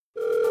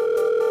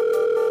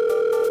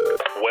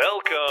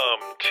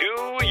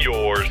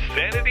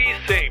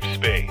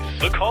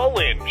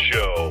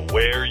Show,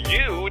 where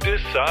you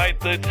decide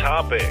the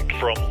topic.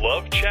 From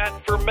Love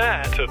Chat for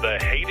Matt to the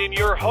hate in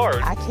your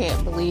heart. I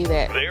can't believe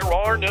it. There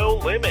are no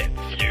limits.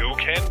 You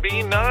can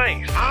be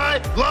nice. I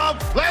love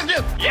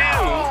lesbians. You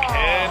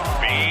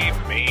can be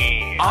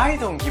mean. I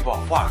don't give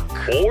a fuck.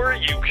 Or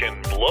you can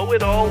blow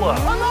it all up.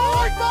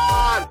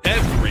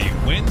 Every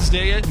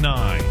Wednesday at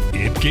 9,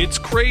 it gets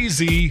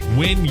crazy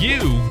when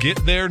you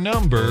get their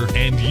number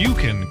and you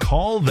can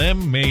call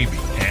them maybe.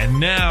 And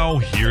now,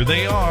 here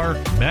they are,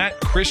 Matt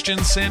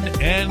Christensen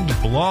and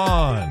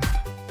Blonde.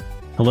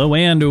 Hello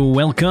and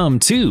welcome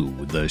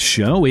to the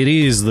show. It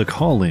is the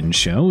call-in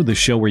show, the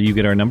show where you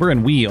get our number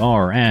and we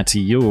are at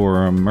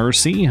your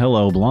mercy.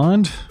 Hello,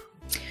 Blonde.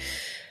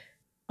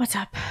 What's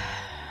up?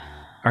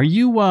 Are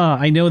you,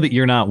 I know that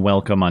you're not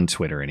welcome on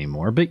Twitter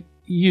anymore, but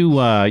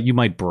you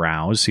might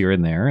browse here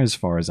and there, as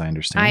far as I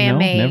understand. I am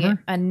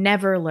never? a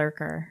never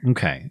lurker.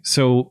 Okay,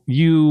 so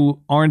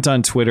you aren't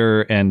on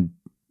Twitter, and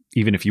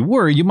even if you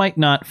were, you might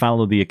not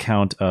follow the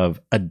account of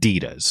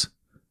Adidas.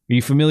 Are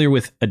you familiar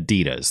with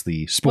Adidas,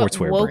 the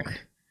sportswear brand?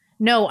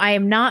 No, I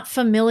am not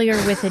familiar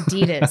with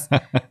Adidas.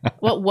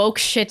 What woke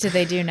shit do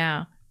they do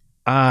now?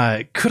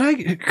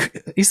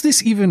 Is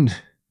this even...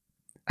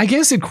 I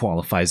guess it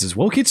qualifies as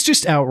woke. It's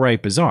just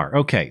outright bizarre.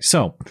 Okay,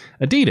 so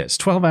Adidas,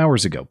 12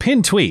 hours ago,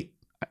 pinned tweet.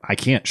 I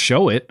can't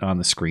show it on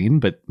the screen,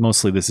 but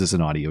mostly this is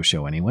an audio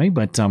show anyway.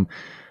 But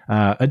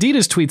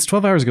Adidas tweets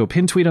 12 hours ago,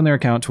 pinned tweet on their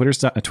account,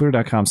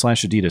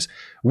 twitter.com/Adidas.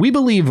 We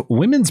believe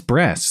women's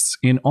breasts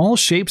in all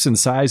shapes and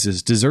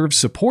sizes deserve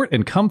support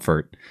and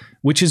comfort,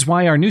 which is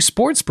why our new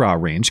sports bra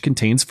range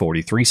contains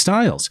 43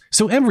 styles,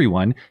 so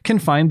everyone can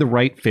find the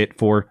right fit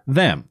for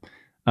them.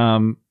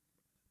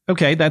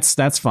 Okay,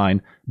 that's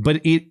fine.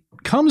 But it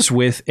comes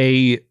with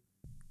a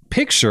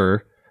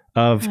picture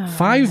of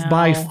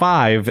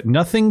 5x5,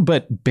 nothing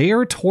but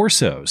bare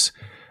torsos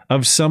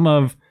of some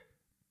of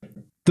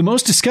the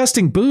most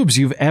disgusting boobs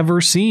you've ever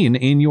seen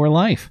in your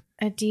life.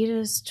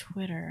 Adidas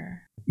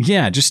Twitter.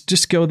 Yeah,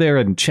 just go there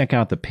and check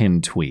out the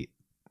pinned tweet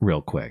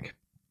real quick.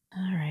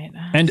 All right.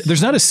 And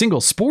there's not a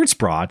single sports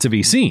bra to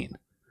be seen.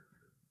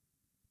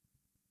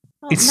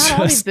 Well, not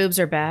all these boobs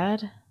are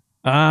bad.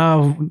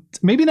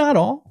 Maybe not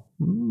all.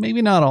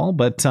 Maybe not all,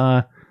 but...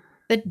 the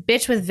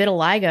bitch with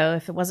vitiligo,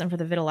 if it wasn't for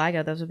the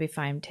vitiligo, those would be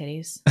fine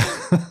titties.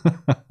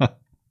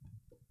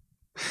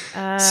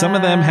 Some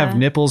of them have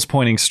nipples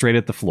pointing straight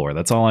at the floor.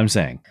 That's all I'm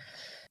saying.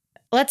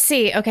 Let's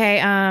see.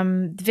 Okay.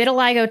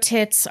 Vitiligo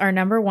tits are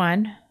number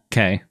one.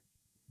 Okay.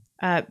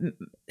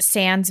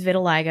 Sans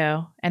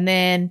vitiligo. And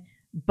then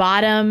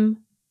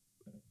bottom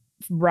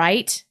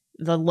right,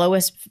 the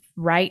lowest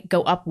right,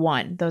 go up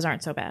one. Those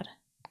aren't so bad.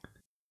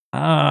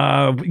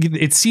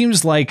 It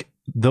seems like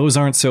those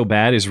aren't so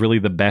bad is really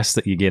the best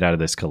that you get out of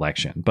this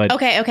collection. But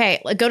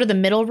okay. Go to the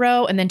middle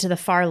row and then to the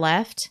far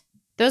left.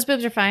 Those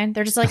boobs are fine.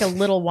 They're just like a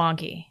little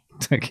wonky.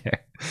 Okay.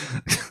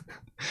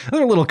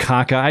 They're a little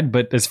cockeyed,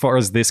 but as far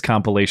as this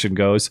compilation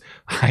goes,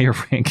 higher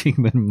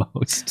ranking than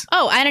most.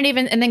 Oh,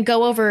 and then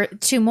go over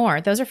two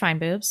more. Those are fine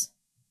boobs.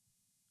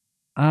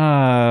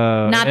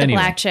 Not the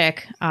black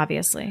chick,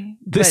 obviously.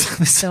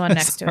 This the one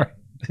next to it.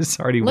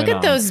 This already Look went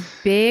at those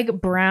big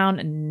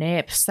brown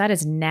nips. That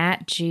is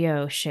Nat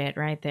Geo shit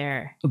right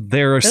there.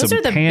 There are those some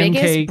are the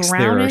pancakes. biggest,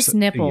 brownest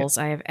nipples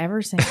I have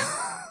ever seen.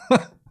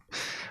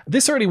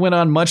 This already went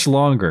on much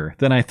longer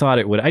than I thought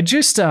it would. I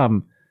just, I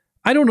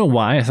don't know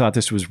why I thought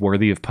this was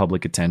worthy of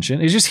public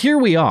attention. It's just here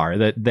we are,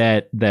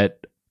 that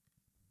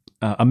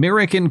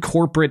American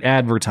corporate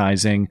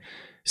advertising.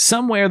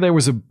 Somewhere there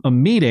was a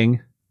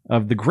meeting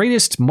of the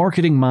greatest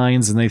marketing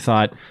minds, and they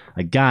thought,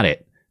 I got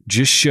it.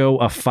 Just show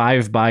a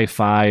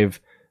 5x5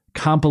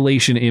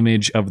 compilation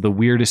image of the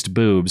weirdest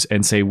boobs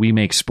and say we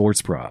make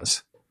sports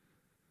bras.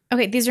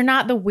 Okay, these are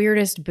not the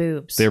weirdest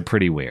boobs. They're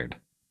pretty weird.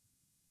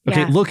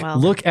 Okay, yeah,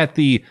 look at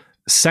the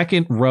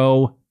second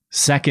row,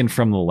 second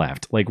from the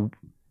left. Like,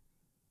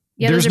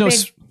 yeah, there's no big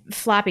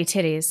floppy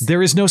titties.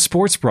 There is no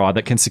sports bra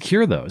that can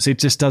secure those. It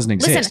just doesn't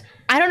exist. Listen,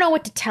 I don't know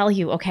what to tell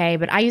you, okay,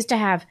 but I used to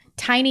have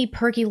tiny,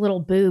 perky little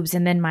boobs,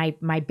 and then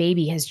my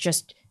baby has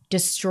just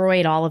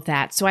destroyed all of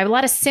that. So I have a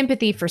lot of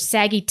sympathy for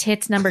saggy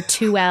tits number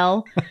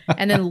 2L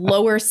and then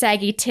lower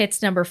saggy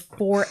tits number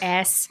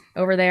 4S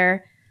over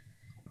there.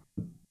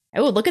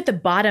 Oh, look at the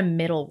bottom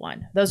middle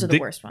one. Those are the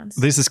worst ones.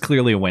 This is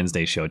clearly a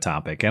Wednesday show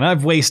topic, and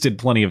I've wasted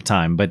plenty of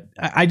time, but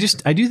I do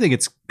think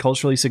it's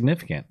culturally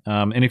significant.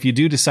 And if you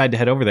do decide to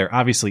head over there,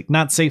 obviously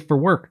not safe for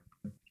work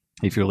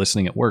if you're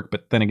listening at work.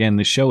 But then again,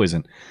 this show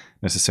isn't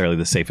necessarily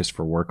the safest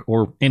for work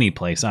or any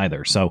place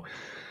either. So,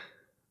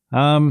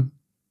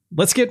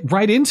 let's get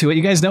right into it.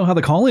 You guys know how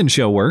the call-in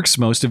show works,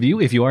 most of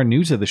you. If you are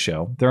new to the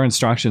show, there are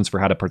instructions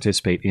for how to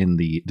participate in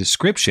the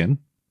description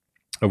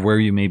of where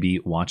you may be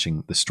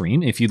watching the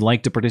stream. If you'd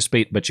like to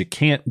participate, but you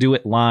can't do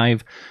it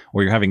live,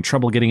 or you're having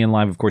trouble getting in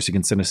live, of course, you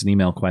can send us an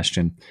email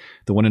question.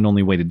 The one and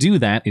only way to do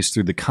that is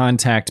through the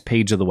contact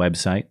page of the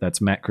website. That's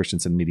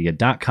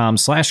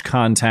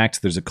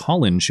mattchristiansenmedia.com/contact. There's a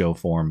call-in show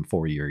form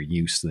for your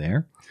use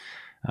there.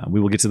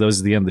 We will get to those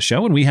at the end of the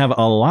show, and we have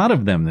a lot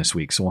of them this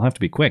week, so we'll have to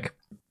be quick.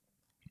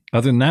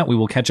 Other than that, we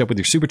will catch up with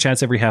your super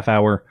chats every half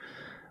hour.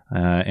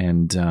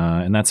 And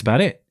that's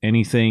about it.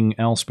 Anything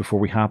else before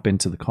we hop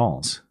into the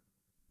calls?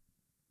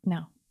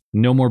 No.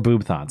 No more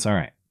boob thoughts. All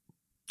right.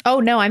 Oh,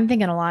 no, I'm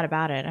thinking a lot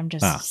about it. I'm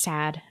just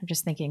sad. I'm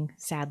just thinking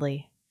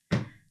sadly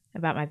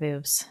about my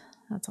boobs.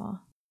 That's all.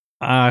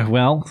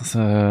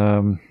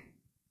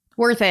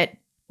 Worth it.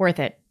 Worth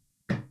it.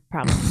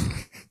 Probably.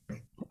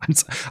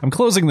 I'm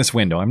closing this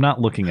window. I'm not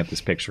looking at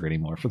this picture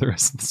anymore for the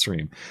rest of the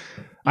stream.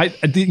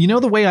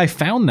 The way I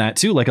found that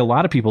too, like a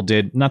lot of people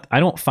did. I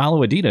don't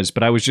follow Adidas,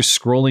 but I was just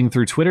scrolling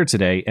through Twitter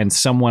today, and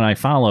someone I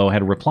follow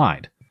had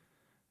replied.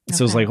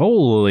 So it's like,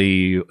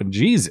 holy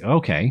geez,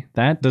 okay,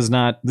 this is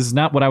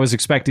not what I was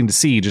expecting to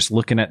see. Just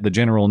looking at the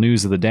general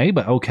news of the day,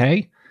 but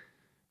okay.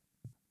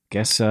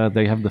 Guess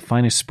they have the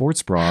finest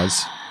sports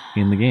bras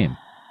in the game.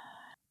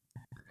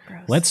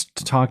 Gross. Let's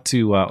talk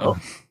to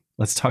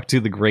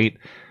the great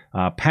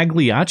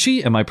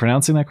Pagliacci. Am I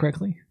pronouncing that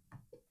correctly?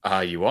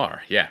 You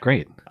are, yeah.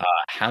 Great.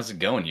 How's it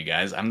going, you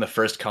guys? I'm the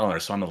first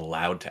caller, so I'm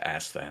allowed to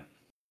ask that.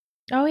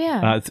 Oh,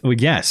 yeah.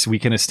 Yes, we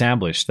can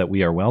establish that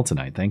we are well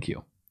tonight. Thank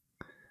you.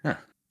 Huh.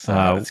 So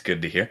that's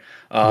good to hear.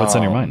 What's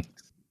on your mind?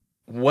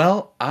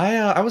 Well,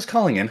 I was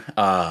calling in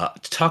to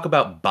talk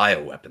about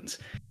bioweapons,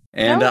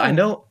 and I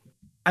know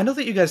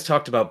that you guys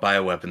talked about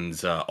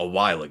bioweapons a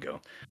while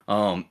ago,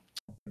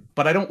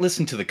 but I don't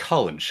listen to the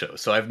Collins show,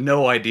 so I have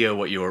no idea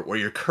what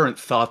your current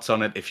thoughts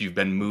on it. If you've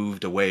been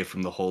moved away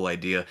from the whole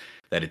idea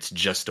that it's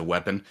just a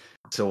weapon,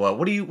 so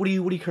what do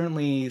you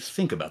currently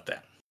think about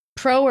that?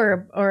 Pro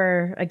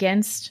or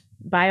against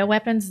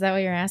bioweapons? Is that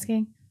what you're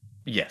asking?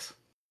 Yes.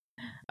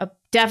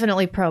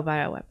 Definitely pro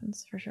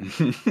bioweapons for sure.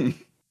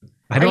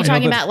 Are you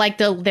talking about like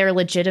their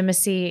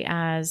legitimacy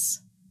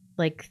as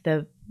like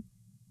the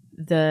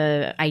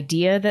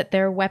idea that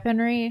they're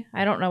weaponry?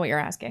 I don't know what you're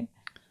asking.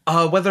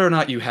 Whether or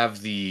not you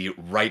have the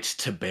right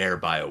to bear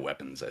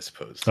bioweapons, I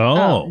suppose.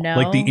 Oh, no.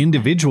 Like the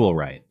individual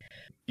right.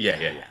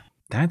 Yeah.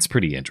 That's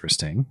pretty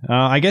interesting.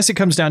 I guess it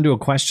comes down to a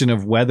question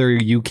of whether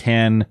you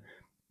can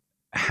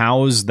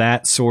house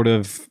that sort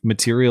of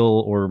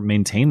material or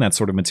maintain that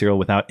sort of material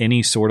without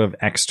any sort of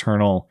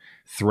external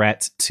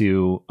threat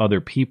to other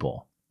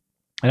people.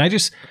 And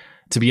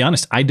to be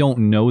honest, I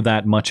don't know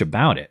that much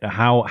about it.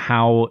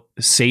 How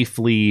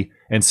safely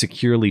and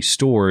securely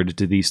stored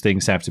do these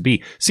things have to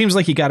be? Seems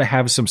like you got to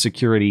have some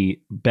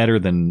security better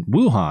than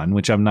Wuhan,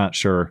 which I'm not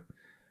sure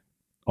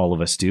all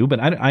of us do. But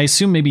I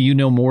assume maybe you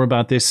know more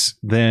about this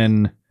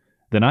than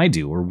I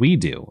do, or we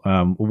do.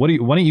 Why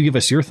don't you give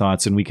us your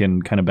thoughts, and we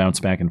can kind of bounce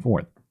back and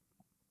forth.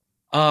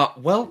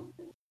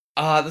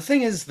 The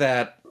thing is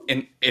that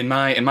in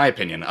my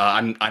opinion,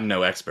 I'm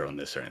no expert on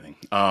this or anything.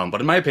 But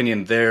in my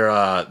opinion, they're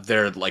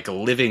like a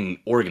living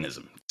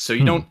organism. So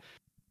you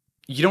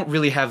don't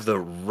really have the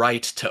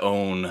right to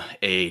own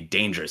a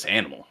dangerous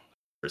animal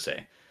per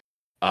se.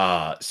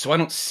 So I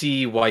don't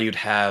see why you'd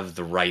have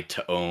the right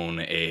to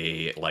own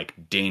a like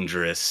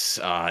dangerous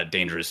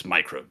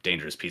microbe,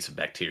 dangerous piece of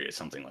bacteria,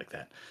 something like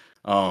that.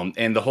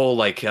 And the whole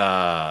like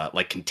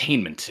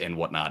containment and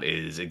whatnot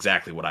is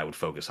exactly what I would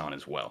focus on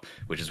as well,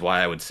 which is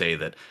why I would say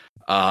that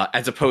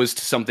as opposed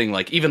to something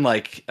like even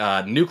like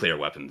nuclear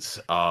weapons,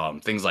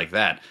 things like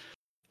that,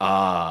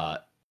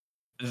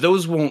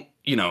 those won't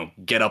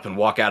get up and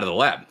walk out of the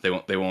lab.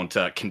 They won't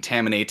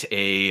contaminate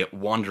a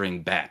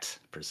wandering bat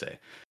per se.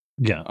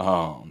 Yeah.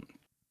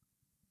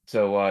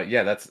 So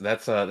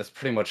that's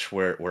pretty much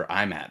where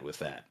I'm at with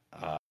that.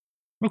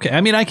 Okay.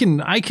 I mean, I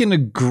can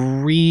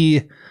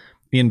agree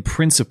in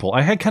principle.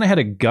 I had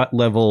a gut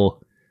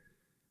level,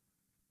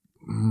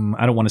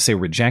 I don't want to say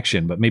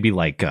rejection, but maybe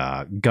like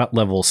gut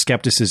level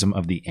skepticism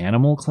of the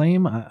animal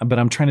claim. But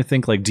I'm trying to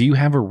think, like, do you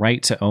have a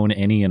right to own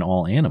any and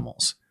all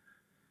animals?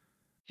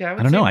 Yeah,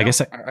 I don't know. No. I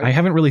guess I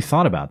haven't really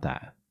thought about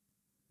that.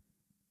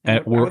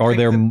 Or are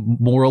there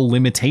moral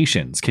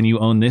limitations? Can you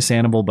own this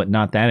animal but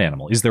not that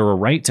animal? Is there a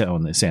right to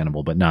own this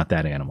animal but not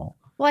that animal?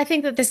 Well, I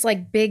think that this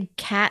like big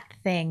cat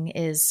thing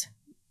is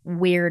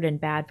weird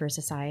and bad for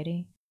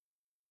society.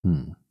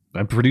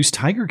 I produced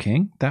Tiger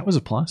King. That was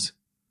a plus.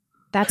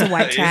 That's a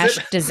white trash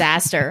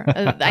disaster.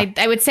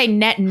 I would say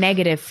net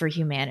negative for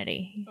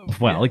humanity.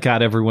 Well, it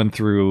got everyone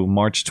through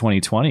March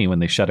 2020 when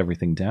they shut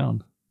everything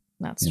down.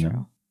 That's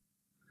true.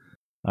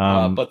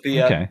 But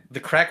the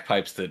crack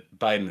pipes that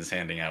Biden is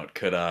handing out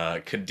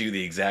could do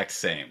the exact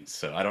same.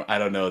 So I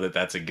don't know that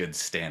that's a good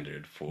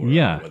standard for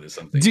whether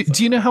something.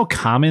 Do you know how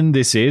common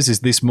this is?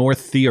 Is this more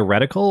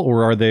theoretical,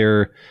 or are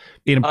there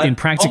in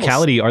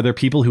practicality are there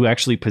people who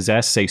actually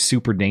possess, say,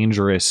 super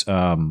dangerous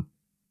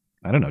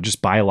I don't know,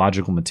 just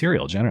biological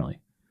material generally?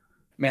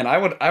 Man,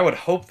 I would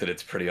hope that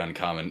it's pretty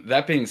uncommon.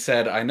 That being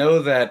said, I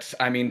know that,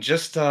 I mean,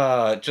 just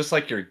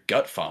like your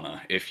gut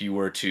fauna, if you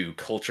were to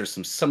culture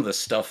some of the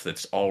stuff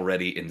that's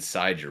already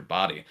inside your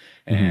body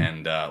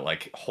and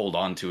like hold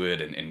on to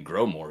it and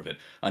grow more of it,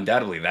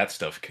 undoubtedly that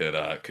stuff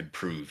could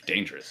prove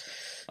dangerous.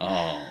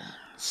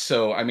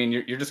 So I mean,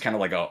 you're just kind of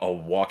like a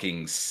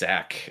walking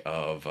sack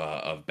of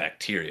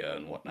bacteria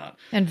and whatnot,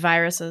 and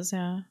viruses.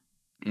 Yeah.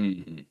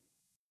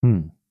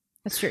 Mm-hmm.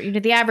 That's true.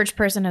 The average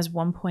person has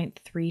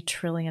 1.3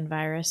 trillion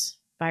virus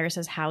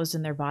viruses housed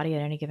in their body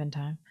at any given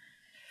time.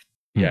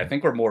 Yeah, I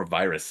think we're more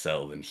virus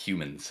cell than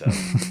human cell.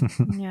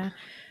 Yeah.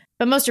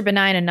 But most are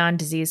benign and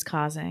non-disease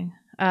causing.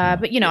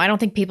 But, you know, I don't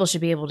think people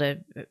should be able to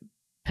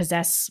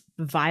possess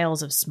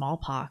vials of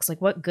smallpox. Like,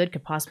 what good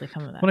could possibly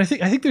come of that? Well, I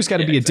think there's got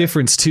to be a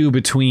difference too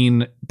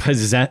between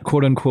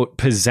quote unquote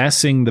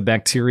possessing the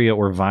bacteria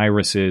or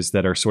viruses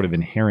that are sort of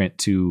inherent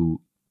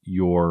to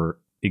your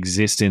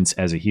existence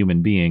as a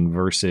human being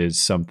versus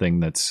something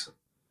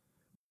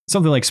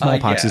like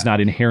smallpox is not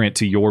inherent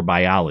to your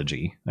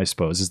biology, I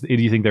suppose. Do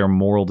you think there are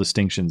moral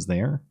distinctions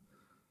there?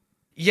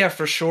 Yeah,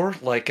 for sure.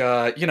 Like,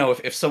 you know,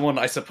 if someone,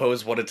 I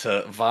suppose, wanted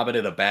to vomit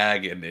in a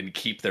bag and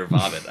keep their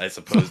vomit, I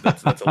suppose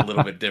that's a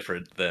little bit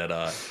different than,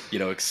 you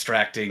know,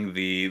 extracting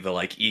the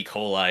like E.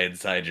 coli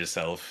inside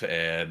yourself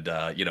and,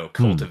 you know,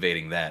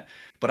 cultivating that.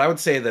 But I would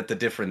say that the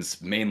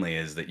difference mainly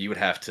is that you'd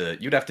have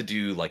to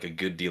do like a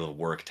good deal of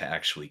work to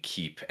actually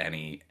keep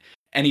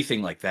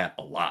anything like that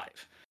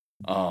alive.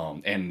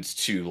 And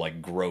to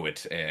like grow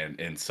it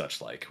and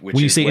such like. Which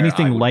when you say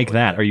anything like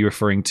that, are you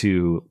referring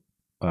to?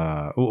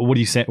 What do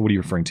you say? What are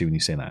you referring to when you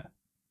say that?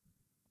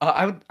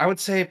 I would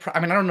say, I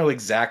mean, I don't know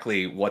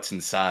exactly what's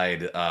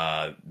inside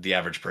the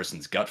average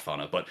person's gut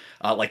fauna, but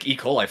like E.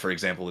 coli, for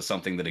example, is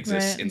something that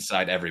exists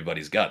inside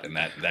everybody's gut, and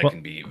that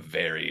can be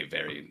very,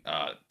 very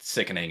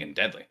sickening and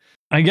deadly.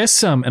 I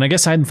guess, and I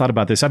guess I hadn't thought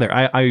about this either.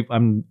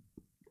 I'm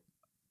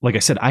like I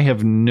said, I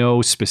have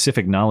no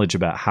specific knowledge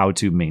about how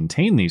to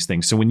maintain these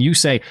things. So when you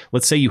say,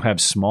 let's say you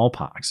have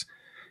smallpox,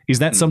 is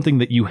that something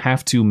that you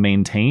have to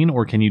maintain,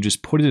 or can you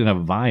just put it in a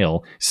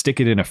vial, stick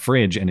it in a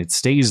fridge, and it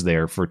stays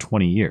there for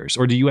 20 years?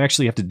 Or do you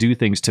actually have to do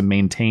things to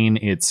maintain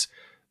its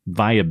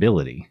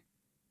viability?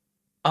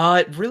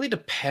 It really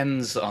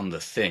depends on the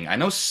thing. I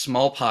know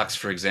smallpox,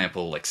 for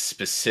example, like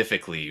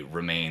specifically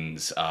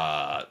remains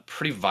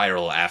pretty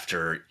viral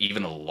after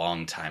even a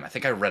long time. I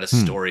think I read a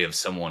story of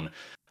someone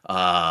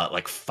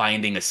like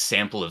finding a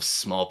sample of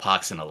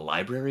smallpox in a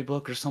library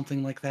book or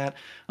something like that.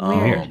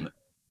 Weird.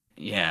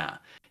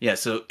 Yeah,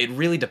 so it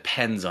really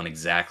depends on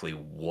exactly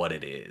what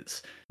it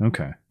is.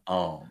 Okay.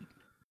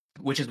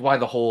 Which is why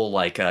the whole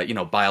like you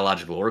know,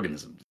 biological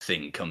organism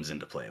thing comes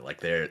into play. Like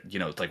there, you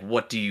know, it's like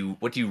what do you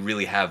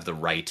really have the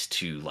right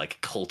to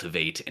like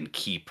cultivate and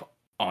keep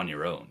on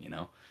your own, you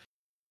know?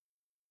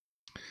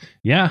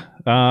 Yeah.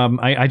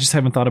 I just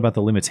haven't thought about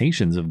the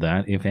limitations of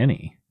that, if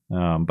any.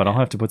 But I'll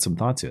have to put some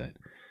thought to it.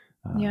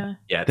 Yeah.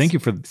 Thank you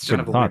for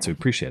the thoughts. We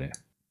appreciate it.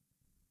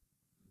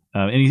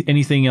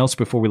 Anything else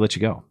before we let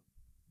you go?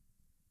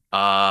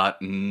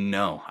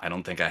 No, I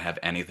don't think I have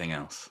anything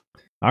else.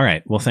 All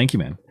right. Well, thank you,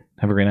 man.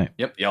 Have a great night.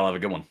 Yep. Y'all have a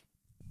good one.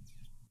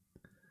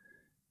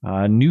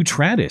 New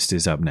Tradist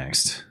is up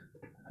next.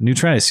 New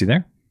Tradist, you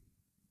there?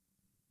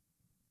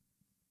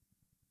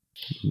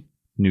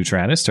 New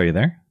Tradist, are you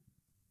there?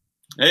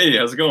 Hey,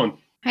 how's it going?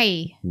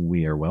 Hey.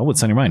 We are well.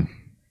 What's on your mind?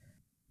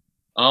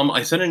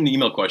 I sent in an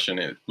email question.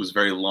 It was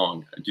very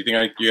long. Do you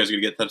think you guys are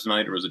going to get that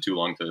tonight, or is it too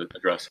long to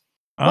address?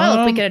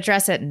 Well, if we could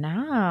address it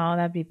now,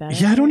 that'd be better.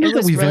 Yeah, I don't know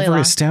that we've ever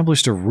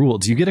established a rule.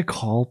 Do you get a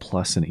call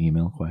plus an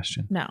email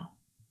question? No.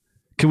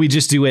 Can we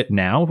just do it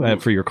now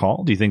for your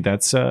call? Do you think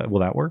that's will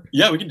that work?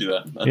 Yeah, we can do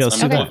that. Let's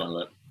do that. Fine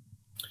with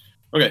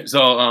that. Okay,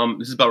 so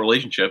this is about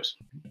relationships.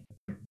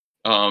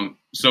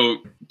 So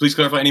please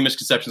clarify any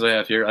misconceptions I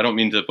have here. I don't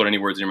mean to put any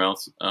words in your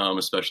mouth,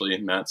 especially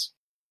Matt's.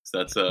 So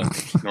that's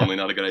normally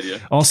not a good idea.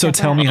 Also,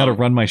 tell me how to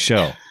run my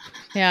show.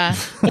 Yeah.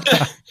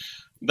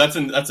 That's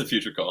a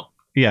future call.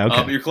 Yeah, okay.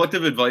 But your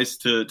collective advice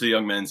to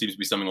young men seems to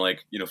be something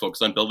like, you know,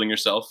 focus on building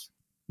yourself,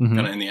 kind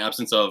of in the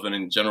absence of and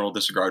in general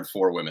disregard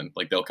for women.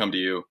 Like they'll come to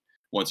you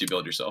once you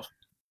build yourself.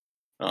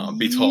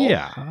 Be tall.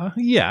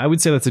 Yeah, I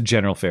would say that's a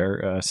general fair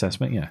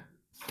assessment. Yeah.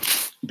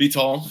 Be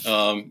tall.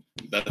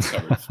 That's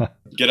covered.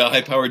 Get a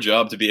high-powered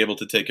job to be able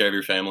to take care of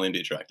your family and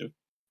be attractive.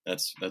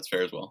 That's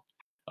fair as well.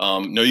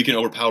 Know you can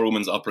overpower a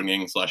woman's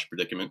upbringing /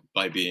 predicament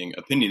by being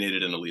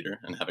opinionated and a leader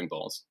and having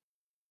balls.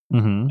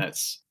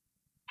 That's,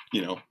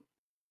 you know,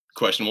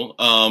 questionable.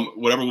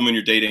 Whatever woman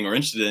you're dating or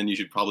interested in, you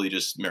should probably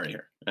just marry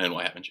her. And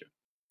why haven't you?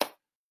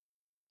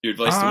 Your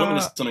advice to women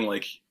is something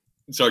like,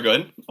 sorry, go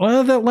ahead.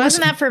 Well,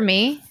 wasn't that for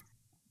me?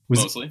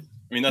 Mostly.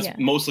 I mean, that's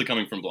mostly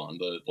coming from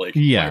Blonde. Why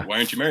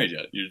aren't you married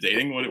yet? You're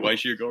dating? Why is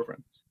she your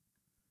girlfriend?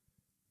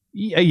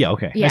 Yeah,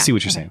 okay. I see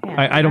what you're saying.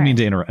 Yeah, I don't mean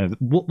to interrupt.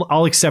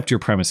 I'll accept your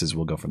premises.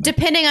 We'll go from there.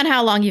 Depending on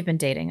how long you've been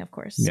dating, of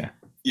course. Yeah.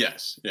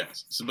 Yes.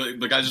 So, but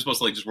the guys are supposed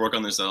to like just work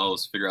on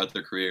themselves, figure out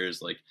their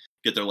careers, like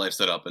get their life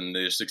set up, and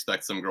they just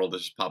expect some girl to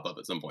just pop up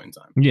at some point in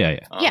time.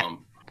 Yeah.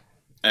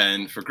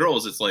 And for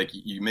girls, it's like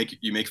you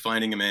make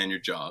finding a man your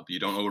job. You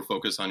don't over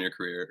focus on your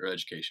career or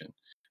education,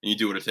 and you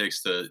do what it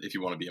takes if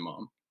you want to be a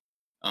mom.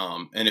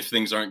 And if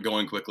things aren't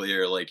going quickly,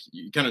 or like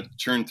you kind of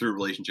churn through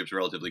relationships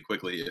relatively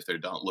quickly if they're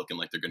not looking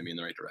like they're going to be in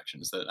the right direction.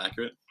 Is that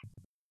accurate?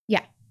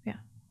 Yeah.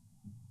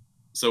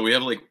 So we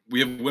have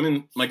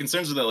women. My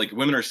concerns are that like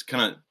women are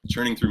kind of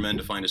churning through men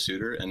to find a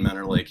suitor, and men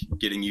are like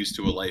getting used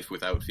to a life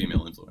without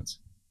female influence.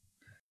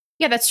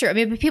 Yeah, that's true. I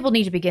mean, but people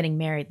need to be getting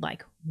married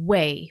like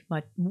way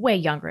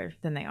younger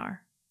than they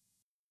are.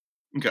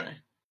 Okay.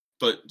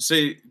 But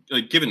say,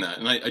 like, given that,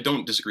 and I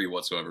don't disagree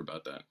whatsoever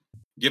about that.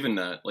 Given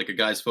that, like, a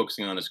guy's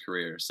focusing on his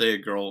career, say a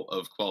girl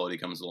of quality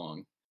comes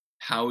along,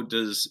 how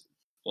does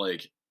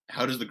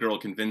the girl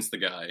convince the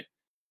guy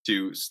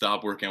to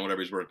stop working on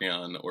whatever he's working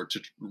on, or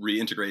to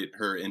reintegrate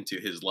her into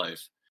his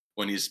life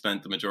when he's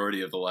spent the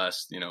majority of the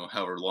last, you know,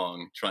 however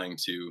long trying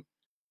to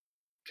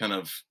kind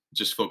of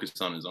just focus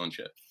on his own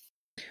shit?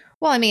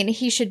 Well, I mean,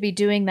 he should be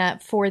doing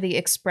that for the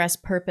express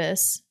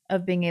purpose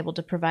of being able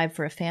to provide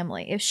for a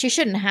family. If she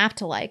shouldn't have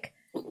to like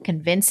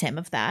convince him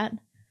of that.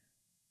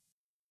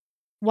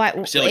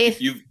 Why? See, like,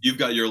 if you've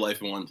got your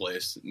life in one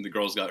place, and the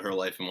girl's got her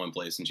life in one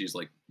place, and she's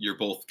like, you're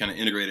both kind of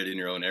integrated in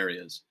your own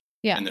areas.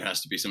 Yeah. And there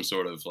has to be some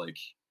sort of like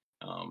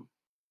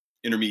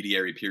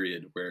intermediary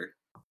period where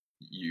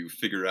you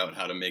figure out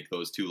how to make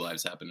those two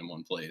lives happen in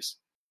one place.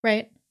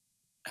 Right.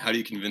 How do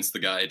you convince the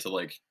guy to,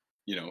 like,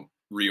 you know,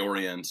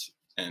 reorient,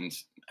 and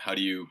how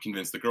do you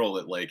convince the girl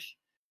that, like,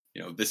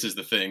 you know, this is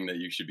the thing that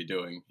you should be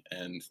doing,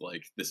 and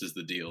like, this is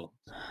the deal,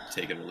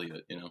 take it or leave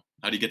it, you know?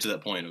 How do you get to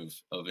that point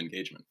of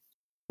engagement?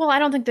 Well, I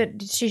don't think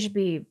that she should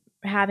be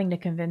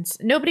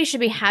nobody should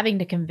be having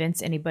to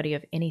convince anybody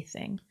of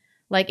anything.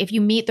 Like, if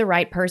you meet the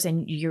right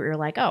person, you're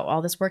like, oh,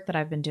 all this work that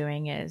I've been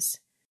doing is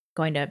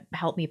going to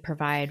help me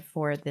provide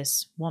for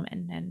this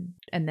woman.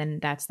 And then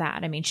that's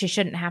that. I mean, she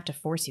shouldn't have to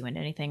force you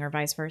into anything, or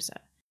vice versa.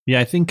 Yeah,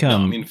 I think no,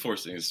 I mean,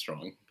 forcing is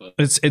strong, but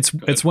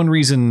it's one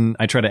reason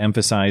I try to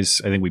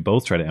emphasize, I think we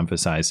both try to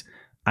emphasize,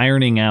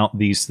 ironing out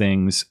these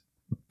things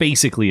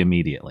basically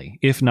immediately,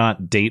 if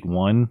not date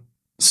one,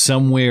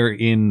 somewhere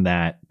in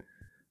that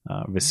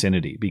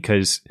vicinity,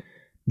 because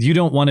you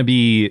don't want to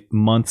be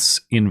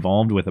months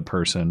involved with a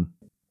person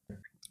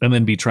and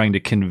then be trying to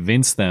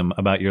convince them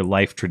about your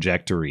life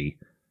trajectory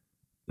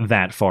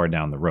that far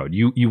down the road.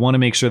 You want to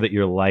make sure that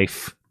your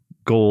life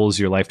goals,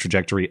 your life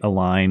trajectory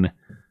align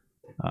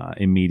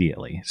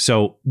immediately.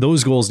 So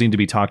those goals need to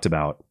be talked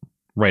about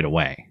right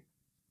away.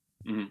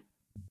 Mm-hmm.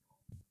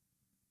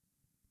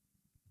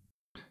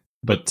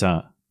 But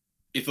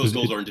if those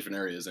goals are in different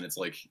areas, and it's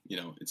like, you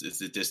know,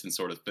 it's a distant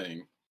sort of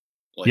thing.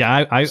 Like,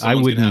 yeah, I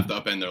wouldn't have to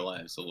upend their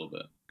lives a little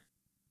bit.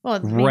 Well,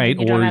 right,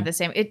 you don't have the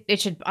same. It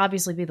should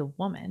obviously be the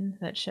woman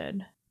that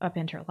should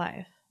upend her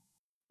life.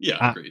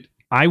 Yeah, agreed.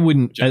 I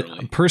wouldn't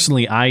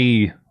personally.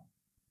 I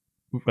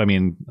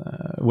mean,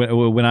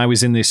 when I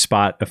was in this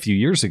spot a few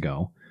years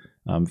ago,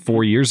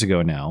 4 years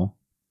ago now,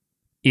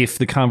 if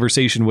the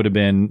conversation would have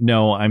been,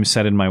 no, I'm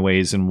set in my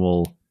ways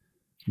and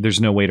there's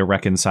no way to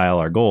reconcile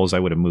our goals, I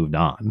would have moved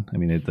on. I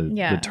mean,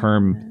 the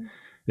term,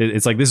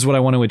 it's like, this is what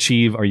I want to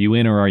achieve. Are you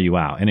in or are you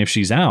out? And if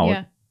she's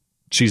out,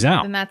 she's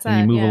out. And that's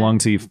and you move along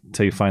till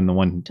you find the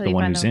one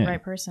who's in.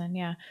 Right person.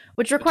 Yeah.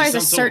 Which requires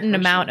a certain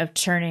amount of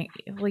churning.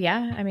 Well,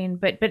 yeah. I mean,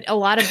 but a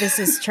lot of this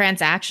is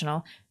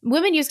transactional.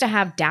 Women used to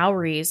have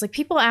dowries. Like,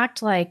 people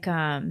act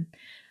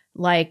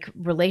like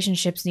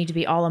relationships need to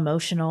be all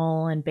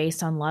emotional and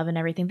based on love and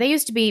everything. They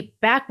used to be,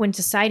 back when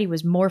society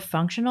was more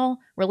functional,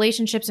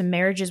 relationships and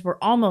marriages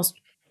were almost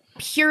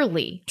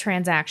purely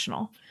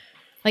transactional.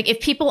 Like,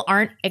 if people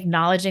aren't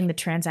acknowledging the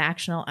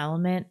transactional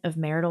element of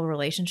marital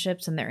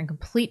relationships, and they're in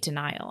complete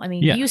denial. I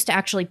mean, you used to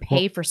actually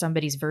pay for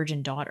somebody's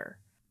virgin daughter.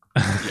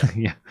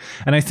 Yeah.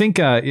 And I think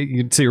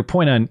to your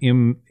point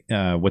on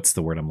what's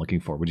the word I'm looking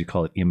for? Would you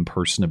call it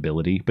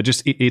impersonability? But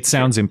just it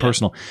sounds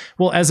impersonal. Yeah.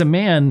 Well, as a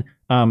man,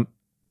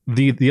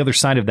 the other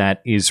side of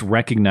that is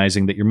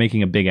recognizing that you're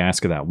making a big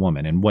ask of that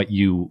woman, and what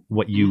you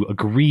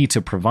agree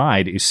to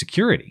provide is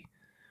security.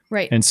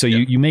 Right. And so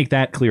you make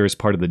that clear as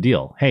part of the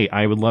deal. Hey,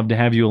 I would love to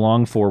have you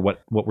along for what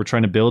we're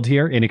trying to build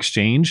here. In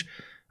exchange,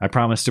 I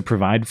promise to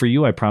provide for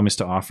you. I promise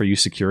to offer you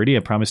security.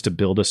 I promise to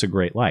build us a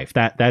great life.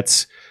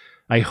 That's,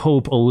 I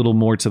hope, a little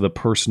more to the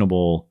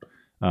personable,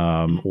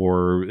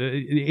 or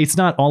it's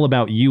not all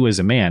about you as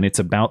a man. It's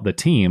about the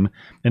team.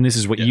 And this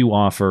is what you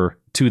offer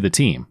to the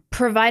team.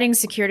 Providing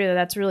security,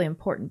 that's really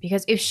important,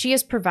 because if she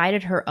has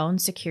provided her own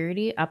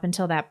security up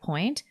until that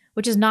point,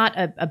 which is not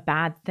a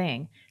bad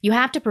thing, you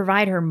have to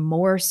provide her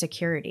more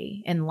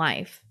security in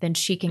life than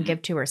she can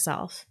give to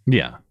herself.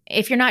 Yeah.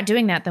 If you're not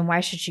doing that, then why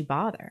should she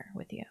bother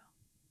with you?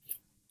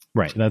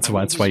 Right. That's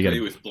why you got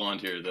to with Blonde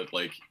here that,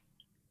 like,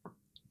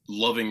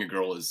 loving a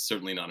girl is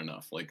certainly not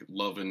enough. Like,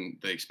 love and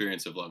the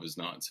experience of love is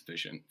not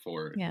sufficient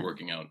for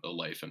working out a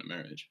life and a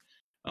marriage.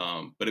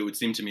 But it would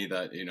seem to me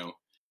that, you know,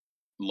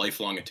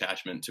 lifelong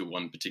attachment to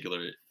one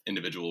particular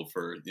individual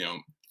for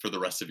the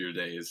rest of your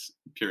days,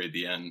 period,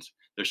 the end,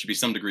 there should be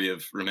some degree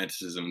of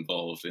romanticism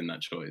involved in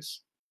that choice.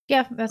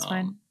 Yeah, that's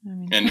fine. I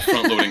mean. And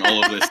front loading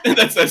all of this,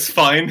 that's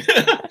fine.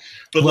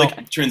 But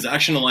like,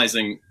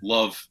 transactionalizing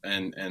love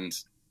and an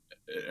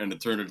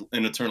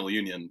eternal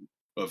union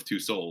of two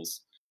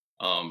souls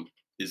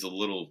is a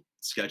little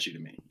sketchy to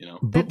me, you know.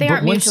 But they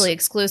aren't mutually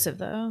exclusive,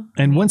 though.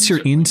 And once you're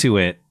into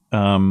it,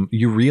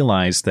 you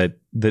realize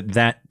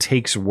that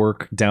takes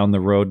work down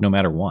the road, no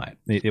matter what.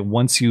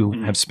 Once you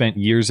have spent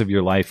years of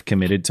your life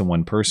committed to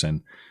one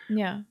person,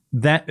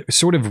 that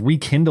sort of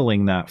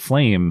rekindling that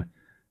flame,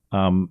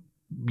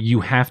 you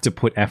have to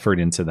put effort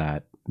into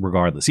that,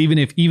 regardless. Even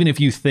if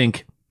you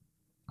think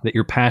that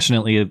you're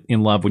passionately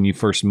in love when you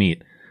first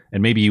meet,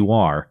 and maybe you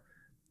are,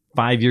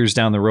 5 years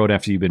down the road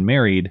after you've been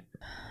married,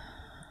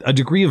 a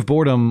degree of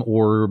boredom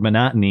or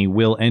monotony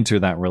will enter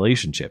that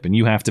relationship, and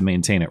you have to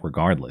maintain it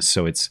regardless.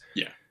 So it's,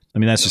 I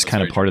mean, that's just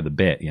kind of part of the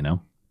bit, you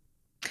know?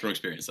 From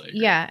experience, I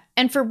agree. Yeah.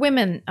 And for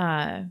women,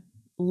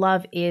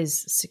 love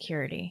is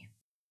security.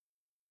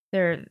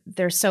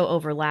 They're so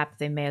overlapped,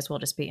 they may as well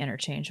just be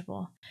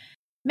interchangeable.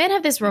 Men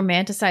have this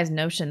romanticized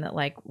notion that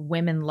like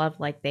women love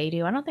like they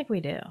do. I don't think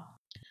we do.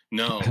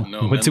 No.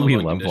 What do we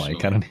love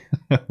like? I don't.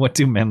 What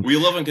do men? We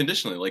love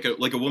unconditionally.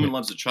 Like a woman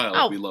loves a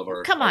child. We love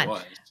our. Come on, our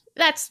wives.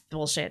 That's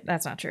bullshit.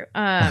 That's not true.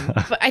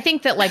 But I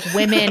think that like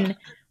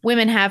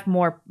women have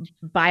more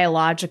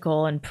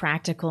biological and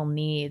practical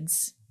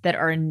needs that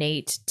are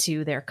innate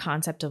to their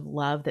concept of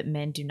love that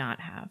men do not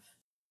have.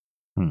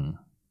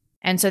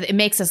 And so it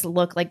makes us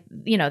look like,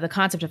 you know, the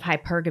concept of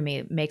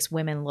hypergamy makes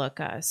women look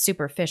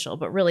superficial,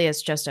 but really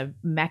it's just a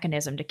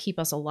mechanism to keep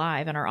us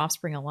alive and our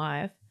offspring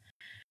alive.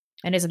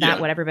 And isn't that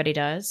what everybody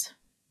does?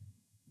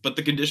 But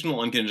the conditional,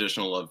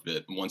 unconditional love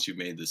bit, once you've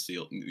made this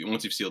deal,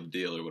 once you've sealed the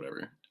deal or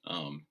whatever,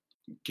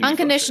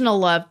 unconditional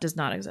love does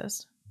not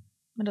exist.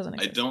 It doesn't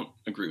exist. I don't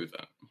agree with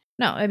that.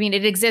 No, I mean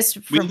it exists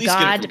from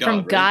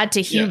God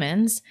to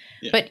humans,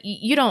 but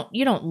you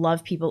don't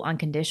love people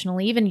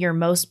unconditionally. Even your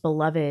most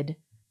beloved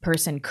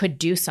person could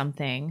do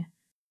something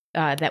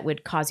that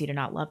would cause you to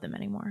not love them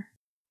anymore.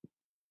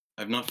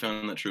 I've not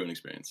found that true in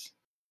experience.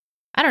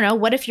 I don't know.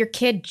 What if your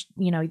kid,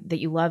 you know, that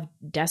you love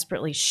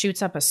desperately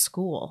shoots up a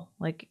school?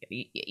 Like,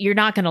 you're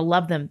not going to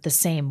love them the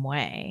same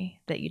way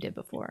that you did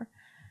before.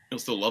 You'll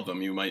still love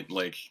them. You might,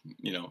 like,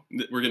 you know,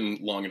 we're getting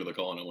long into the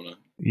call and I want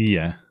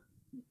to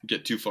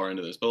get too far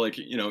into this, but like,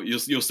 you know,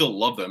 you'll still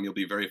love them. You'll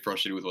be very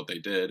frustrated with what they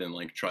did and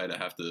like try to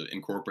have to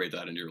incorporate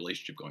that into your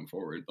relationship going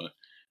forward. But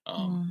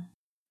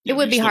it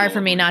would be hard for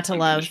me not to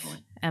love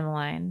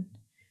Emmeline.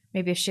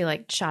 Maybe if she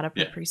like shot up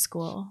her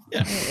preschool.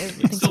 Yeah,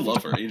 you'd still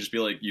love her. You'd just be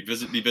like, you'd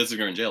be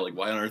visiting her in jail. Like,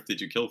 why on earth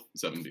did you kill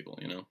 7 people?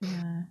 You know,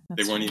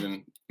 they weren't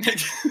even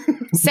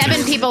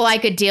 7 people I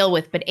could deal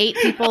with, but 8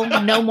 people,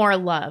 no more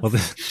love. Well,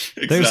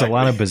 there's a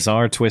lot of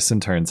bizarre twists and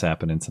turns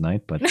happening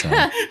tonight. But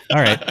all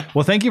right,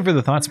 well, thank you for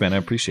the thoughts, man. I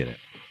appreciate it.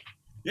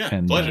 Yeah,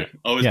 and, pleasure.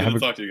 Always good to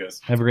talk to you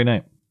guys. Have a great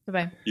night.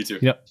 Bye-bye. You too.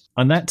 Yep.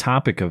 On that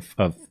topic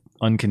of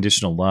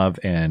unconditional love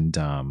and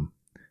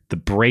the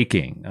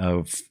breaking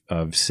of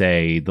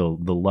say the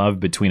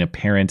love between a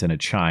parent and a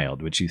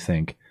child, which you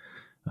think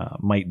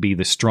might be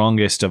the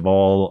strongest of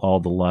all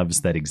the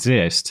loves that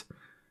exist.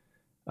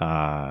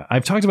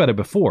 I've talked about it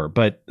before,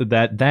 but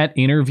that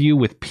interview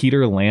with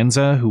Peter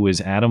Lanza, who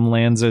was Adam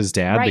Lanza's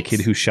dad, the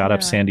kid who shot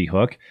up Sandy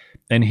Hook,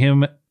 and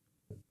him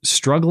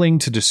struggling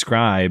to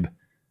describe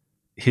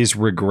his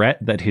regret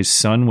that his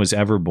son was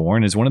ever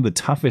born is one of the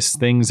toughest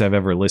things I've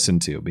ever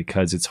listened to,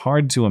 because it's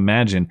hard to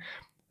imagine.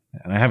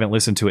 And I haven't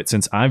listened to it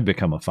since I've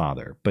become a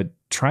father, but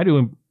try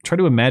to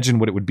imagine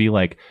what it would be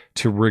like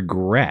to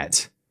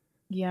regret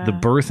the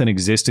birth and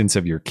existence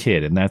of your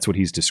kid. And that's what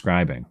he's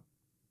describing.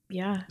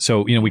 Yeah.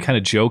 So, you know, we kind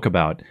of joke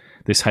about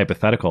this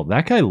hypothetical.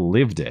 That guy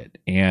lived it.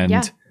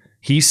 And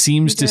he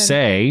seems to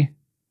say,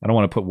 I don't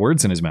want to put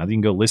words in his mouth. You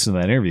can go listen to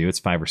that interview. It's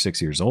 5 or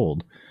 6 years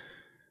old.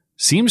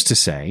 Seems to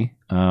say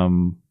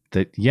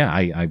that,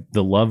 I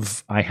the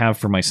love I have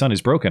for my son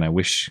is broken. I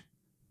wish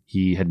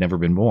he had never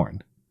been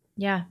born.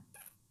 Yeah.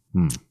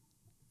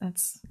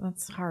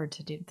 That's hard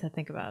to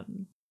think about.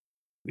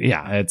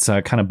 Yeah, it's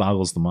kind of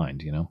boggles the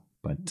mind, you know.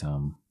 But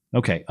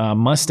okay,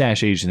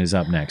 Mustache Asian is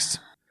up next.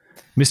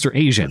 Mr.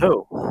 Asian,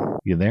 hello.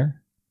 You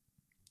there?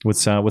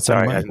 What's sorry,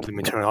 up? let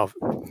me turn off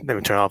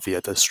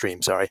the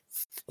stream. Sorry.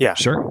 Yeah.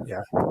 Sure.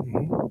 Yeah.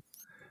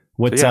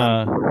 What's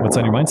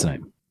on your mind tonight?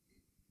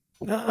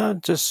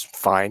 Just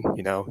fine.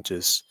 You know,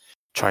 just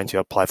trying to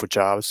apply for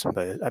jobs,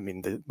 but I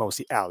mean,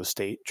 mostly out of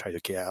state. Try to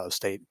get out of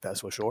state. That's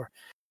for sure.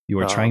 You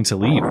are trying to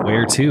leave.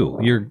 Where to?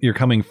 You're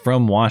coming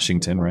from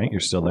Washington, right? You're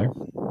still there?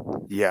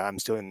 Yeah, I'm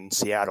still in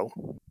Seattle,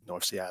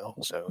 North Seattle.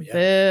 So yeah.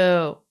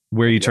 Boo.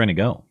 Where are you trying to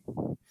go?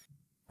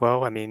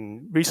 Well, I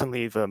mean,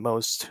 recently the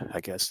most,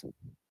 I guess,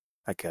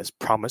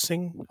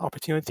 promising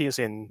opportunity is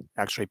in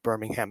actually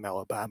Birmingham,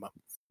 Alabama.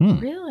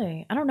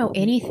 Really? I don't know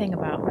anything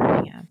about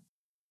Birmingham.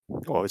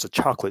 Well, it's a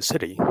chocolate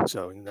city,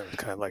 so you know,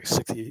 kind of like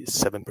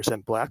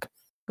 67% black.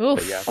 Oof.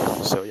 But yeah,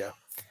 so yeah.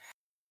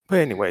 But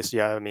anyways,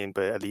 yeah, I mean,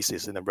 but at least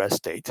it's in a red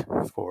state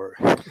for.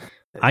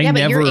 But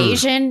you're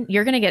Asian.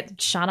 You're gonna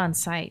get shot on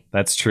sight.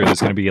 That's true.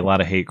 There's going to be a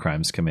lot of hate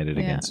crimes committed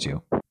against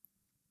you.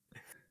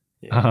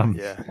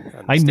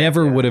 I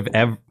never would have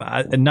ever,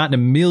 not in a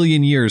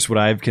million years would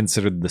I have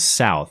considered the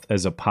South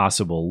as a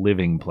possible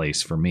living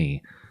place for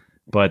me.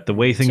 But the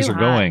way things are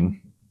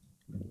going,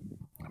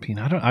 I mean,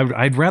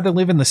 I'd rather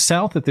live in the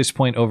South at this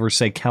point over,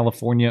 say,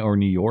 California or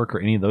New York or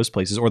any of those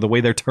places, or the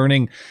way they're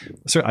turning.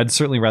 I'd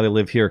certainly rather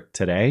live here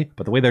today,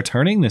 but the way they're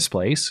turning this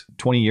place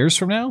 20 years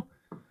from now,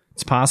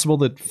 it's possible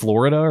that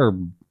Florida or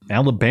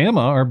Alabama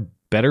are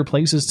better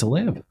places to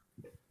live.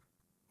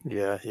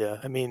 Yeah.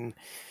 I mean,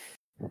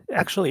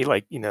 actually,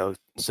 like, you know,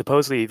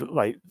 supposedly,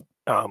 like,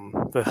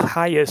 the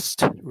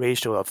highest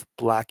ratio of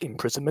black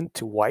imprisonment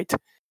to white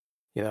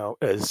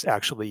is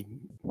actually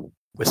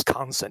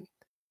Wisconsin,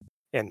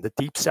 and the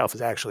Deep South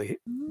is actually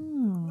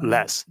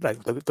less,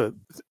 like the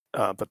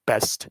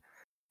best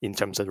in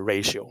terms of the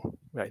ratio,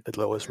 right? The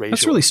lowest ratio.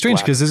 That's really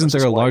strange because isn't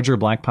there a larger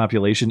black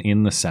population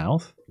in the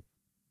South?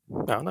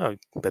 I don't know,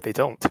 but they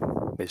don't.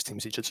 It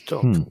seems they just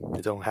don't.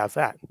 They don't have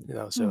that,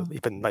 So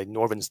even like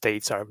northern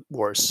states are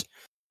worse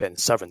than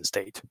southern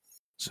state.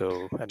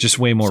 So just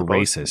way more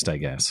racist, I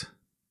guess.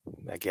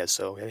 I guess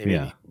so.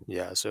 Maybe.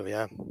 Yeah. So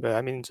yeah, but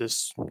I mean,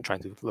 just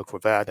trying to look for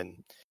that,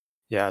 and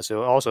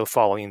so also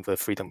following the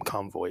Freedom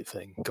Convoy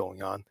thing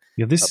going on.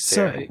 Yeah, this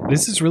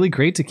is really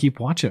great to keep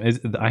watching.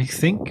 I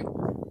think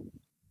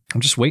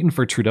I'm just waiting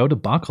for Trudeau to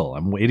buckle.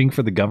 I'm waiting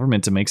for the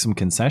government to make some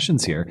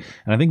concessions here,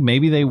 and I think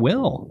maybe they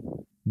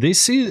will.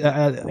 This is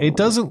it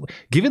doesn't,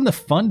 given the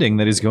funding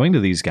that is going to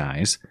these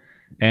guys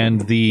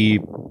and the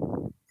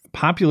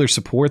popular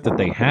support that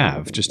they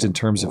have, just in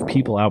terms of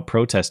people out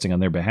protesting on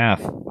their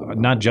behalf,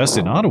 not just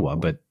in Ottawa,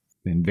 but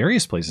in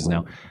various places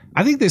now.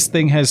 I think this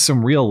thing has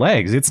some real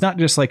legs. It's not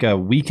just like a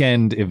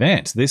weekend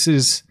event.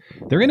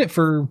 They're in it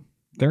for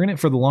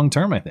the long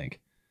term, I think.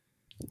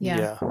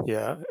 Yeah.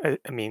 I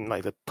mean,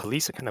 like the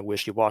police are kind of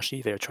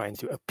wishy-washy. They're trying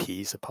to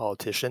appease a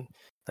politician.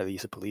 At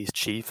least the police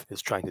chief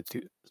is trying to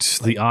do.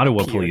 The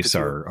Ottawa police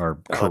are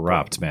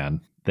corrupt,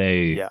 man.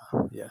 They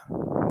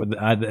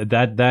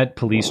that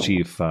police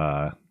chief.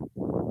 I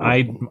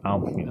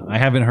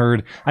haven't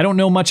heard. I don't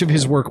know much of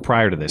his work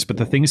prior to this, but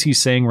the things he's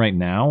saying right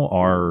now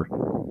are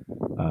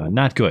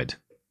not good.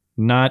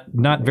 Not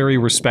very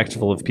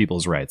respectful of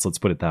people's rights. Let's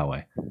put it that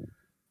way.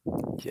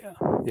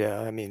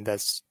 Yeah. I mean,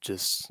 that's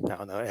just, I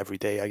don't know, every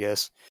day, I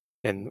guess.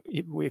 And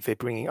if they're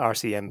bringing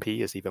RCMP,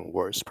 it's even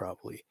worse,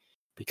 probably,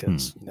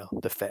 because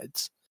the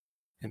feds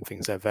and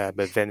things like that.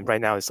 But then right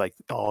now it's like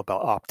all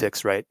about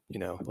optics, right?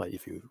 Like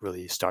if you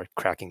really start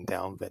cracking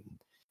down, then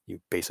you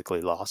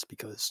basically lost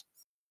because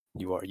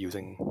you are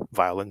using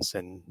violence,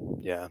 and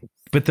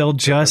But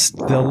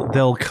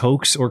they'll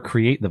coax or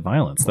create the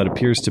violence. That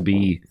appears to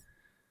be.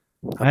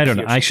 I don't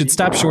know. I should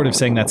stop short of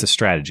saying that's a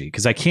strategy,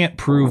 because I can't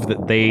prove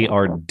that they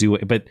are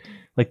doing. But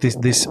like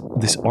this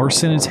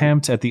arson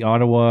attempt at the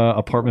Ottawa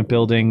apartment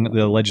building,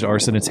 the alleged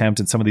arson attempt,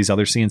 and some of these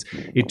other scenes,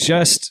 it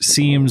just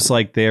seems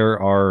like there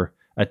are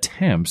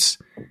attempts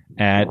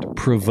at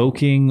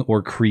provoking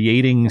or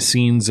creating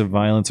scenes of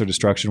violence or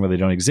destruction where they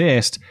don't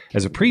exist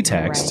as a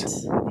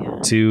pretext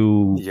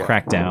to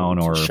crack down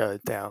or shut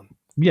it down.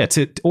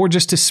 Or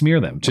just to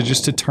smear them,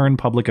 to turn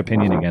public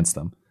opinion against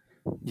them.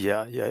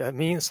 Yeah. I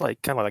mean, it's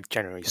like kind of like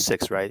January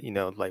 6th, right?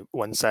 Like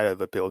one side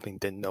of a building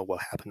didn't know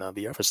what happened on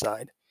the other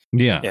side.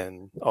 Yeah.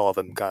 And all of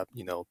them got,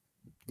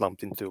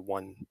 lumped into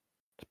one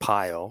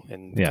pile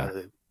and got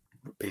a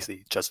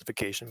basically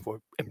justification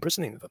for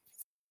imprisoning them.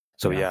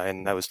 So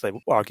and I was like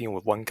arguing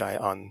with one guy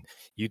on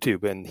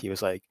YouTube, and he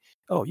was like,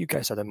 "Oh, you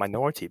guys are the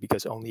minority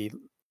because only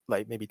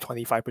like maybe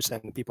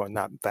 25% of people are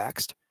not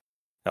vaxxed."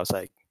 I was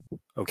like,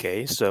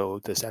 "Okay, so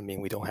does that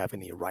mean we don't have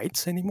any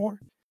rights anymore?"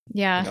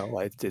 Yeah.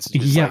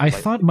 I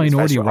thought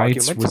minority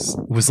rights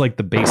was like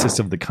the basis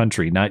of the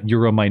country, not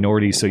you're a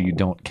minority so you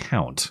don't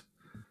count.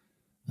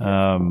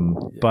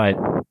 But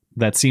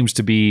that seems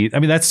to be, I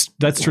mean, that's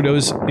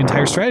Trudeau's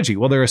entire strategy.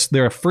 Well,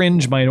 they're a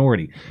fringe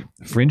minority.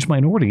 Fringe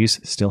minorities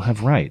still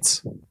have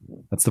rights.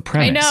 That's the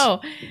premise. I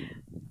know.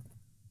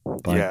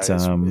 But,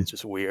 it's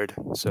just weird.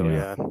 So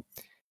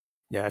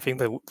I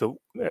think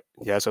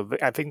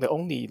I think the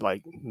only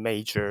like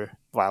major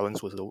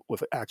violence was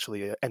with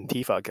actually an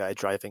Antifa guy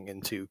driving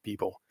into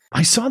people.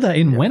 I saw that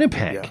in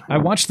Winnipeg. Yeah. I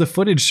watched the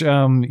footage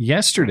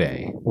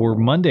yesterday or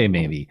Monday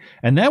maybe,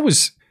 and that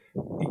was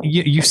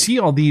you see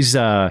all these.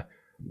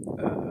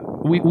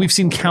 We've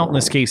seen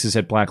countless cases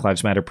at Black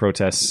Lives Matter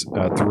protests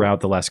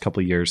throughout the last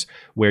couple of years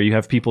where you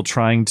have people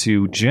trying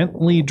to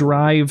gently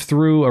drive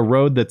through a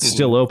road that's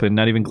still open,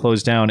 not even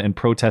closed down, and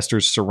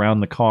protesters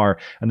surround the car,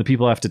 and the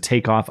people have to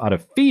take off out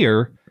of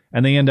fear,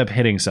 and they end up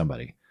hitting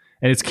somebody.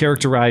 And it's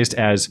characterized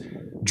as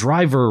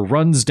driver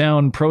runs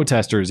down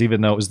protesters,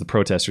 even though it was the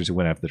protesters who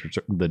went after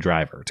the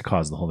driver to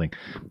cause the whole thing.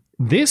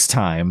 This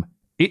time,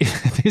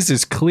 this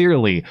is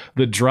clearly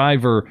the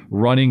driver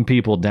running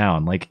people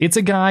down. Like, it's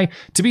a guy,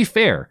 to be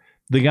fair,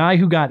 the guy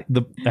who got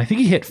I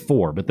think he hit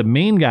 4, but the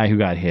main guy who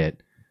got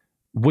hit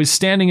was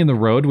standing in the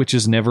road, which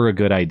is never a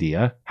good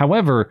idea.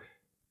 However,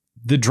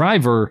 the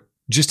driver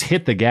just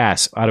hit the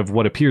gas out of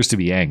what appears to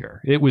be anger.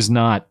 It was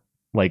not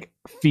like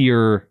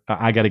fear,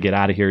 I got to get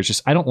out of here. It's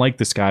just, I don't like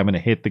this guy. I'm going to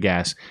hit the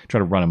gas, try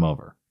to run him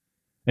over.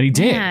 And he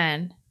did.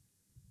 Man.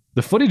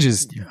 The footage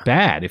is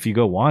bad if you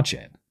go watch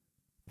it.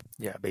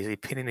 Yeah, basically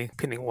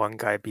pinning one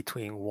guy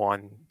between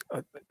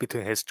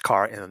his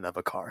car and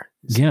another car.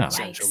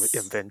 Essentially,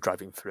 and then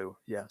driving through.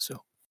 Yeah,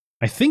 so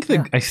I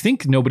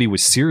think nobody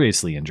was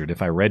seriously injured,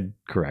 if I read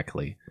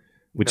correctly,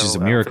 which is a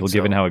miracle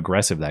given how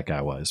aggressive that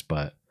guy was.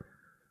 But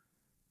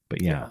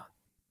yeah.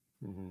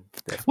 Mm-hmm.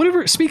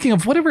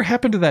 Whatever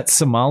happened to that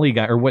Somali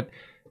guy, or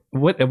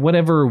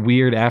whatever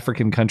weird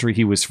African country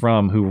he was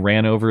from, who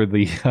ran over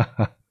the?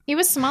 He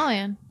was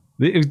Somalian.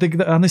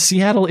 on the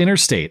Seattle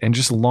interstate and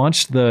just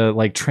launched the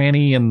like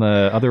tranny and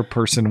the other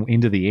person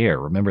into the air.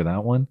 Remember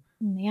that one?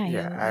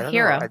 Yeah,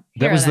 hero.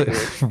 That was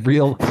the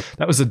real.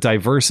 That was a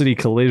diversity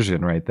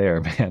collision right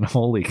there, man.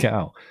 Holy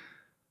cow!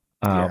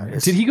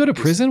 Did he go to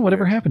prison?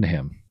 Whatever happened to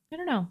him? I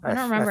don't know. I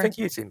don't remember. I think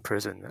he's in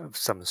prison of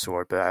some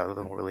sort, but I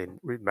don't really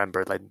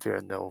remember. Like there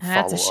are no.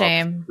 That's a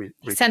shame.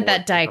 He sent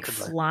that dyke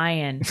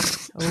flying.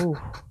 Oh,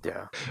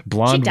 yeah.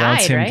 Blonde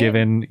wants him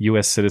given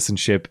U.S.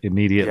 citizenship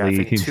immediately.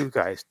 Yeah,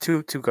 I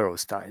think two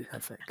girls died. I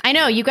think. I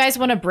know you guys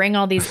want to bring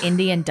all these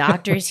Indian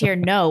doctors here.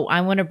 No, I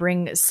want to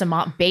bring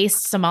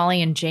based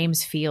Somalian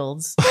James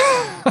Fields.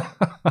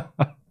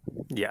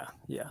 Yeah,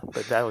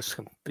 but that was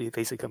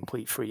basically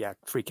complete freak out.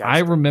 I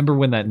remember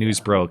when that news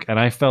broke, and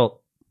I felt.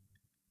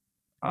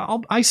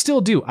 I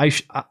still do.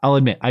 I'll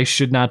admit I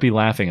should not be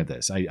laughing at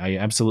this. I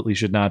absolutely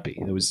should not be.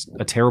 It was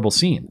a terrible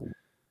scene.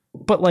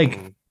 But like,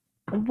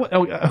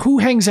 who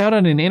hangs out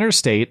on an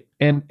interstate?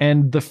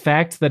 And the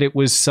fact that it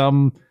was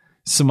some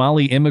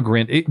Somali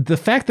immigrant, the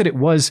fact that it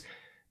was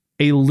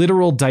a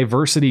literal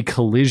diversity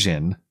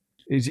collision,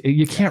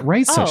 you can't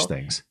write such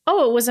things.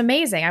 Oh, it was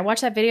amazing. I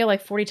watched that video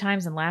like 40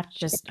 times and laughed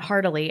just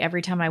heartily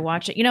every time I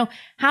watch it. You know,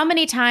 how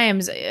many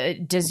times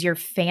does your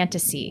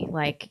fantasy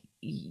like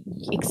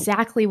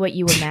exactly what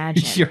you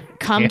imagine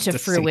come to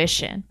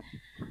fruition?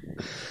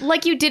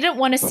 Like you didn't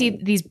want to see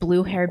these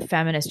blue-haired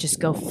feminists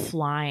just go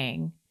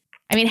flying.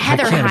 I mean,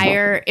 Heather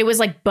Heyer, it was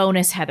like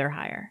bonus Heather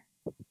Heyer.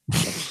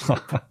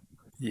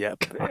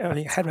 Yep. I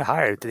mean, Heather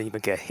Heyer didn't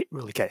even get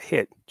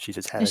hit. She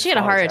just had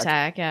a heart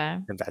attack, yeah.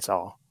 And that's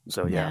all.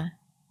 So yeah.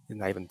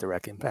 Not even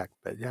direct impact.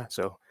 But yeah,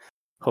 so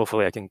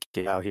hopefully I can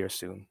get out here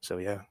soon. So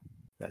yeah.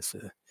 That's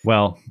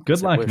well,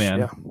 good luck,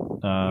 man.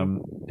 Yeah.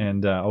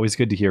 And always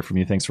good to hear from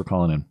you. Thanks for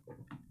calling in.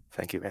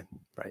 Thank you, man.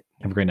 Right.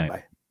 Have a great night.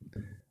 Bye.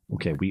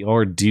 Okay, we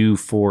are due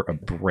for a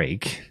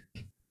break.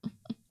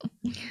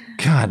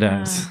 God, I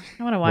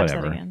want to watch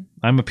that again.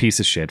 I'm a piece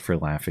of shit for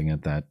laughing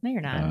at that. No,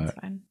 you're not. It's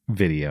fine.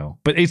 Video,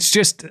 but it's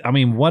just. I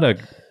mean,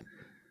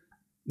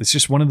 it's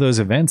just one of those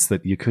events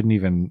that you couldn't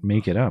even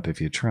make it up if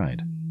you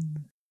tried.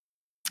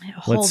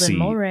 Holden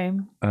Mulray.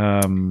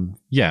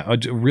 Yeah,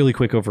 really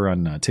quick over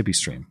on Tippy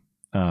Stream.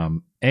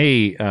 Lil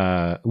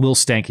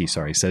Stanky,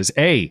 says,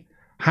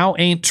 how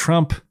ain't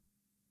Trump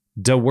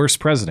the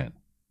worst president?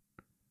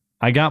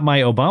 I got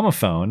my Obama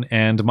phone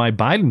and my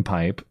Biden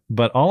pipe,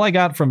 but all I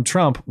got from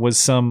Trump was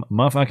some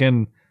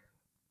motherfucking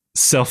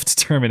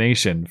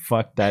self-determination.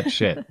 Fuck that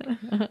shit.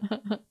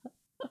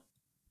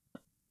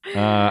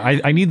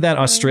 I need that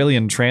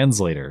Australian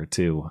translator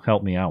to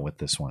help me out with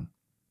this one.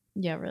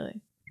 Yeah,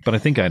 really. But I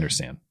think I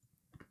understand.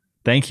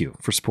 Thank you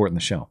for supporting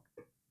the show.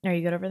 Are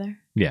you good over there?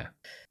 Yeah.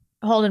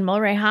 Holden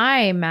Mulray.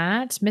 Hi,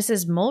 Matt.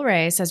 Mrs.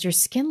 Mulray says your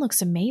skin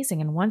looks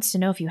amazing and wants to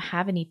know if you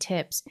have any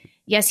tips.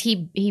 Yes,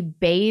 he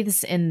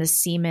bathes in the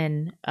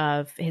semen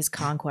of his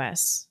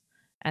conquests,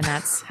 and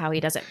that's how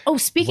he does it. Oh,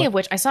 speaking of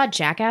which, I saw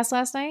Jackass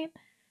last night.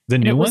 The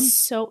new one?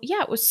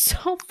 It was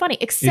so funny.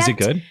 Except is it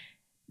good?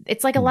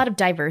 It's like a lot of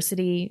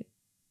diversity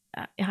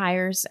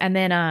hires, and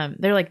then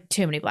there are like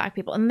too many black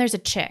people, and then there's a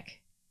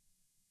chick.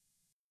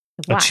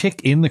 A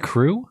chick in the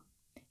crew?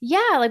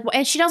 Yeah, like,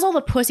 and she does all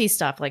the pussy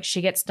stuff. Like,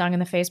 she gets stung in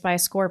the face by a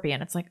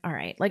scorpion. It's like, all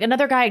right. Like,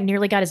 another guy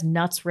nearly got his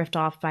nuts ripped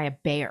off by a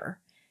bear,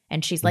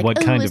 and she's like, "What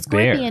kind of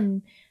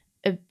bear?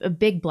 A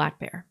big black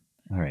bear."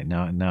 All right,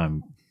 now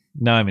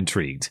I'm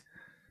intrigued.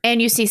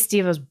 And you see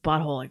Steve-O's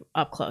butthole like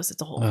up close.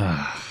 It's a whole thing.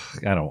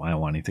 I don't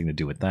want anything to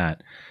do with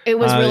that. It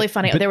was really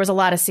funny. There was a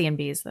lot of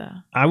C&Bs though.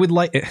 I would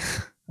like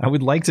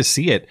to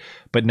see it,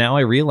 but now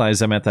I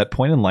realize I'm at that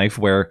point in life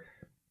where,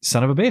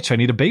 son of a bitch, I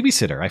need a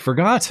babysitter. I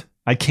forgot.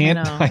 I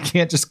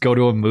can't just go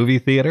to a movie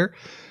theater.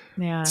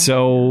 Yeah.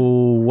 So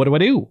what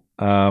do?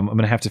 I'm going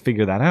to have to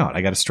figure that out.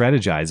 I got to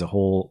strategize a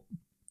whole.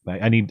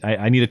 I need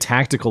a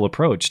tactical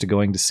approach to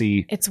going to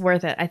see. It's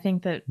worth it. I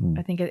think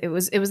it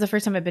was the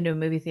first time I've been to a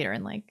movie theater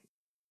in like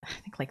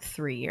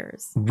 3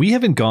 years. We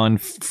haven't gone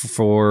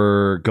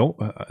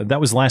that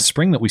was last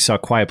spring that we saw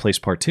Quiet Place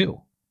Part 2.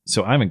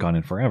 So I haven't gone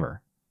in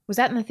forever. Was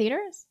that in the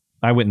theaters?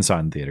 I went and saw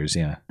it in theaters.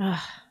 Yeah.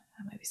 That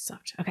movie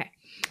sucked. Okay.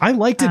 I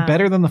liked it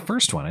better than the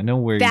first one. I know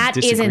where you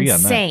disagree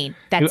on that. That's insane.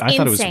 I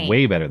thought it was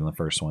way better than the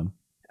first one.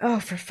 Oh,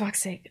 for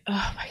fuck's sake.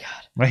 Oh, my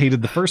God. I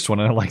hated the first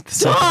one and I liked the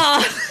second.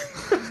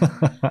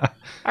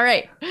 All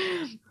right.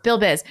 Bill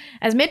Biz.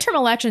 As midterm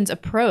elections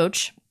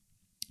approach,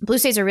 blue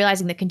states are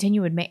realizing that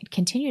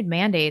continued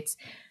mandates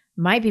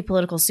might be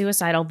political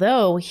suicide,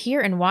 although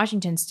here in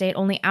Washington state,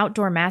 only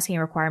outdoor masking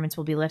requirements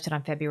will be lifted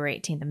on February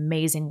 18th.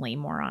 Amazingly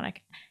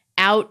moronic.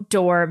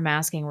 Outdoor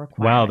masking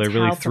requirements. Wow, they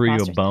really threw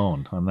you a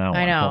bone on that one.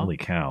 I know. Holy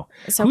cow.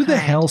 So who the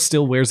hell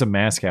still wears a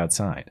mask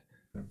outside?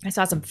 I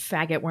saw some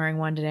faggot wearing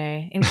one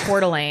today in Coeur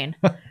d'Alene.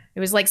 It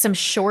was like some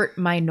short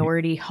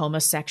minority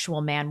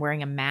homosexual man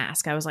wearing a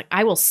mask. I was like,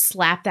 I will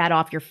slap that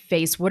off your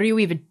face. What are you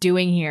even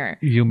doing here?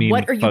 You mean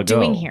what are you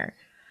doing here?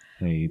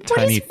 A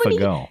tiny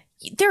fagot.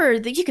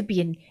 You could be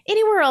in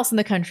anywhere else in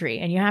the country,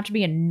 and you have to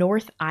be in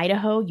North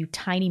Idaho, you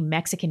tiny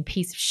Mexican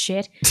piece of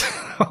shit.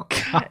 Oh,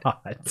 God.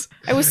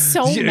 I was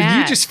so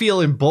mad. You just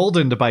feel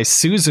emboldened by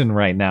Susan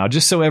right now,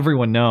 just so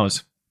everyone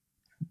knows.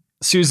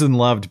 Susan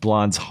loved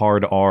Blonde's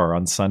hard R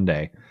on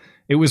Sunday.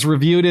 It was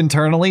reviewed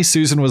internally.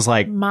 Susan was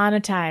like,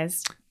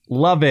 monetized.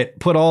 Love it.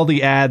 Put all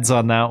the ads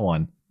on that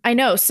one. I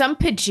know. Some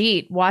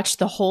Pajit watched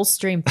the whole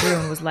stream through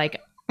and was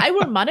like, I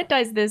will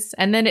monetize this.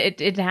 And then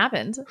it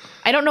happened.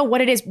 I don't know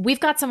what it is. We've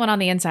got someone on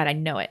the inside. I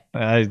know it.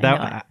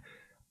 I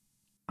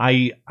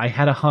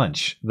had a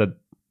hunch that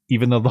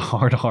even though the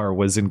hard R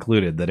was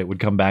included, that it would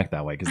come back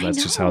that way, because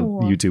that's just how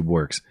YouTube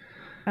works.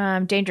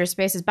 Dangerous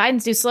Spaces.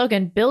 Biden's new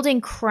slogan, building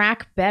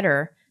crack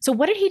better. So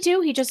what did he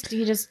do? He just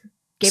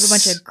gave a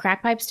bunch of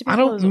crack pipes to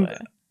people?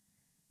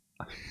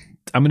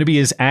 I'm going to be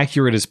as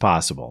accurate as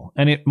possible,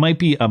 and it might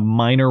be a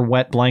minor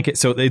wet blanket.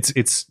 So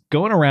it's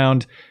going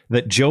around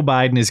that Joe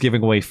Biden is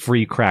giving away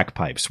free crack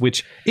pipes,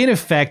 which in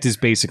effect is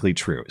basically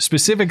true.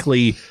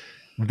 Specifically,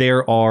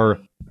 there are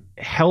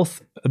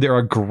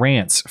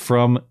grants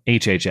from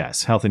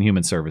HHS, Health and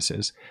Human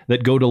Services,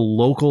 that go to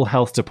local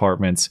health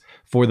departments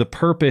for the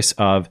purpose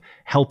of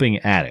helping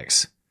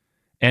addicts.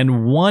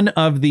 And one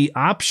of the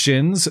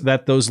options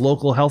that those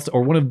local health,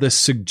 or one of the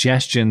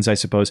suggestions, I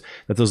suppose,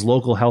 that those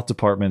local health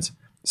departments,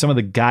 some of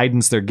the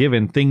guidance they're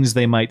given, things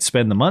they might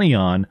spend the money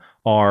on,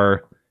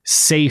 are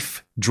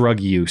safe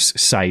drug use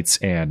sites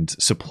and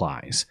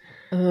supplies.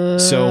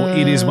 So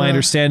it is my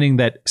understanding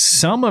that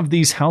some of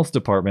these health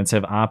departments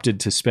have opted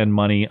to spend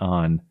money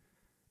on,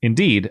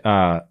 indeed,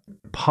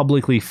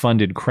 publicly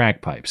funded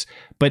crack pipes.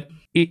 But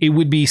it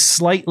would be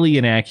slightly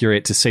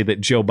inaccurate to say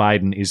that Joe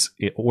Biden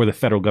or the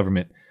federal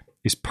government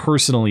is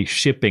personally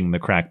shipping the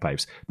crack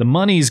pipes. The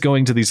money is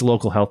going to these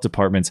local health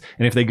departments,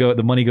 and if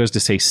the money goes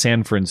to, say,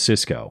 San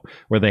Francisco,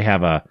 where they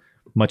have a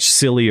much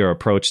sillier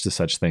approach to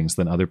such things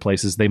than other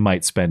places, they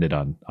might spend it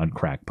on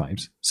crack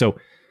pipes. So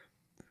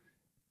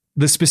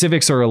the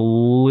specifics are a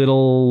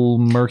little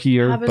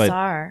murkier. How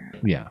bizarre.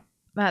 But yeah.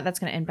 That's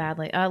going to end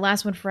badly.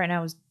 Last one for right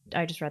now was,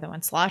 I just read that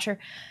one. Slosher.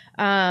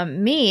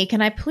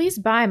 Can I please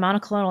buy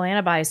monoclonal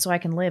antibodies so I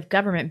can live?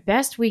 Government,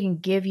 best we can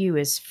give you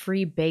is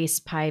free base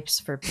pipes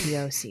for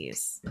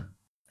POCs.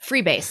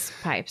 Free base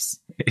pipes.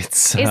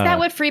 Is that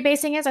what free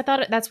basing is? I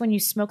thought that's when you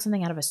smoke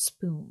something out of a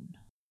spoon.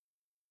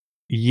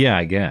 Yeah,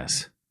 I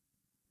guess.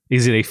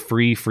 Is it a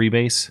free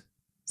base?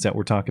 Is that what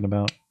we're talking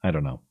about? I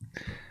don't know.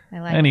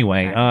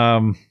 Anyway,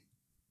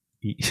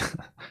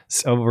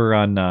 over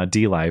on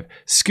D Live,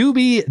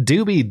 Scooby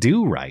Dooby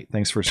Doo Right.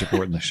 Thanks for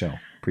supporting the show.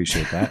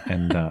 Appreciate that.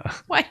 And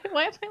why am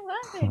I laughing?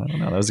 I don't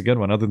know. That was a good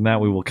one. Other than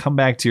that, we will come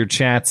back to your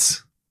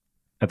chats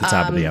at the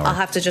top of the hour. I'll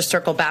have to just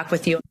circle back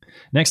with you.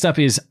 Next up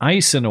is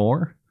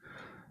Isenor.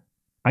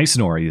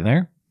 Isenor, are you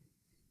there?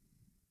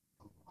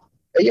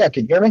 Hey, yeah,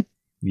 can you hear me?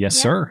 Yes,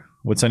 sir.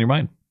 What's on your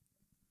mind?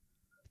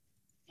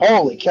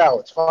 Holy cow,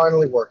 it's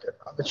finally working.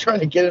 I've been trying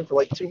to get it for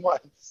like 2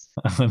 months.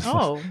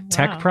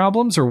 Tech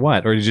problems or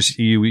what? Or just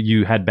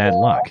you had bad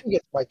luck? I think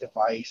it's my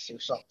device or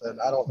something.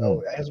 I don't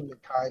know. It hasn't been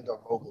kind or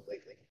mobile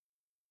lately.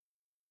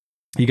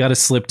 You got to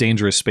slip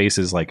Dangerous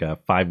Spaces like a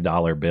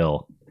 $5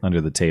 bill under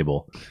the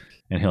table,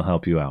 and he'll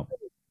help you out.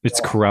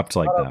 It's corrupt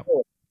like that.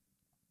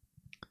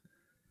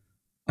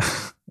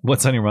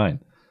 What's on your mind?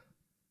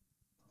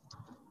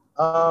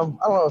 I don't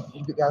know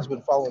if you guys have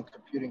been following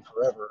computing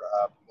forever.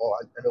 Well,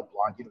 I know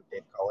Blonde, you know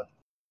Dave Cullen.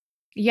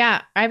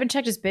 Yeah, I haven't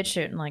checked his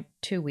BitChute in like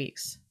 2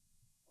 weeks.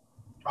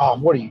 Oh,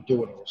 what are you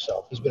doing to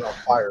yourself? He's been on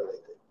fire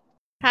lately.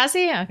 Has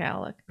he? Okay,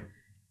 I'll look.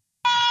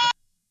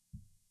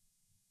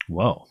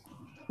 Whoa.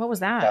 What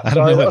was that? Yeah,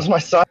 sorry, that was my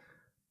son.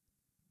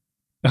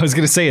 I was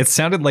going to say, it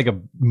sounded like a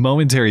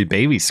momentary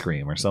baby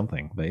scream or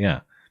something, but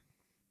yeah.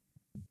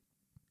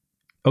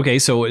 Okay,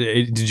 so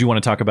did you want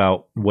to talk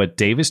about what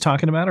Dave is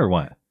talking about or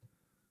what?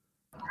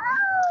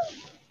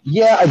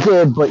 Yeah, I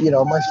did, but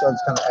my son's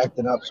kind of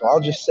acting up, so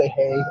I'll just say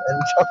hey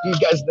and talk to you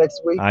guys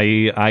next week.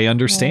 I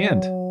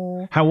understand.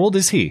 Oh. How old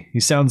is he? He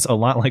sounds a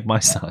lot like my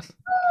son.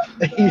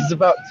 He's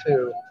about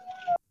 2.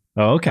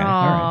 Oh, okay. Oh,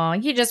 all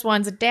right. He just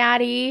wants a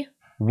daddy.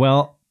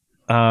 Well,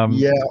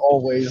 yeah,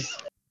 always.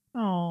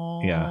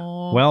 Oh, yeah.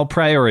 Well,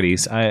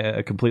 priorities.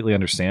 I completely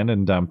understand,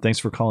 and thanks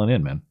for calling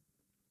in, man.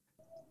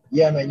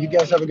 Yeah, man. You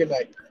guys have a good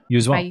night. You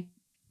as well.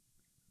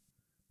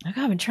 I've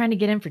been trying to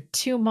get in for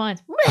 2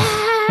 months.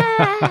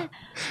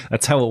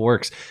 That's how it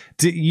works.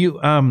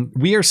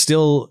 We are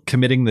still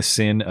committing the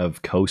sin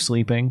of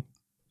co-sleeping,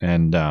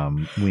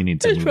 and we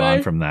need to move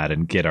on from that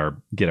and get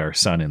our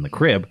son in the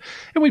crib.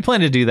 And we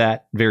plan to do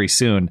that very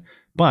soon.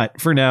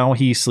 But for now,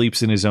 he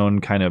sleeps in his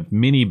own kind of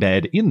mini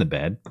bed in the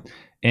bed.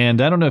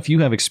 And I don't know if you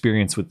have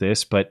experience with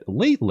this, but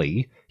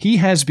lately he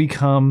has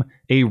become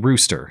a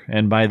rooster.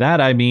 And by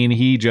that, I mean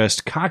he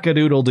just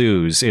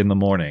cock-a-doodle-doos in the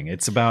morning.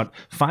 It's about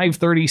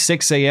 5:30,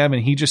 6 a.m.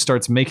 and he just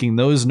starts making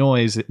those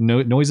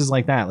noises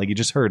like that, like you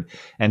just heard,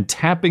 and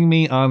tapping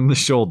me on the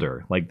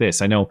shoulder like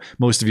this. I know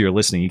most of you are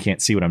listening. You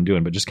can't see what I'm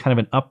doing, but just kind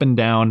of an up and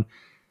down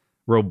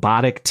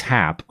robotic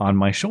tap on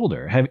my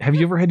shoulder. Have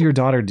you ever had your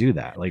daughter do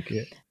that? Like,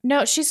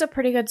 no, she's a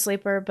pretty good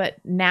sleeper, but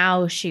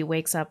now she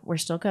wakes up. We're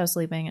still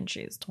co-sleeping, and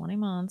she's 20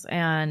 months,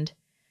 and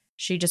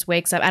she just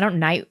wakes up. I don't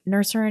night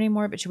nurse her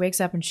anymore, but she wakes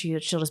up and she'll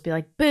just be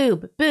like,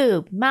 boob,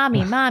 boob,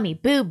 mommy, mommy,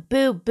 boob,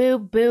 boob,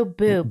 boob, boob,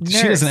 boob.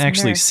 She doesn't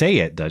actually say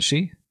it, does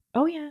she?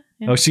 Oh, yeah.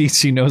 Oh,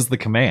 she knows the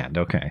command.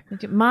 Okay.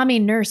 Mommy,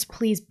 nurse,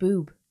 please,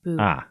 boob, boob.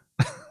 Ah.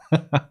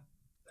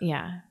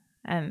 Yeah.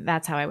 And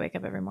that's how I wake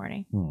up every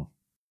morning.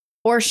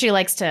 Or she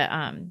likes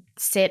to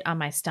sit on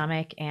my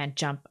stomach and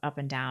jump up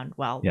and down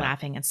while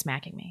laughing and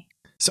smacking me.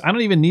 So I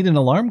don't even need an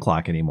alarm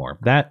clock anymore.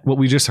 What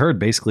we just heard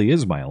basically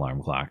is my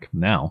alarm clock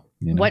now.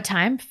 You know? What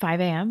time? 5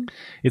 a.m.?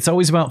 It's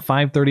always about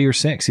 5:30 or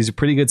 6. He's a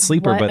pretty good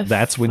sleeper, but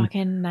that's when...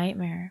 fucking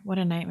nightmare. What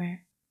a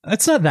nightmare.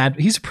 It's not that...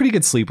 He's a pretty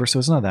good sleeper, so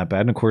it's not that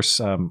bad. And of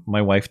course,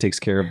 my wife takes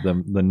care of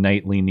the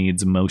nightly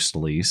needs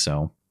mostly,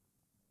 so...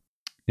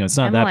 it's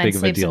not that big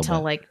of a deal. Sleeps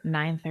until like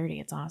 9:30.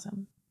 It's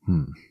awesome.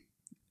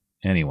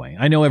 Anyway,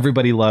 I know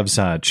everybody loves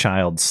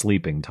child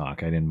sleeping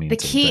talk. I didn't mean the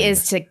key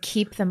is to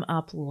keep them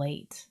up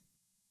late.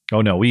 Oh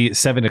no, it's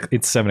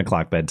 7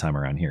 o'clock bedtime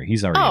around here.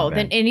 He's already in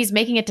bed. And he's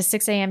making it to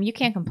 6 a.m. You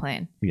can't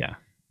complain. Yeah.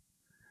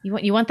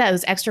 You want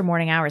those extra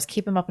morning hours.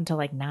 Keep him up until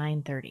like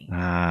 9:30.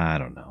 I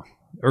don't know.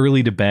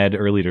 Early to bed,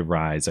 early to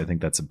rise. I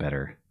think that's a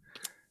better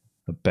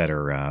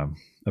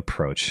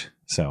approach.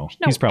 So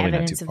he's probably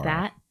not too far. Of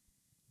that.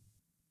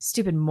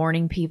 Stupid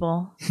morning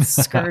people.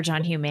 Scourge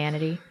on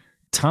humanity.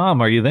 Tom,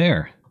 are you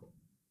there?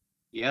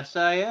 Yes,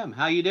 I am.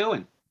 How you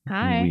doing?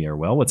 Hi. We are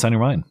well. What's on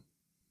your mind?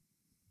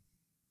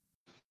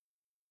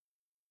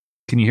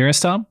 Can you hear us,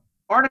 Tom?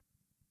 Article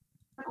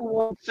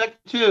 1, Section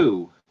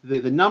 2.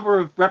 The number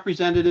of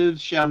representatives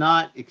shall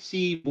not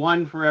exceed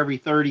 1 for every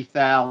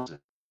 30,000.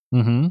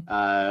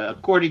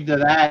 According to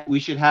that, we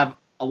should have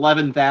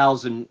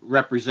 11,000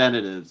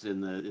 representatives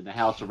in the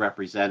House of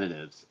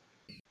Representatives.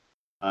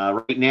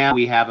 Right now,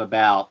 we have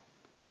about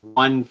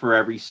 1 for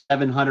every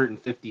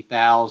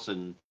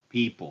 750,000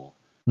 people.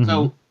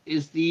 So,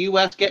 is the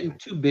U.S. getting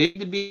too big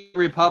to be a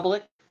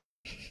republic?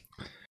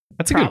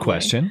 That's a good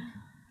question.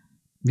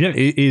 Yeah,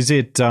 is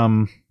it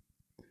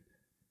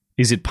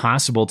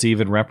possible to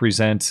even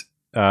represent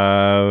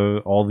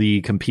all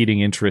the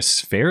competing interests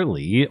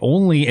fairly?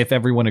 Only if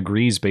everyone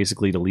agrees,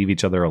 basically, to leave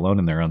each other alone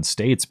in their own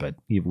states. But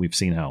we've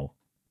seen how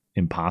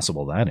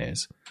impossible that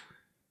is.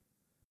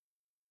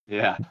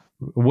 Yeah.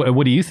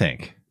 What do you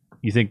think?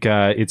 You think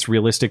it's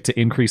realistic to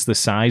increase the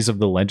size of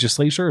the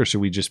legislature, or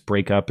should we just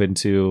break up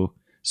into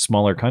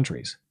smaller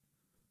countries?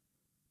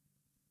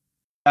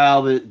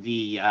 Well,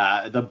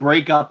 the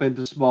breakup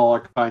into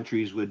smaller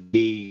countries would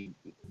be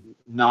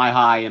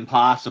nigh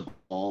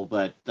impossible,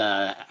 but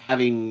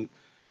having,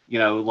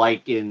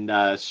 like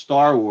in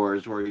Star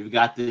Wars, where you've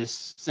got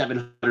this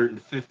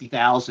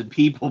 750,000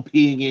 people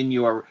being in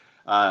your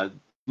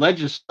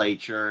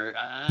legislature,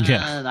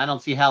 I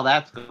don't see how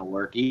that's going to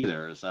work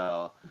either.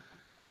 So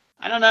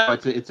I don't know.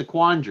 It's a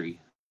quandary.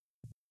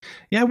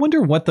 Yeah, I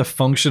wonder what the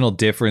functional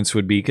difference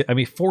would be. I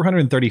mean,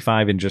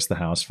 435 in just the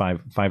House,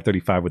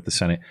 535 with the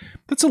Senate.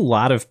 That's a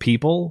lot of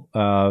people.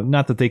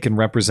 Not that they can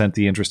represent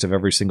the interest of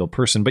every single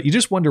person, but you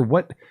just wonder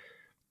would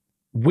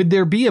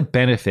there be a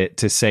benefit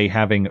to, say,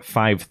 having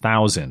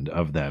 5,000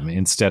 of them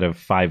instead of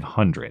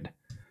 500?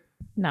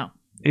 No.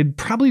 It'd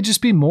probably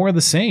just be more of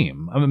the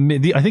same. I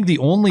mean, I think the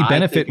only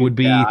benefit would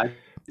be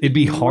it'd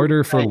be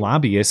harder for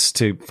lobbyists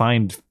to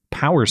find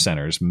power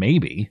centers,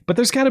 maybe, but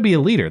there's got to be a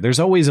leader. There's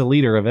always a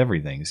leader of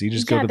everything, so you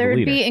just go to the leader. There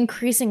would be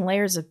increasing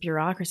layers of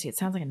bureaucracy. It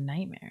sounds like a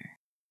nightmare.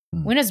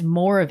 When has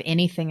more of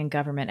anything in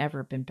government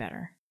ever been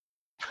better?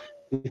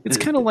 It's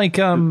kind of like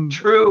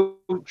true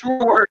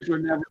words were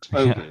never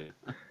spoken.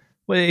 Yeah.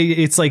 Well,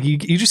 it's like you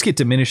just get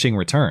diminishing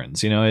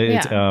returns.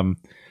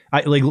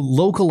 Like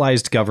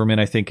localized government,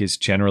 I think, is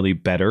generally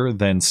better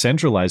than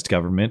centralized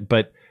government.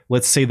 But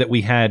let's say that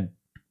we had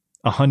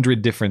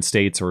 100 different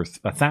states or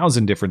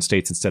 1,000 different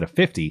states instead of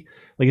 50.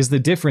 Like, is the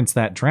difference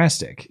that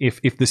drastic?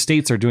 If the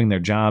states are doing their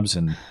jobs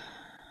and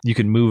you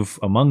can move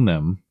among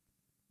them,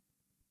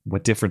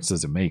 what difference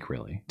does it make,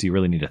 really? Do you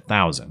really need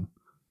 1,000?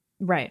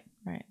 Right.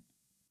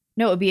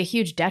 No, it would be a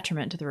huge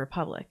detriment to the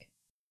republic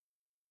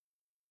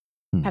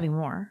having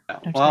more.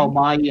 Well,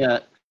 my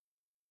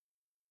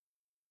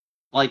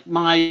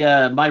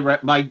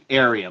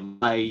area,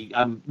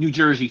 New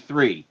Jersey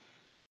 3,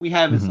 we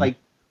have it's like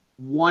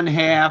one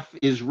half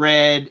is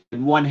red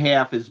and one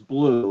half is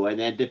blue, and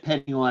then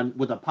depending on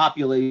with a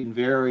population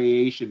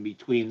variation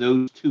between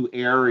those two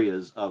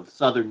areas of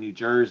southern New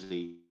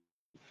Jersey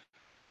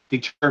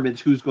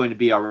determines who's going to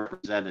be our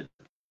representative.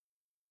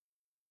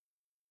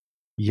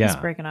 Yeah, it's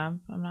breaking up.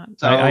 I'm not.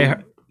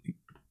 So,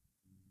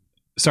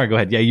 sorry, go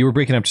ahead. Yeah, you were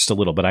breaking up just a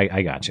little, but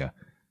I got you.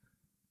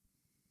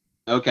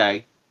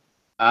 Okay.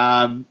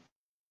 I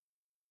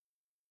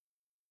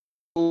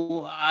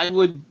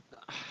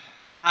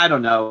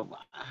don't know.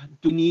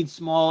 Do we need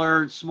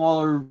more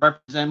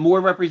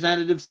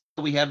representatives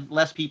so we have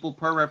less people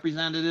per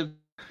representative?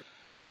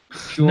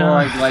 Sure, no.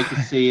 I'd like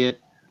to see it.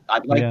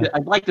 I'd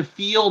like to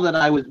feel that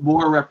I was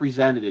more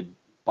represented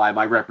by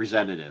my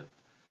representative.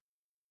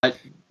 if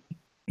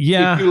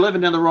you're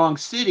living in the wrong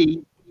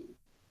city.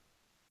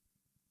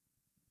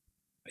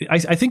 I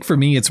think for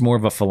me, it's more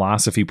of a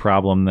philosophy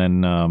problem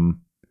than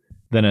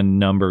a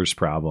numbers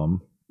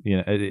problem. You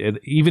know,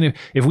 even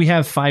if we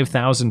have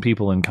 5,000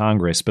 people in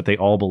Congress, but they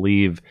all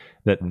believe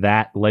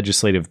that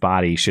legislative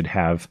body should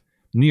have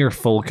near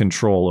full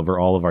control over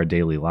all of our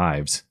daily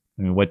lives.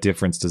 I mean, what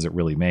difference does it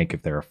really make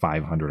if there are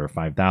 500 or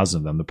 5,000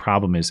 of them? The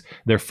problem is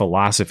their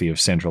philosophy of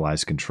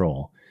centralized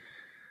control.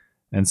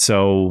 And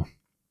so,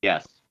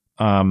 yes.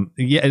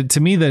 To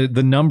me,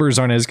 the numbers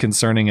aren't as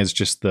concerning as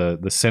just the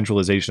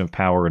centralization of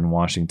power in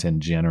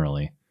Washington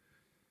generally.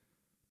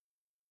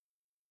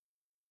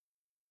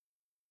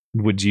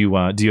 Would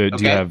you do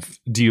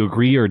you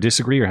agree or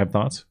disagree or have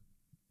thoughts?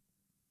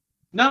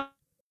 No,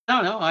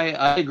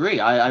 I agree.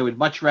 I would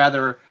much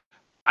rather.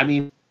 I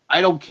mean,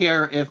 I don't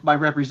care if my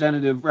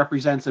representative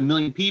represents 1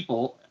 million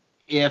people,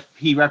 if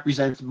he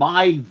represents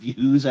my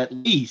views at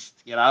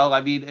least. You know,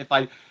 I mean, if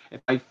I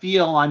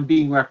feel I'm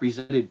being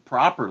represented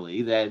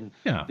properly, then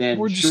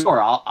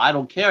sure, I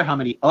don't care how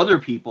many other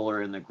people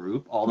are in the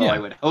group. Although I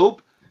would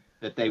hope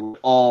that they would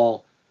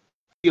all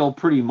feel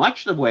pretty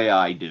much the way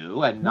I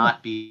do and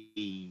not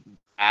be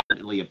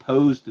adamantly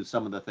opposed to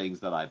some of the things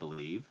that I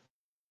believe.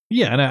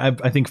 Yeah, and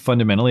I think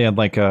fundamentally I'd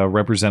like a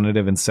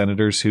representative and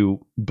senators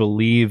who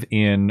believe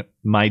in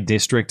my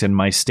district and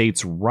my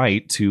state's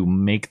right to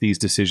make these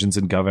decisions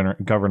and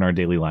govern our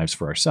daily lives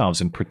for ourselves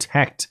and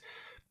protect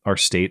our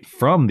state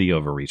from the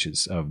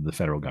overreaches of the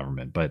federal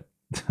government. But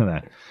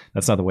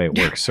that's not the way it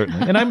works,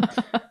 certainly. And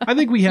I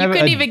think we have you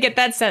couldn't even get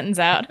that sentence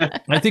out.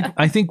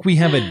 I think we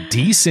have a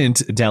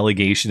decent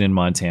delegation in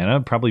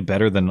Montana, probably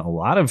better than a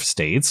lot of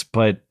states,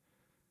 but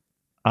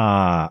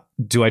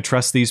do I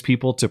trust these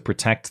people to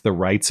protect the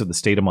rights of the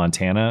state of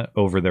Montana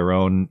over their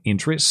own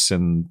interests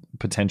and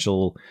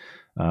potential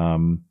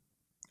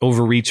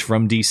overreach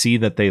from DC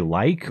that they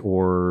like,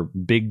 or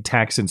big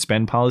tax and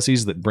spend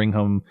policies that bring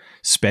home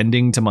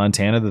spending to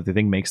Montana that they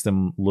think makes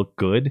them look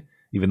good,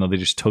 even though they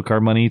just took our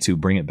money to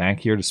bring it back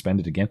here to spend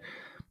it again?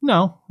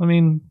 No, I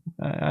mean,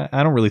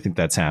 I don't really think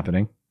that's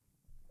happening.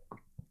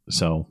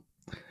 So,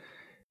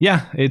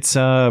 yeah, it's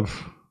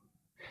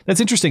that's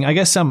interesting. I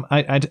guess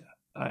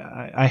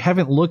I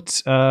haven't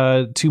looked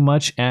too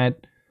much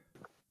at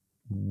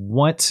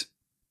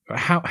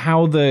how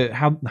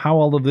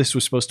all of this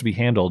was supposed to be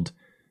handled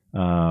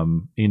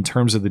in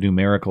terms of the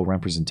numerical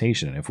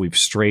representation. If we've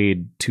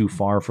strayed too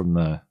far from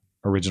the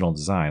original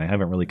design, I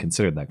haven't really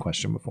considered that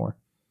question before.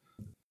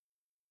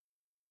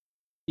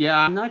 Yeah,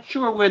 I'm not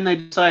sure when they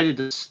decided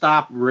to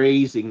stop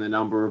raising the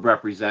number of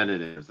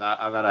representatives.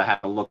 I'm gonna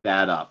have to look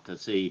that up to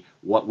see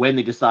when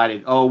they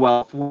decided. Oh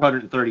well,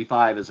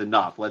 435 is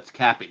enough. Let's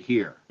cap it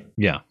here.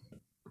 Yeah.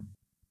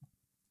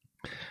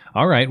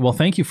 All right. Well,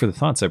 thank you for the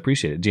thoughts. I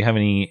appreciate it. Do you have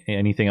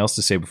anything else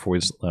to say before we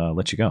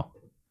let you go?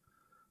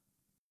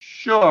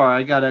 Sure.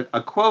 I got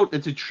a quote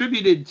that's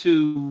attributed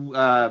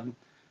to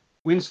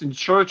Winston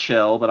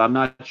Churchill, but I'm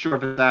not sure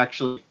if it's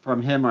actually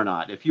from him or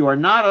not. If you are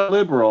not a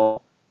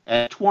liberal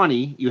at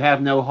 20, you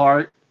have no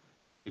heart.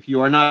 If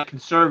you are not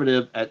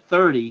conservative at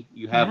 30,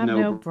 you have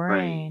no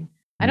brain.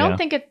 I don't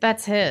think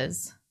that's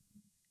his.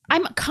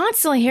 I'm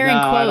constantly hearing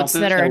quotes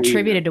that are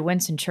attributed to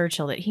Winston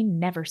Churchill that he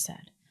never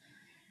said.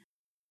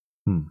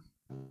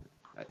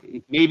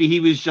 Maybe he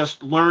was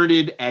just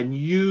learned and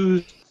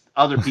used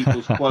other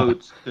people's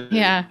quotes to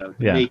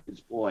make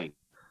his point.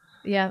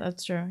 Yeah,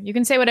 that's true. You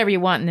can say whatever you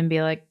want and then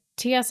be like,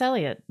 T.S.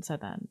 Eliot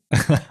said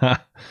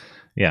that.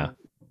 Yeah.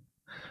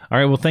 All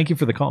right. Well, thank you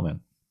for the call, man.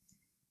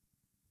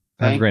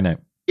 Have a great night.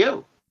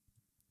 You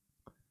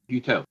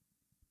too.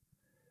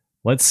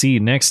 Let's see.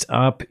 Next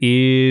up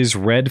is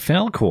Red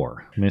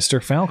Falcor.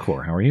 Mr.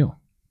 Falcor, how are you?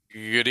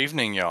 Good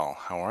evening, y'all.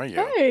 How are you?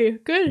 Hey,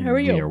 good. How are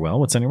you? You're well.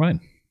 What's on your mind?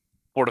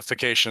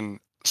 Fortification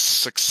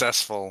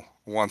successful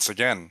once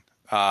again.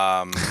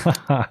 All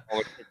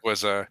it took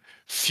was a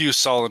few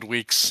solid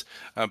weeks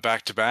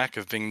back to back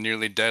of being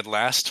nearly dead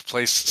last.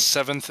 Placed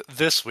 7th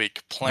this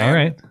week. Plan. All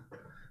right.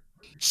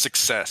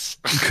 Success.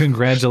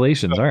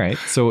 Congratulations. All right.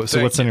 So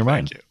what's on your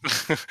mind?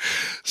 Thank you.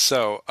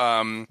 So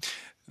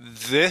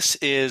this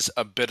is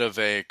a bit of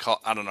a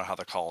call. I don't know how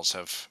the calls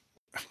have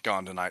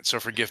gone tonight, so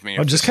forgive me.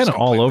 Just kind of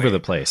all over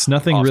the place.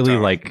 Nothing really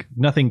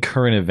nothing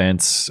current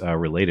events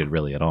related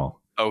really at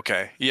all.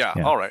 Okay. Yeah.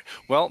 All right.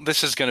 Well,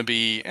 this is going to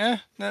be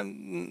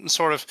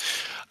sort of.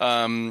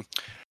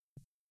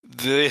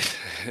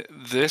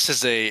 This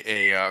is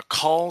a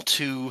call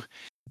to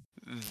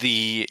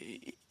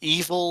the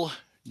evil,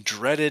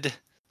 dreaded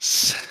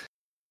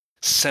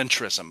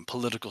centrism,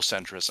 political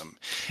centrism,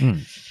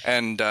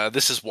 and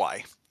this is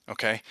why.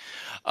 Okay.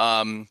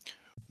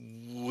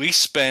 We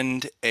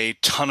spend a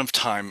ton of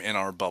time in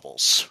our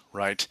bubbles,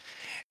 right?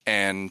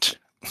 And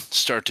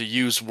start to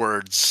use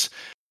words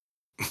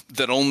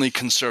that only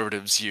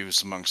conservatives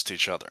use amongst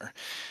each other.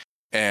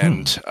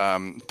 And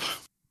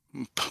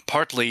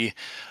partly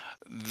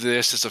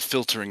this is a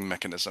filtering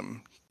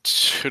mechanism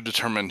to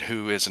determine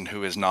who is and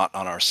who is not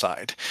on our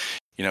side.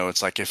 You know,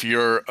 it's like if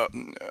you're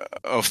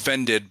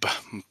offended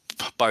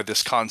by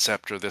this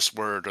concept or this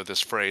word or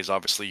this phrase,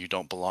 obviously you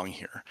don't belong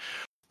here,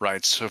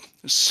 right? So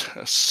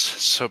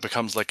it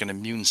becomes like an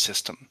immune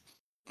system,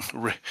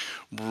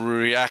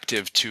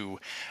 reactive to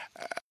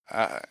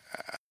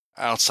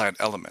outside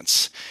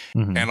elements,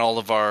 and all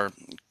of our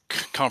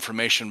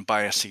confirmation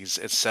biases,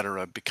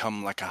 etc.,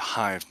 become like a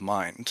hive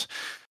mind,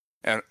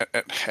 and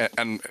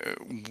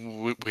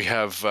we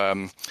have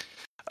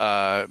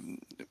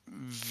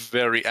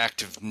very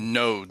active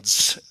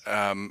nodes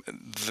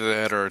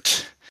that are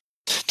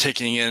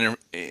taking in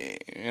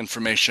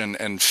information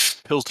and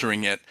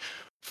filtering it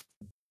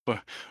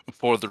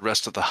for the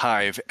rest of the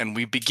hive, and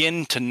we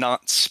begin to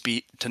not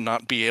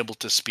be able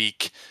to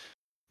speak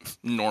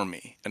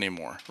normie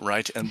anymore,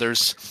 right? And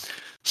there's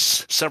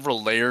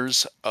several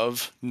layers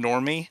of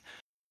normie,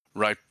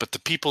 right? But the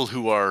people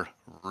who are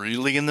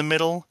really in the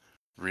middle,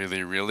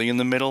 really in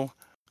the middle,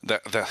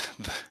 that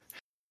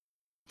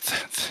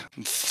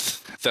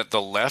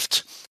the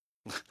left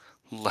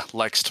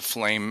likes to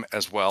flame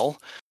as well,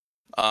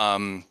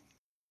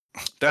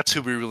 that's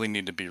who we really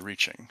need to be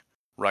reaching,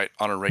 right,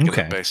 on a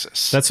regular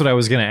basis. That's what I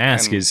was going to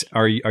ask, is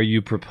are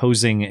you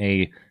proposing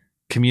a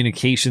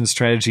communication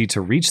strategy to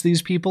reach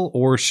these people,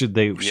 or should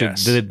they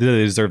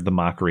deserve the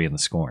mockery and the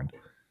scorn?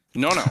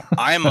 No.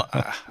 I'm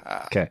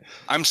okay.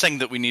 I'm saying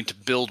that we need to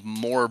build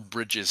more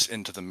bridges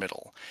into the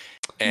middle,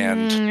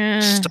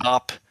 and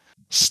stop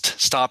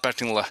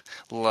acting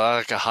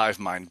like a hive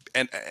mind.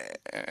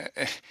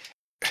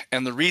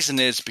 And the reason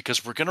is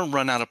because we're going to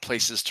run out of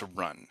places to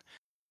run,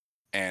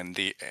 and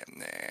the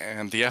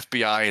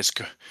FBI is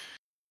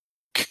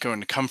going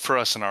to come for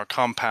us in our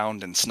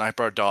compound and snipe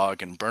our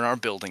dog and burn our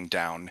building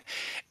down,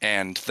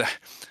 and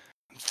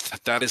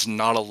that is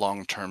not a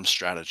long-term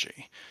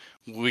strategy.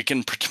 We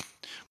can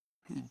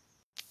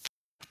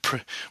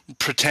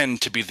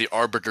pretend to be the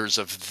arbiters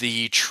of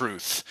the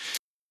truth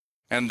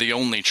and the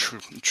only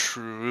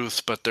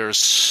truth, but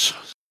there's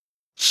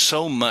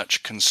so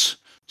much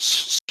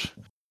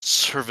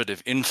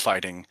conservative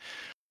infighting.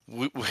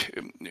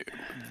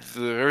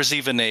 There's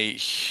even a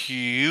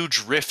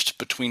huge rift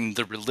between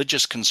the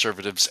religious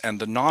conservatives and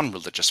the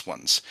non-religious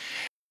ones,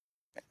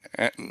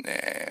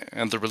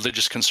 and the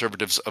religious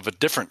conservatives of a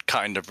different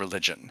kind of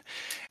religion,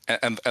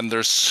 and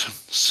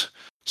there's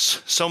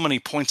so many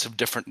points of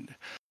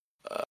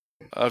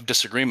of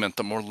disagreement.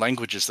 The more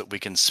languages that we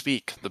can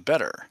speak, the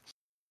better.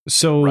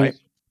 So, right?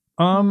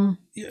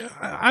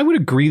 I would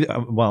agree.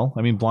 Well,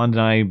 I mean, Blonde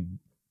and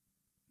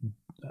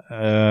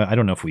I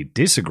don't know if we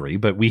disagree,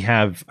 but we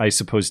have, I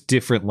suppose,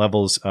 different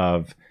levels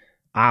of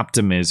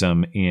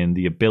optimism in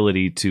the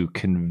ability to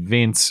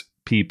convince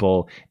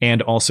people,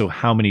 and also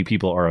how many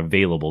people are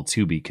available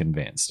to be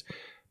convinced.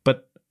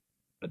 But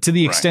to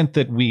the extent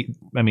that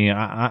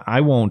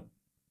I won't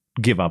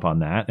give up on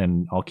that,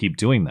 and I'll keep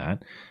doing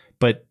that.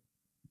 But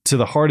to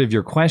the heart of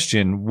your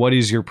question, what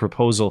is your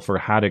proposal for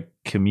how to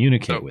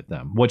communicate with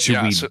them? What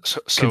should we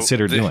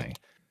consider doing?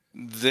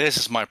 This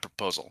is my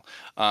proposal.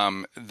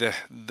 That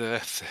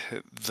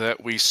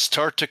we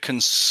start to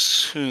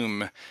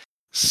consume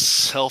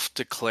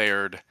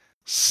self-declared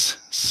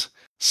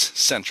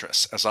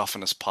centrists as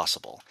often as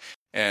possible.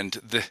 And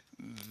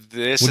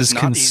this is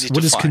not easy to find.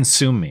 What does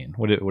consume mean?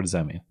 What does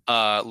that mean?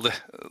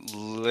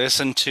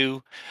 Listen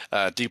to,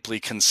 deeply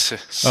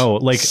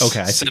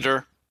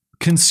consider.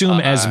 Consume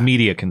as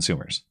media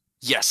consumers.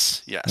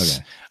 Yes.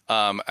 Okay.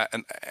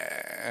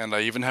 And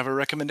I even have a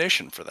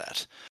recommendation for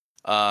that.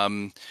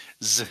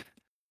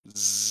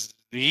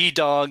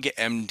 Z-Dog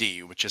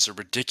MD, which is a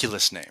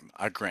ridiculous name,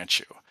 I grant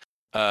you.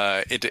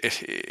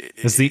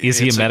 Is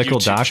he a medical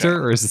doctor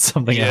channel, or is it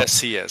something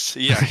else? Yes, he is.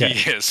 Yeah, okay.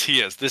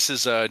 He is. This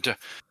is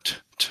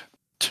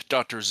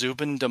Dr.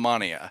 Zubin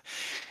Damania,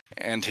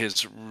 and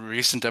his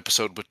recent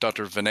episode with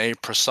Dr. Vinay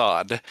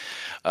Prasad.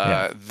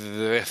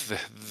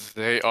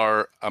 They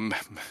are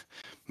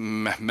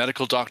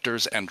medical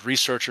doctors and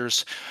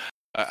researchers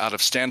out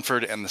of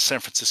Stanford and the San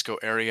Francisco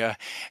area,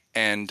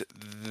 and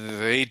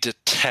they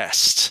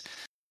detest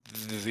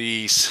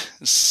the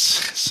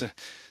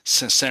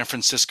San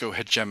Francisco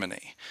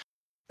hegemony,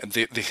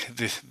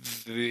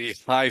 the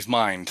hive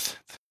mind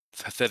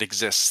that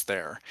exists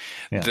there.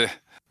 Yeah.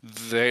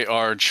 They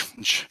are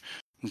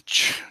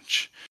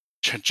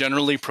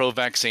generally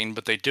pro-vaccine,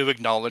 but they do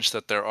acknowledge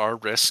that there are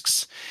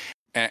risks,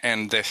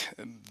 and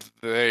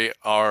they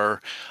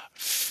are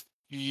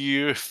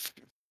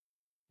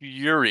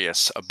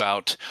furious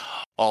about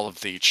all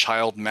of the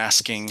child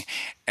masking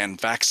and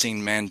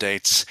vaccine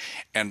mandates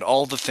and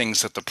all the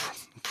things that the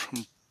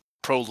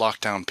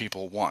pro-lockdown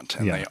people want,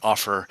 and they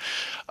offer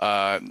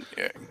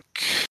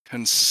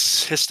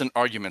consistent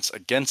arguments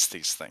against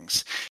these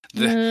things.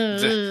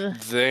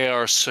 They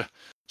are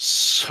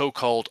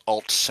so-called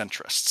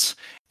alt-centrists.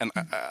 And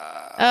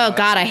oh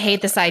God, I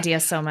hate this idea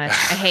so much.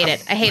 I hate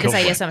it. I hate this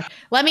idea so much.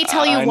 Let me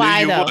tell you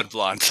why, though.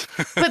 Blonde.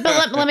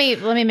 but let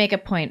me make a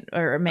point,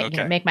 or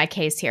make my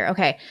case here.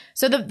 Okay,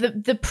 so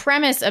the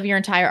premise of your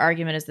entire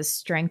argument is the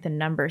strength in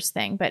numbers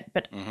thing, but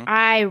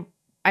I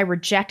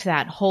reject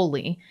that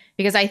wholly,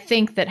 because I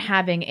think that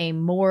having a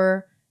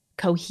more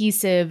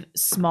cohesive,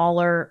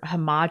 smaller,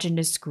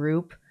 homogenous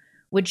group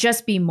would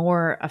just be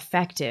more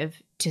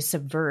effective to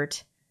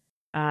subvert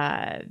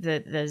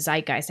the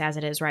zeitgeist as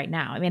it is right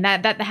now. I mean,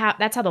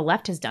 that's how the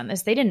left has done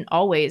this. They didn't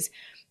always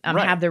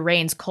have the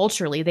reins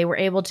culturally. They were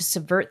able to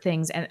subvert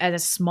things as a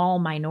small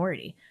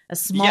minority,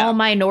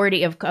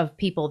 minority of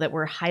people that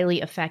were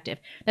highly effective.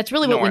 That's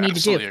really what we need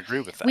to do.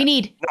 Agree with that. We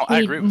need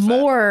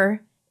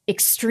more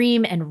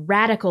extreme and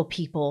radical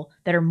people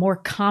that are more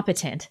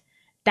competent.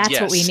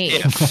 That's what we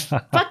need.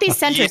 Fuck these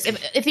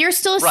centrists. If you're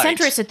still a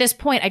centrist at this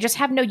point, I just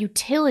have no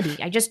utility.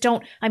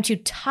 I'm too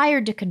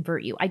tired to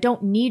convert you. I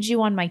don't need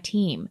you on my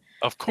team.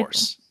 Of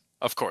course.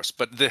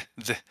 But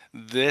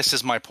this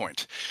is my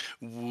point.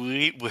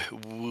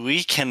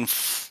 We can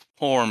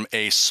form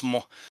a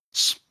small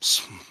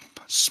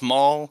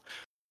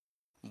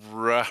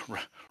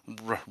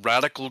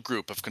radical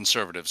group of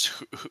conservatives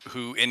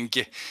who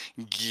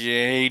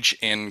engage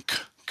in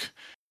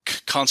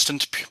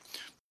constant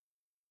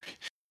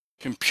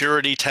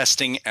purity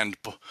testing and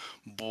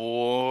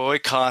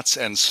boycotts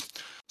and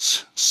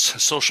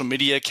social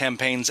media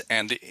campaigns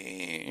and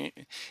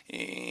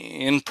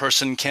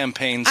in-person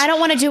campaigns. I don't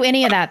want to do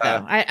any of that,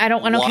 though. I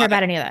don't care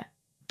about any of that.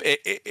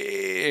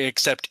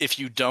 Except if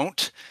you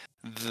don't,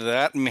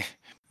 that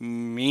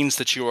means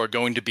that you are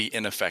going to be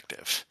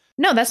ineffective.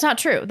 No, that's not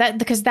true.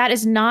 Because that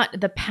is not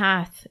the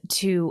path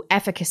to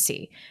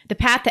efficacy. The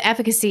path to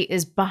efficacy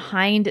is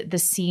behind the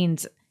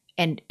scenes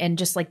and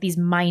just like these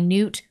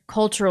minute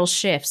cultural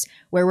shifts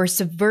where we're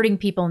subverting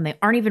people and they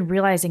aren't even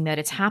realizing that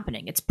it's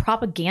happening. It's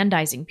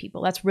propagandizing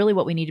people. That's really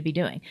what we need to be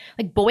doing.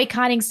 Like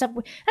boycotting stuff.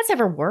 That's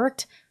never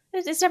worked.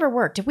 It's never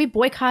worked. If we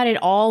boycotted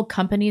all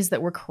companies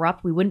that were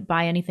corrupt, we wouldn't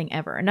buy anything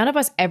ever. And none of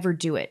us ever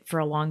do it for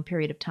a long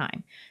period of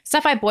time.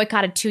 Stuff I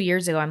boycotted 2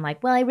 years ago, I'm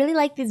like, well, I really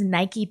like these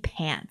Nike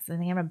pants. I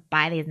think I'm going to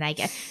buy these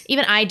Nike.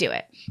 Even I do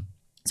it.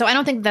 So I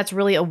don't think that's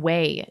really a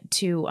way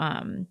to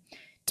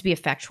be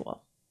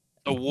effectual.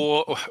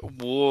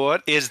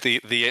 What is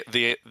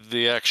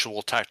the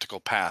actual tactical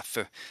path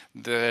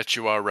that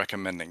you are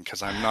recommending?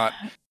 Because I'm not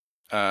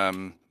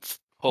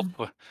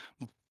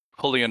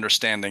fully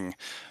understanding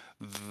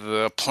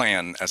the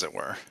plan, as it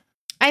were.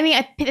 I mean,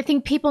 I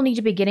think people need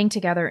to be getting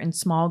together in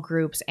small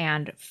groups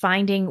and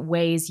finding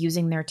ways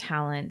using their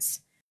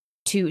talents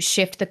to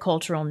shift the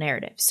cultural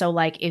narrative. So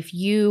like if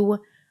you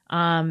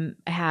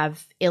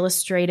have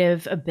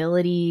illustrative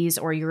abilities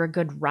or you're a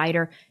good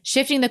writer,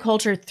 shifting the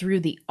culture through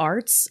the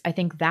arts, I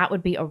think that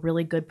would be a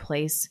really good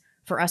place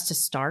for us to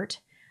start.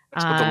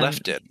 That's what the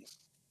left did.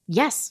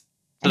 Yes.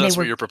 So that's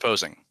what you're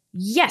proposing.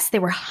 Yes, they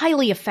were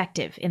highly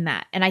effective in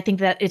that. And I think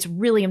that it's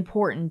really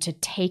important to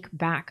take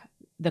back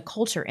the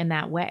culture in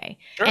that way.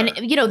 Sure. And,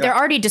 they're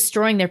already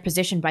destroying their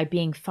position by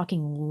being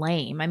fucking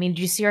lame. I mean, did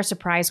you see our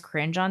surprise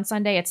cringe on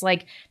Sunday? It's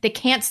like they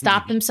can't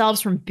stop themselves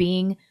from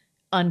being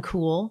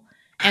uncool.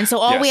 And so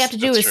all we have to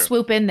do is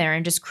swoop in there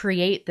and just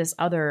create this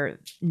other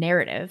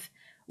narrative.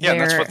 Yeah,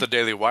 that's what the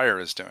Daily Wire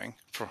is doing.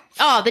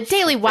 The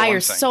Daily Wire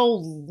is so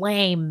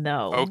lame,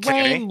 though.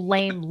 Okay.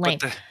 Lame.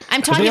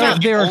 I'm talking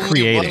about they are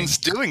creating. Ones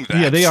doing that.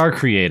 Yeah, they are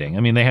creating. I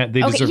mean, they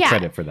deserve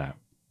credit for that.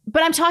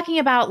 But I'm talking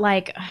about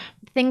like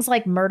things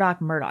like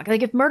Murdoch.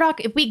 Like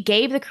if we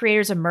gave the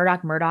creators of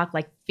Murdoch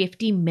like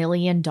 $50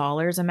 million,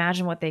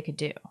 imagine what they could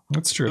do.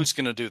 That's true. Who's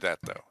going to do that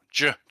though?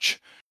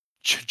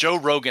 Joe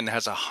Rogan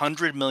has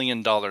 $100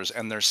 million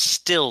and they're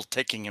still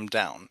taking him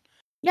down.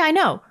 Yeah, I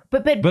know,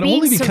 but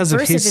only because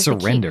of his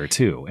surrender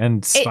too,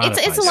 and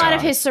it's a lot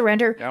of his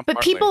surrender. Yeah, but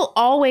partly. People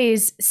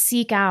always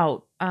seek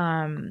out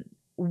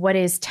what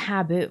is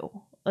taboo.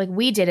 Like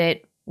we did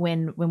it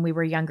when we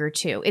were younger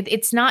too.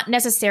 It's not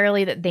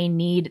necessarily that they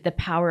need the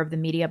power of the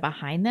media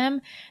behind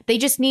them. They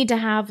just need to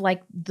have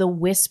like the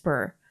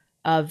whisper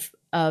of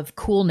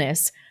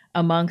coolness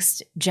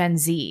amongst Gen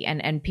Z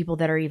and people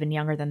that are even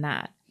younger than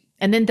that.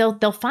 And then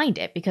they'll find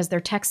it because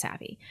they're tech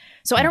savvy.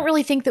 So I don't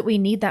really think that we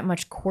need that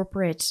much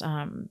corporate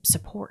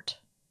support.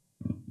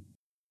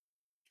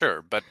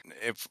 Sure, but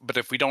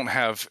if we don't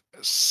have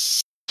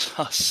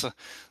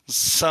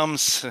some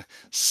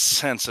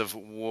sense of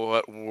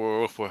what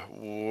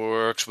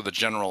works with the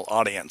general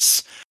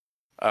audience,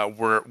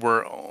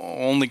 we're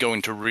only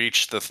going to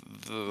reach the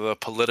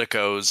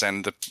politicos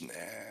and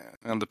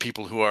the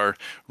people who are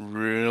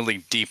really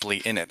deeply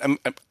in it.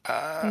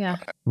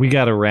 We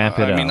got to wrap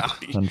it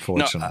up,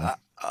 unfortunately.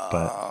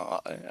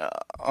 But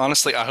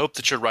honestly, I hope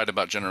that you're right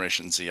about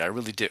Generation Z. I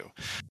really do.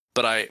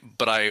 But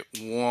I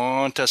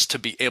want us to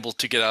be able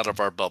to get out of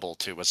our bubble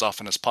too as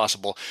often as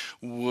possible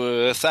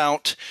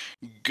without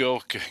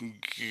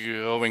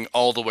going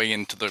all the way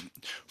into the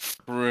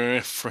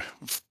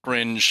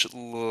fringe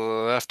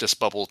leftist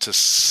bubble to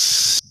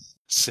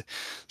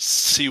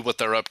see what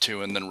they're up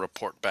to and then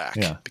report back.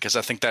 Yeah. Because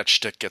I think that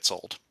shtick gets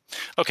old.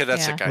 Okay,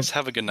 that's it, guys.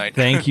 Have a good night.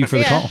 Thank you for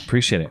the call.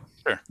 Appreciate it.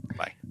 Sure.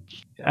 Bye.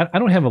 I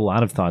don't have a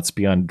lot of thoughts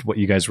beyond what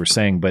you guys were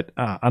saying, but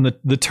on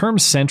the term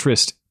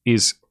centrist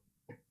is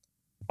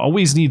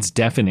always needs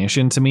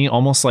definition to me,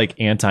 almost like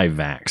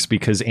anti-vax,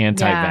 because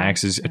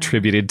anti-vax is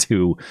attributed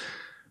to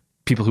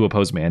people who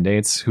oppose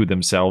mandates, who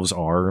themselves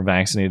are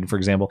vaccinated, for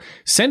example.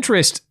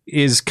 Centrist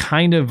is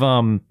kind of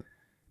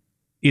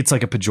it's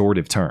like a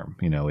pejorative term,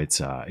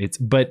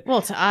 but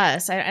well, to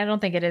us, I don't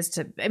think it is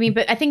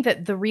but I think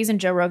that the reason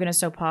Joe Rogan is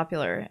so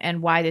popular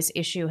and why this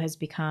issue has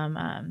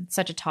become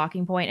such a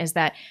talking point is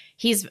that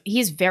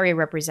he's very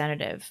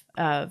representative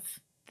of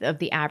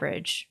the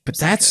average. But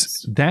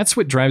that's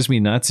what drives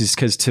me nuts, is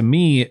because to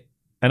me,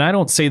 and I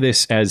don't say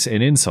this as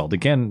an insult.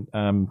 Again,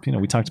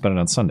 we talked about it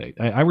on Sunday.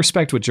 I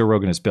respect what Joe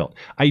Rogan has built.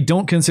 I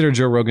don't consider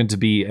Joe Rogan to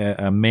be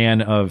a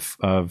man of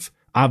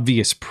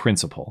obvious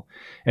principle.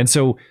 And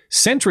so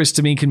centrist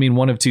to me can mean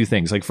one of two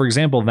things. Like, for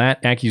example,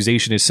 that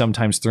accusation is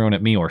sometimes thrown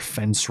at me, or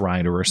fence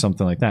rider or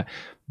something like that.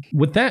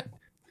 With that,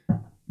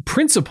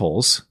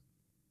 principles,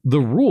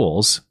 the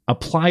rules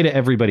apply to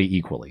everybody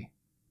equally.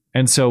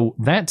 And so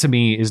that to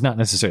me is not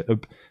necessarily,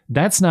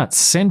 that's not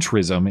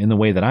centrism in the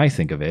way that I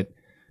think of it.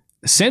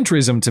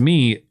 Centrism to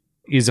me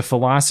is a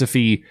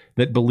philosophy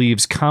that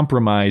believes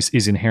compromise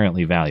is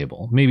inherently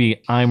valuable.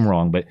 Maybe I'm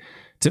wrong, but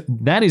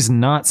that is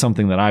not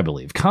something that I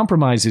believe.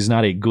 Compromise is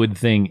not a good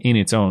thing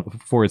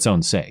for its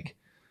own sake.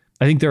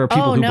 I think there are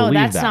people who believe that. Oh, no,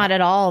 that's not at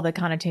all the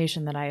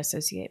connotation that I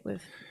associate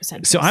with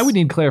centrist. So I would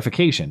need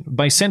clarification.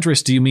 By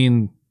centrist, do you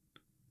mean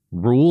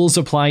rules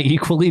apply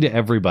equally to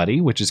everybody,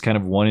 which is kind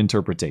of one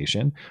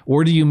interpretation?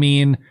 Or do you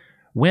mean,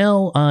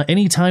 well,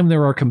 anytime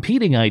there are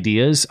competing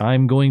ideas,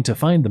 I'm going to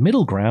find the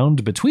middle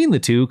ground between the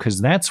two, because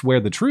that's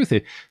where the truth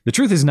is. The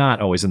truth is not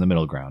always in the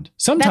middle ground.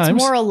 Sometimes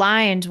that's more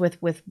aligned with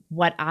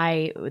what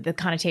the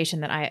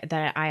connotation that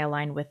I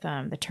align with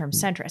the term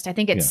centrist. I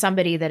think it's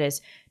somebody that is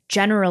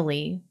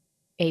generally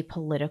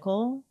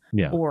apolitical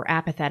or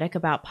apathetic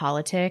about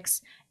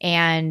politics,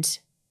 and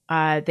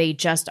they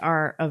just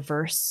are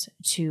averse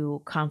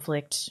to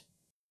conflict.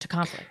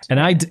 And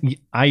I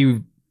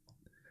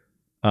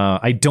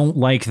don't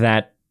like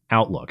that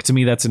outlook. To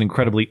me, that's an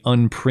incredibly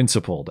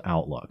unprincipled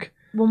outlook.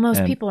 Well,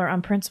 most people are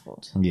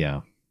unprincipled.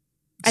 Yeah.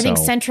 I think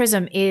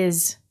centrism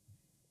is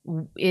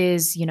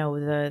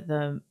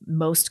the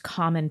most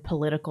common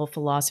political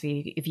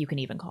philosophy, if you can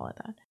even call it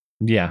that.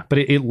 Yeah, but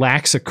it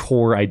lacks a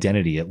core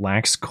identity. It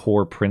lacks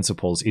core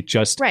principles. It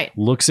just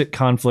looks at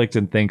conflict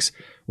and thinks,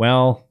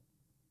 well,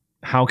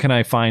 how can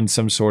I find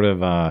some sort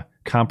of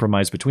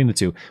compromise between the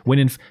two?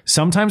 When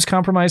sometimes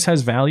compromise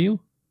has value.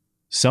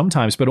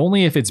 Sometimes, but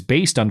only if it's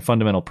based on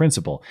fundamental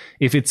principle.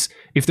 If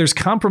there's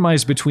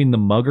compromise between the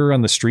mugger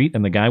on the street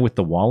and the guy with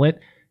the wallet,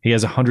 he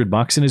has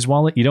 $100 in his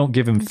wallet, you don't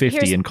give him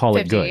 50 and call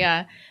 50, it good.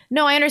 Yeah.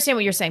 No, I understand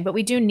what you're saying, but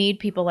we do need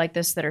people like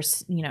this that are,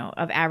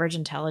 of average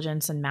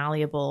intelligence and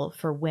malleable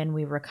for when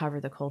we recover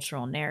the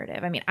cultural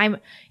narrative. I mean,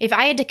 if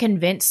I had to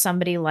convince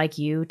somebody like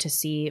you to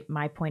see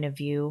my point of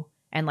view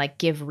and like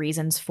give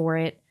reasons for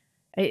it,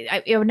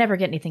 I would never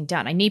get anything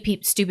done. I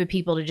need stupid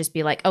people to just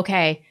be like,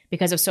 okay,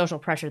 because of social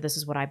pressure, this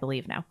is what I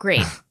believe now.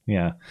 Great.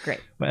 Yeah. Great.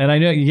 And I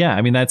know,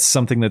 I mean, that's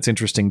something that's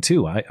interesting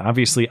too.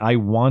 I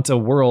want a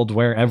world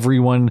where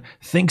everyone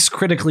thinks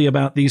critically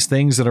about these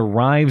things and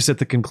arrives at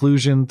the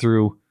conclusion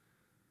through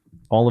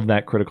all of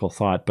that critical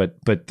thought.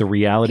 But the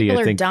reality,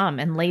 people I think, are dumb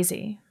and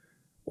lazy.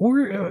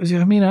 Or,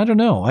 I mean, I don't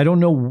know. I don't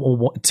know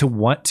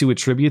what to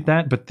attribute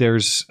that, but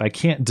I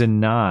can't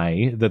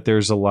deny that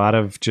there's a lot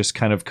of just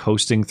kind of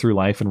coasting through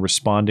life and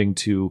responding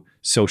to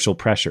social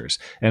pressures.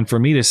 And for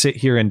me to sit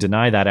here and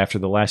deny that after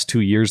the last 2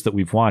 years that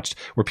we've watched,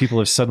 where people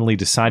have suddenly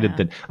decided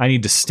that I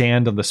need to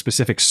stand on the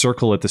specific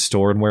circle at the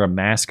store and wear a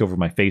mask over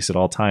my face at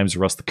all times,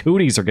 or else the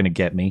cooties are going to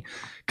get me.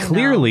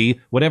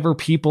 Clearly, whatever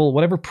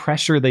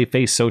pressure they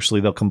face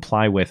socially, they'll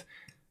comply with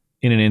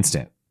in an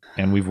instant.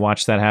 And we've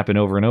watched that happen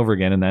over and over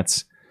again. And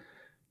that's,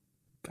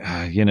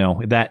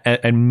 that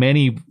at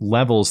many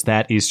levels,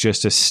 that is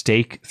just a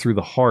stake through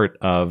the heart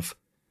of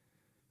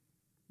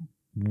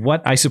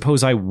what I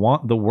suppose I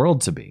want the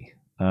world to be.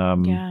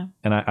 And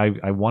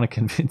I want to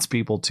convince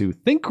people to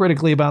think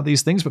critically about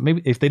these things, but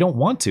maybe if they don't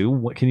want to,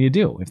 what can you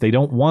do? If they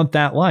don't want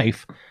that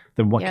life,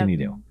 then what can you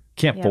do?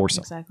 Can't force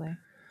them. Exactly.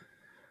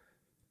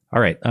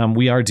 All right.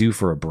 We are due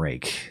for a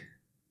break.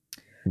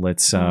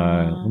 Let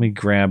me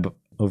grab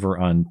over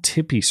on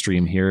Tippy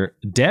Stream here.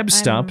 Deb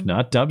Stump,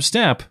 not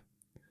Dubstep.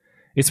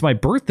 It's my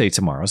birthday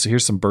tomorrow, so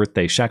here's some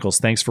birthday shekels.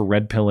 Thanks for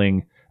red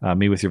pilling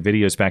me with your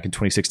videos back in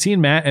 2016,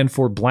 Matt, and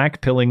for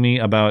black pilling me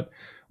about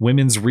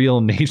women's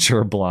real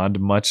nature, blonde.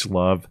 Much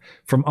love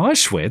from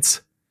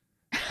Auschwitz.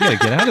 Yeah,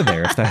 get out of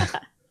there.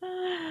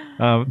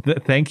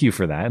 Thank you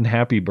for that, and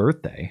happy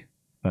birthday.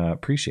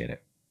 Appreciate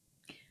it.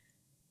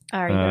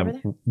 Are you over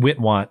there?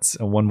 Whitwatts,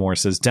 one more,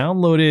 says,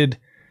 downloaded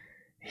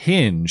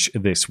Hinge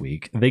this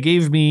week. They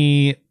gave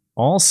me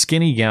all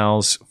skinny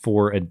gals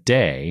for a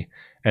day,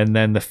 and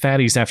then the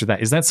fatties after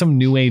that. Is that some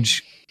new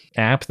age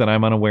app that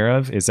I'm unaware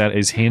of? Is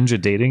Hinge a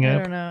dating app?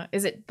 I don't know.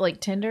 Is it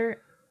like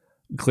Tinder?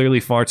 Clearly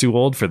far too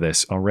old for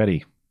this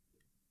already.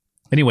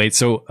 Anyway,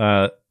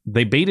 so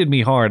they baited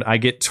me hard. I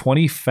get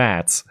 20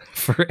 fats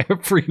for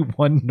every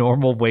one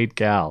normal weight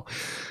gal.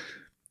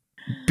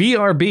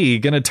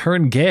 BRB gonna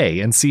turn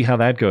gay and see how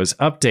that goes.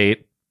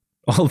 Update.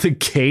 All the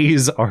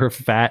gays are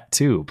fat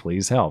too.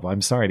 Please help.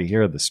 I'm sorry to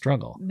hear the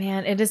struggle.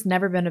 Man, it has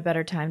never been a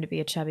better time to be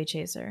a chubby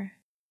chaser.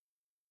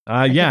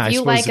 Yeah, if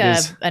you I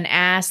suppose like an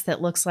ass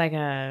that looks like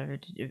a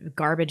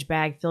garbage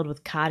bag filled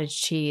with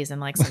cottage cheese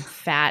and like some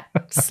fat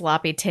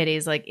sloppy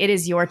titties, like it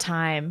is your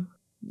time.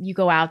 You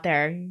go out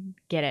there,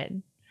 get it.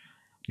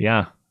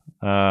 Yeah.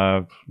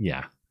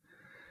 Yeah.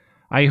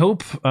 I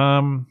hope,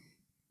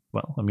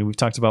 well, I mean, we've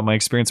talked about my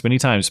experience many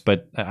times,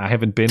 but I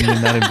haven't been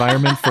in that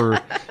environment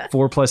for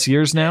 4+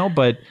 years now.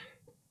 But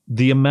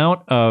the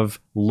amount of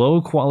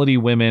low quality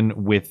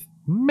women with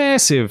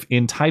massive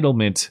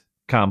entitlement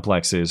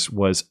complexes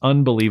was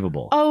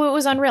unbelievable. Oh, it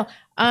was unreal.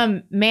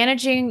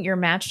 Managing your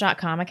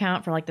Match.com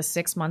account for like the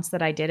 6 months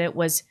that I did it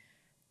was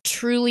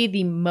truly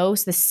the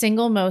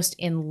single most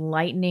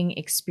enlightening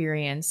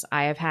experience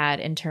I have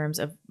had in terms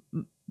of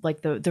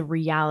like the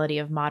reality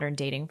of modern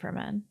dating for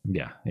men.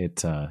 Yeah,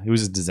 it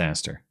was a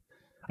disaster.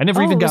 I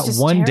never even got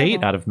one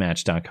date out of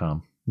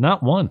Match.com.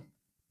 Not one.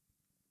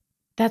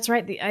 That's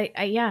right.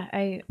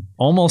 I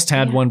almost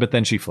had one, but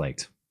then she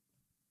flaked.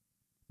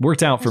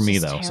 Worked out for me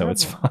though, so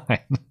it's fine.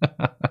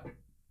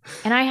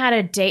 And I had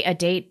a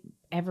date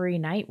every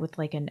night with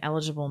like an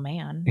eligible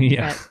man.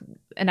 Yeah.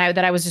 That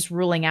I was just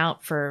ruling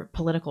out for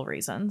political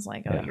reasons.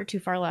 Like, oh, you're too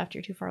far left.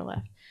 You're too far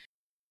left.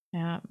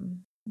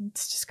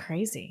 It's just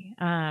crazy.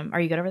 Are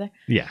you good over there?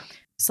 Yeah.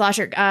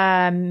 Slosher.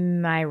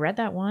 I read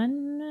that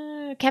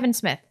one. Kevin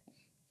Smith.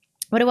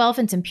 What do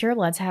elephants and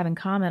purebloods have in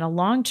common? A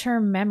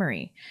long-term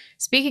memory.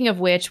 Speaking of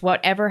which,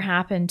 whatever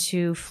happened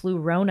to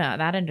Flurona?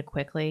 That ended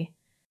quickly.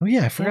 Oh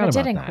yeah, I forgot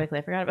about that. Quickly.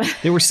 I forgot about.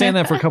 They were saying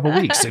that for a couple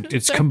weeks.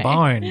 It's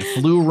combined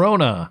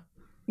Flurona.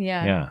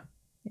 Yeah.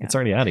 It's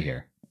already out of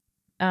here.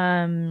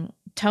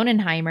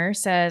 Tonenheimer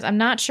says, I'm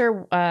not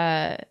sure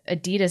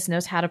Adidas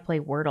knows how to play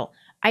Wordle.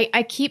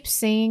 I keep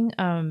seeing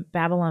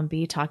Babylon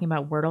Bee talking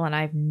about Wordle, and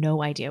I have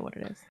no idea what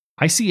it is.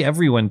 I see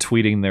everyone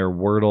tweeting their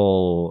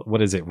Wordle.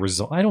 What is it?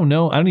 Result? I don't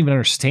know. I don't even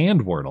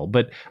understand Wordle,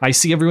 but I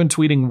see everyone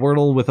tweeting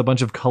Wordle with a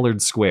bunch of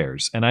colored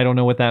squares, and I don't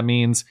know what that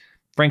means.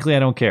 Frankly, I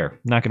don't care. I'm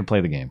not going to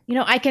play the game. You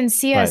know, I can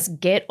see us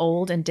get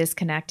old and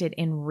disconnected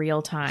in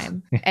real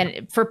time.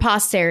 And for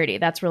posterity,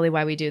 that's really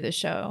why we do this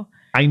show.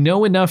 I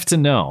know enough to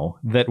know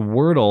that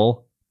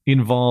Wordle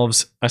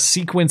involves a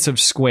sequence of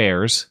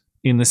squares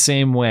in the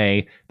same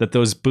way that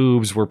those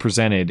boobs were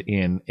presented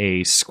in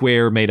a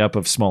square made up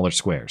of smaller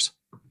squares.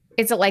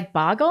 Is it like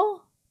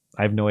Boggle?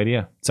 I have no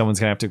idea. Someone's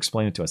going to have to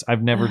explain it to us. I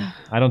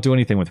don't do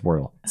anything with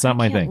Wordle. It's not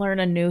my thing. Learn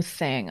a new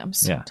thing. I'm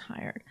so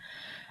tired.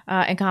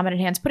 And Comment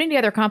Hands, putting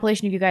together a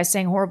compilation of you guys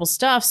saying horrible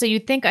stuff. So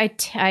you'd think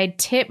I'd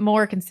tip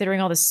more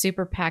considering all the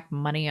super PAC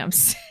money I'm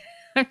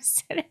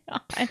sitting on.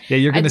 Yeah,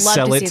 you're going to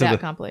sell it to the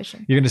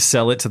compilation. You're going to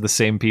sell it to the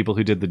same people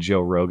who did the Joe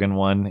Rogan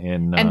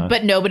one,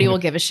 but nobody will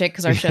give a shit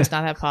because our show's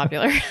not that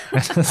popular.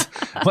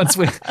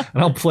 And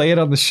I'll play it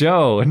on the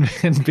show and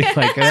be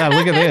like, yeah,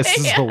 look at this.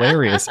 This is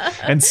hilarious.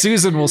 And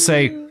Susan will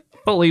say,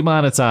 fully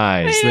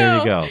monetized. There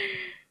you go.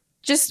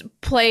 Just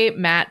play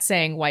Matt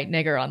saying white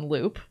nigger on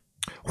loop.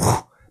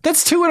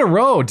 That's 2 in a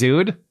row,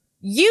 dude.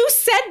 You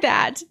said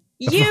that.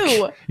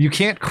 You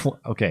can't.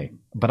 Okay,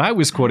 but I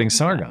was quoting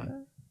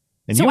Sargon.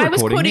 And so you were I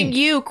was quoting me.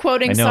 You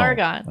quoting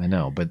Sargon. I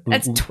know, but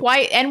that's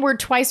N-word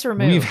twice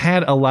removed. We've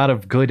had a lot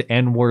of good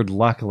N-word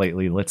luck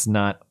lately. Let's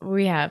not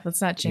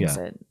jinx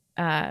it.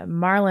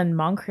 Marlon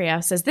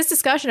Moncrief says, this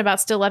discussion about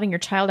still loving your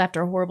child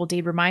after a horrible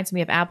deed reminds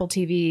me of Apple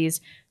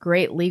TV's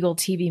great legal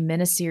TV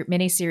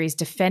miniseries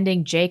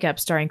Defending Jacob,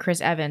 starring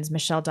Chris Evans,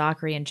 Michelle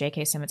Dockery, and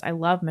J.K. Simmons. I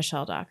love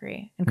Michelle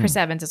Dockery. And Chris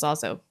Evans is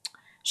also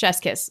chef's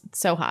kiss. It's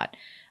so hot.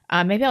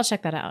 Maybe I'll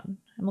check that out.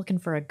 I'm looking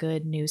for a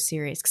good new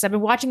series because I've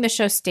been watching the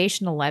show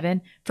Station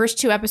 11. First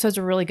 2 episodes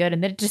are really good,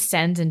 and then it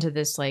descends into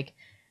this like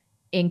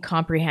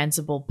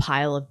incomprehensible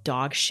pile of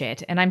dog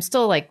shit. And I'm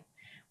still like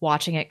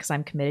watching it because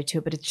I'm committed to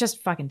it, but it's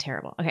just fucking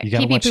terrible. Okay, you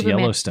gotta watch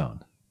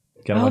Yellowstone.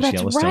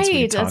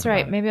 That's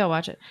right. Maybe I'll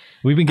watch it.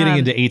 We've been getting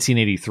into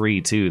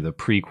 1883 too, the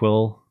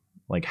prequel,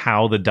 like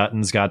how the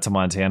Duttons got to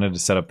Montana to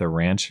set up their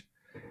ranch.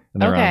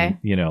 And they're on,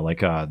 they're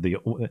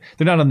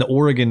not on the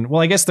Oregon.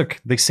 Well, I guess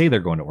they say they're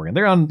going to Oregon.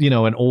 They're on,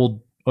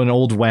 an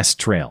old West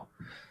trail,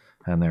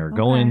 and they're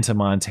going to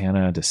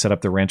Montana to set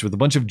up their ranch with a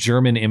bunch of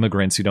German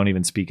immigrants who don't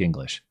even speak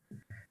English.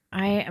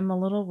 I am a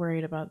little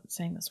worried about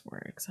saying this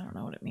word because I don't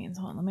know what it means.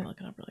 Hold on, let me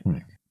look it up really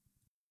quick.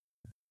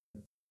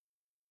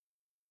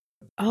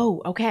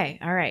 Oh, okay.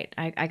 All right.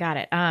 I got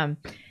it.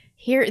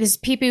 Here, this is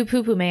Pee-Poo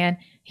Poo-Poo Man.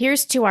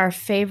 Here's to our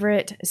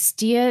favorite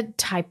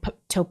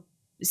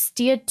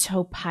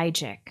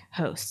steatopygic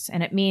hosts,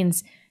 and it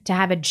means to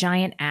have a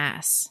giant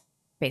ass,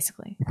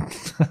 basically.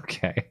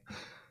 Okay.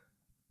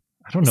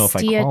 I don't know if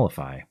I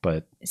qualify,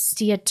 but...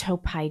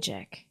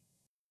 Steatopygic.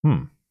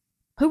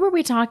 Who were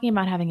we talking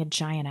about having a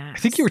giant ass? I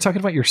think you were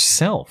talking about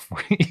yourself,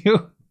 weren't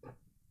you?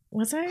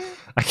 Was I?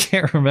 I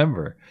can't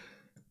remember.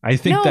 I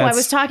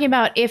was talking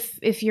about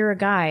if you're a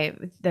guy,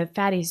 the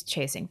fatties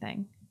chasing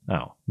thing.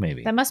 Oh,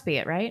 maybe. That must be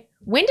it, right?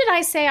 When did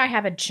I say I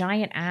have a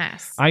giant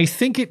ass? I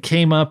think it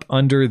came up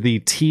under the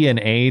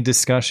TNA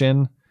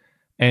discussion,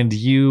 and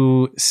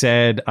you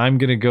said, I'm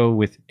going to go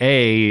with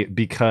A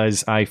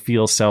because I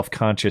feel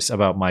self-conscious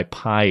about my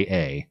pie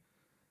A.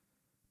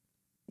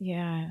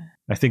 Yeah.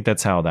 I think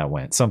that's how that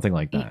went. Something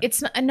like that.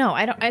 It's not, no,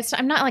 I don't.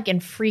 I'm not like in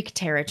freak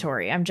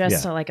territory. I'm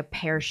just like a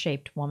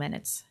pear-shaped woman.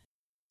 It's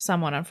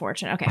somewhat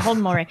unfortunate. Okay,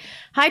 Holden Mulray.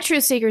 Hi,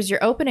 Truth Seekers.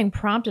 Your opening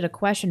prompted a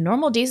question.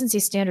 Normal decency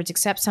standards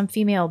accept some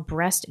female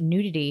breast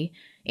nudity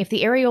if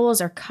the areolas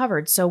are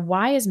covered. So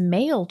why is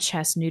male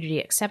chest nudity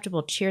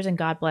acceptable? Cheers and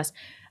God bless.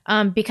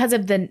 Because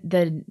of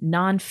the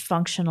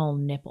non-functional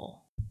nipple.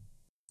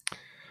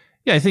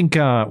 Yeah, I think,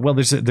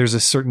 there's a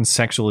certain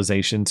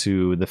sexualization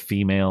to the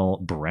female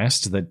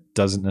breast that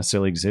doesn't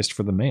necessarily exist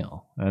for the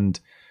male. And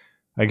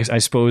I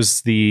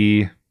suppose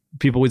the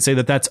people would say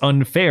that that's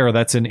unfair.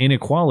 That's an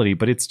inequality,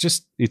 but it's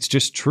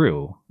just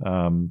true.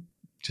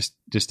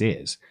 Just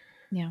is.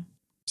 Yeah.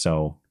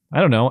 So I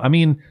don't know. I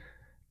mean,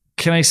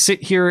 can I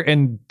sit here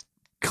and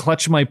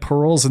clutch my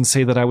pearls and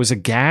say that I was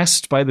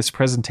aghast by this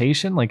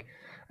presentation? Like,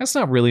 that's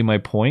not really my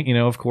point,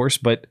 of course,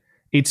 but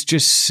it's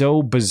just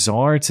so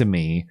bizarre to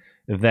me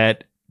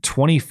that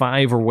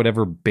 25 or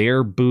whatever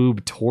bare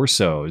boob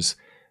torsos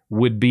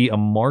would be a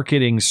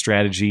marketing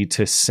strategy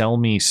to sell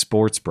me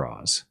sports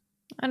bras.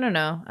 I don't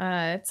know.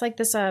 It's like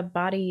this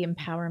body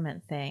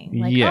empowerment thing.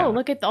 Like, oh,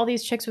 look at all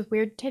these chicks with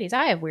weird titties.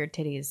 I have weird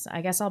titties.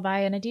 I guess I'll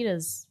buy an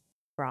Adidas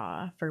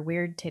bra for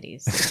weird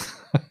titties.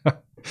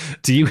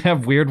 Do you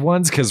have weird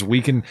ones? Because we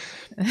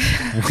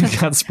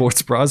got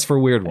sports bras for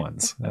weird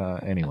ones.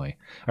 Anyway,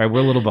 all right,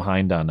 we're a little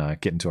behind on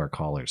getting to our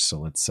callers, so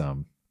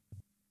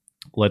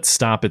let's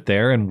stop it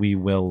there, and we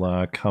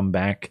will come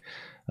back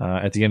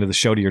at the end of the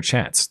show to your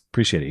chats.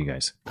 Appreciate it, you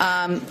guys.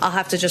 I'll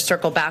have to just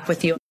circle back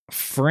with you.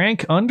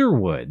 Frank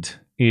Underwood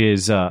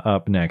is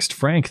up next.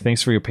 Frank,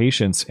 thanks for your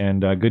patience,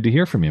 and good to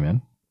hear from you,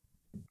 man.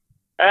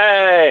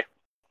 Hey,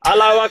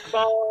 Allahu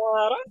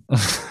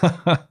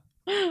Akbar.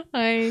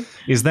 Hi.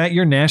 Is that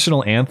your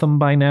national anthem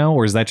by now,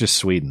 or is that just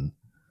Sweden?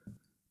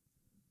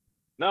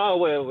 No,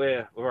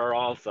 we're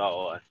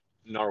also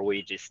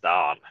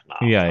Norwegistan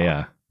now.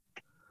 Yeah.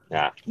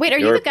 Wait, are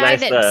you the guy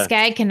that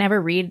Skag can never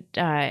read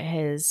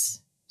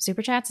his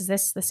super chats? Is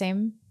this the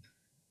same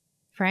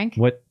Frank?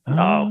 What?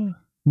 No.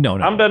 No.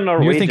 I'm the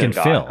Norwegian You're thinking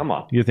guy. Phil. Come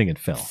on. You're thinking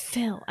Phil.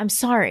 Phil. I'm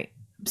sorry.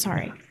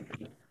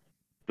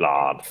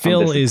 Blood.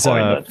 Phil is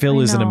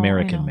an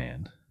American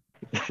man.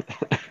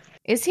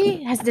 Is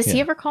he? Does he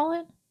ever call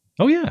in?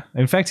 Oh yeah.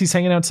 In fact, he's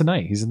hanging out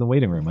tonight. He's in the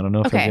waiting room. I don't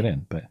know if he'll get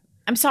in, but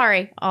I'm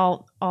sorry,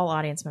 all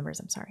audience members.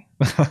 I'm sorry.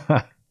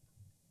 But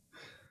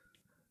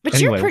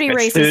Anyway, you're pretty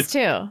racist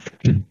too.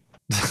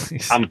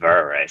 I'm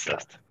very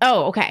racist.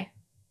 Oh, okay.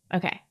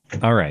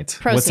 All right.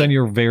 Proceed. What's on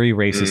your very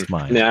racist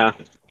mind? Yeah.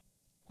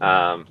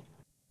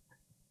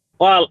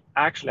 Well,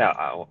 actually,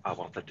 I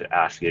wanted to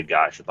ask you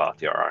guys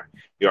about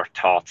your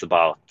thoughts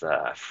about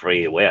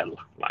free will.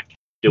 Like,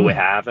 do we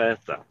have it?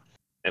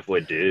 If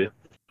we do,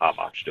 how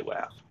much do we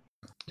have?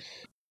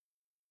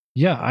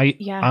 Yeah,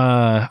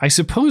 I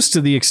suppose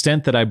to the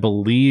extent that I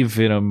believe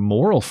in a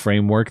moral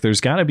framework,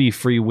 there's got to be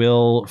free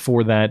will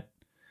for there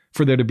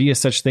to be a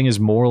such thing as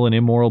moral and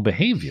immoral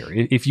behavior.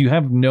 If you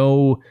have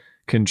no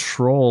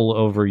control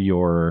over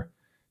your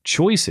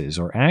choices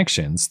or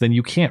actions, then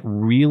you can't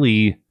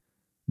really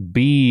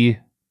be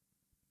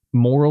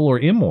moral or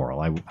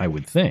immoral, I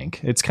would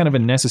think. It's kind of a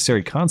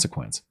necessary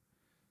consequence.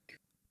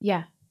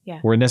 Yeah.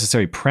 Or a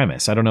necessary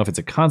premise. I don't know if it's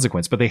a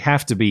consequence, but they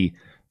have to be.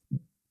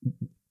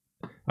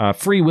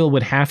 Free will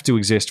would have to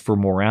exist for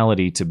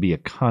morality to be a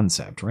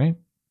concept, right?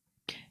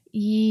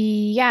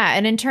 Yeah,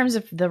 and in terms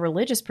of the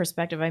religious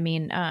perspective, I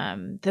mean,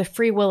 the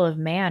free will of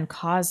man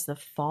caused the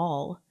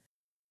fall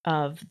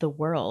of the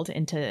world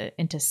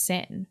into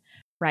sin,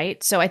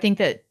 right? So I think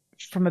that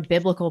from a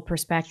biblical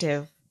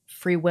perspective,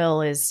 free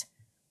will it's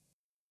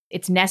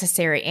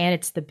necessary and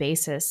it's the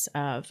basis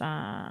of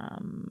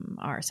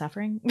our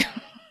suffering,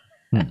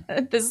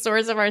 the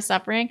source of our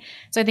suffering.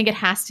 So I think it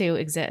has to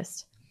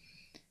exist.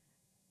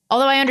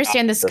 Although I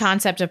understand this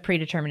concept of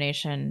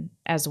predetermination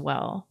as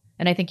well.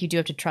 And I think you do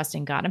have to trust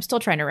in God. I'm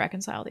still trying to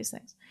reconcile these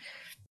things.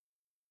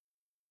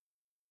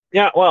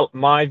 Yeah, well,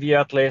 my view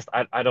at least,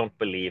 I don't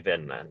believe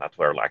in that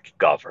we're like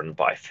governed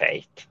by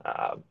fate.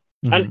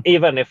 And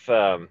even if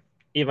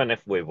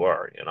we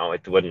were,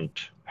 it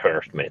wouldn't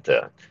hurt me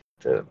to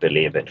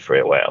believe in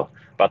free will.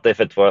 But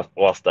if it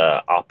was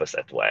the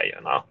opposite way,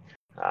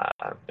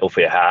 if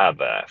we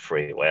have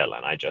free will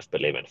and I just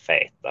believe in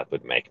fate, that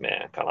would make me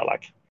kind of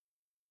like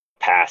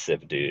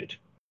passive dude,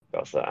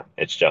 because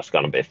it's just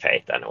going to be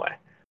fate anyway.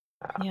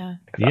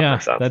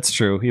 That's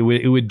true.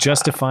 It would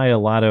justify a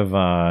lot of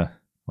I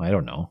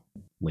don't know,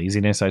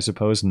 laziness, I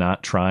suppose,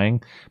 not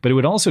trying, but it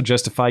would also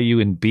justify you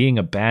in being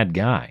a bad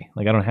guy.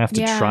 Like, I don't have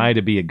to try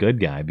to be a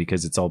good guy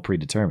because it's all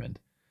predetermined.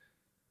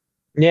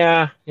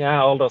 Yeah,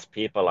 all those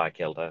people I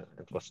killed, it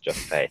was just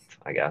fate,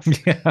 I guess.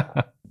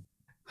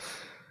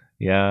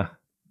 Yeah.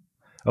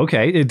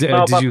 Okay.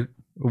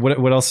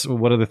 What else?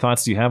 What other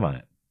thoughts do you have on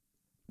it?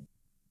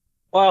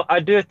 Well, I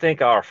do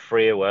think our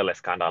free will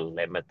is kind of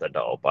limited,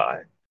 though,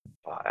 by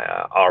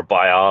our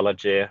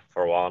biology,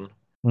 for one,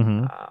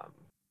 and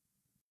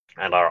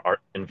our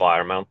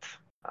environment.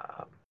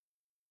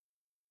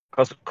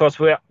 Because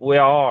we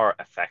are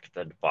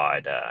affected by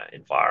the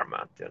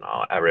environment,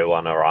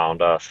 everyone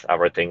around us,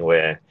 everything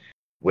we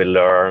we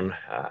learn,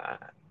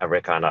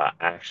 every kind of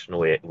action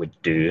we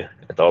do,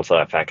 it also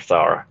affects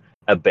our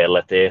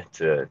ability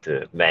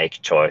to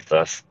make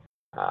choices.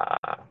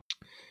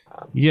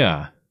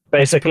 Yeah.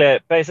 Basically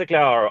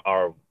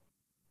our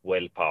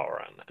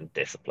willpower and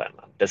discipline.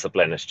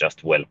 Discipline is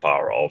just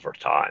willpower over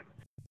time.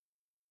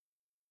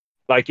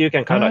 Like you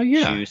can kind of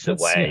choose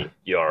away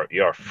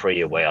your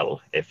free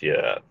will if you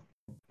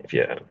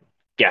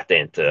get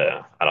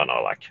into, I don't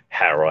know, like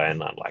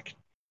heroin and like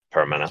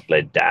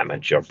permanently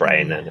damage your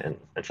brain in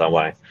some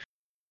way.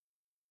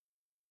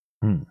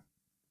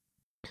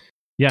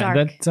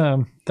 Yeah,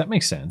 that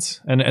makes sense.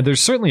 And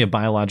there's certainly a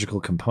biological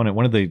component.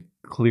 One of the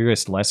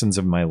clearest lessons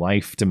of my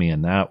life to me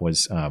in that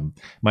was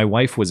my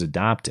wife was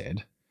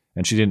adopted,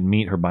 and she didn't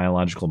meet her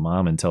biological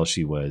mom until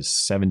she was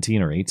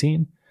 17 or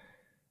 18.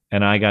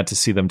 And I got to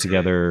see them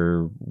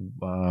together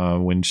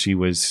when she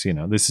was,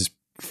 this is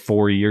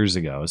 4 years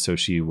ago. So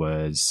she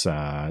was,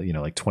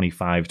 like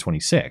 25,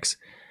 26.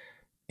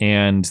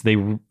 And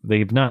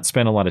they've not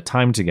spent a lot of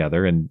time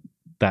together, and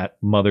that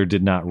mother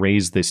did not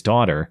raise this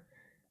daughter.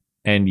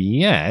 And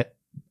yet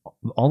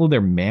all of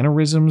their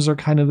mannerisms are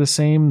kind of the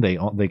same.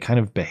 They kind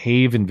of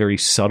behave in very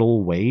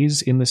subtle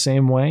ways in the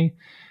same way.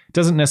 It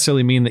doesn't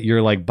necessarily mean that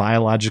you're like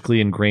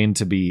biologically ingrained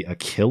to be a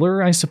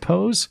killer, I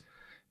suppose.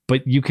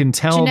 But you can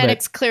tell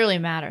genetics that clearly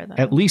matter, though.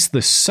 At least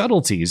the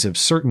subtleties of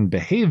certain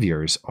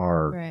behaviors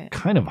are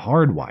kind of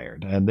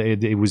hardwired. And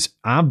it was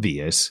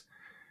obvious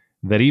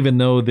that even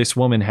though this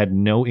woman had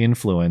no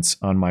influence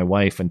on my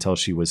wife until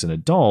she was an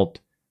adult,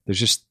 there's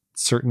just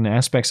certain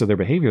aspects of their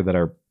behavior that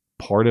are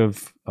part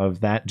of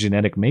that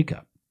genetic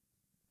makeup.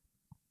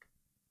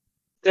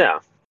 Yeah.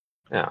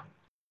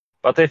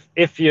 But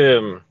if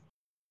you,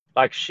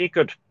 like, she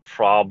could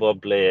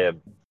probably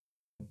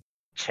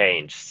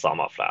change some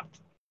of that.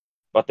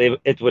 But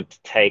it would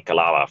take a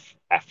lot of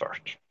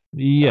effort.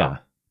 Yeah.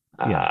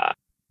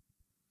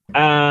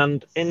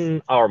 And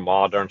in our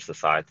modern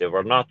society,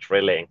 we're not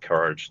really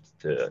encouraged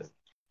to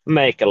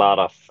make a lot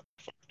of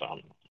effort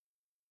on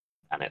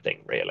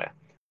anything, really.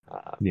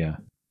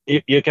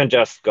 You can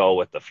just go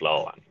with the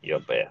flow and you'll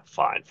be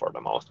fine for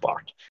the most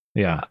part.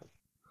 Yeah.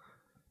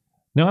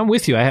 No, I'm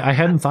with you. I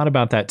hadn't thought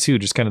about that too.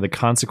 Just kind of the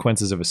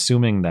consequences of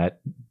assuming that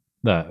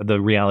the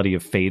reality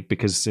of fate,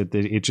 because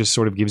it just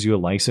sort of gives you a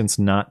license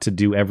not to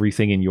do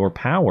everything in your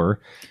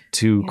power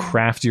to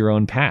craft your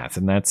own path.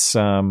 And that's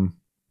kind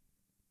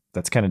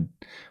of,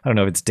 I don't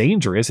know if it's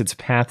dangerous. It's a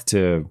path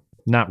to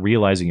not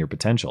realizing your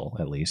potential,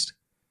 at least.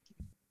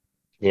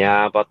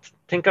 Yeah, but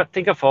think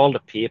of all the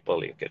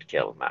people you could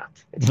kill,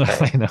 Matt.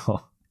 I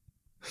know.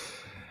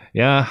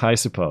 Yeah, I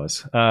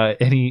suppose.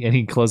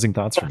 Any closing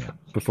thoughts from you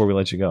before we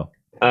let you go?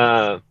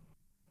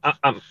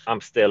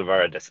 I'm still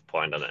very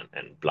disappointed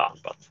in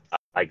Blonde, but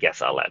I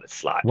guess I'll let it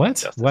slide.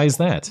 What? Why is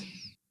that?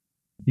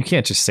 You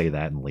can't just say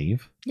that and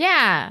leave.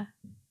 Yeah.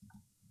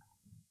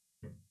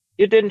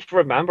 You didn't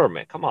remember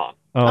me. Come on.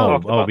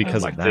 Oh,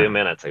 because of that. 2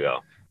 minutes ago.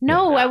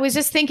 No, I was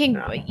just thinking,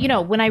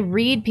 when I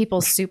read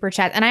people's super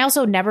chats, and I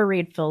also never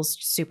read Phil's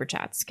super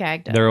chats.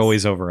 Skag does. They're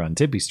always over on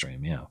Tippy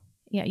Stream, yeah.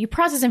 Yeah, you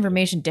process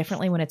information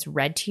differently when it's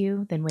read to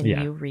you than when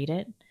you read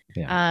it.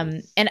 Yeah.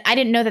 And I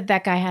didn't know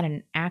that guy had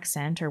an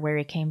accent or where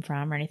he came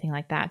from or anything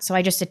like that. So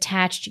I just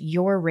attached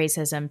your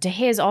racism to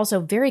his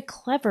also very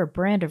clever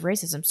brand of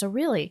racism. So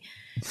really,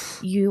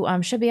 you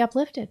should be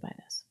uplifted by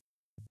this.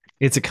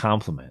 It's a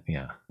compliment,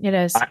 yeah. It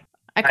is.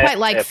 I quite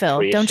like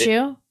Phil, don't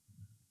you?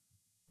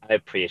 I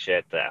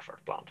appreciate the effort,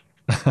 Blonde.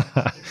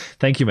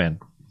 Thank you, man.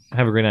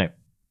 Have a great night.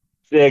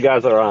 See you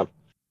guys around.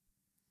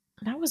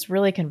 That was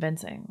really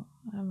convincing.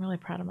 I'm really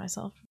proud of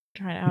myself.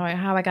 Trying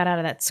how I got out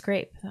of that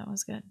scrape. That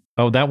was good.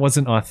 Oh, that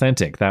wasn't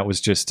authentic. That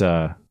was just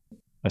a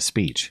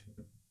speech.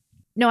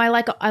 No, I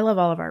love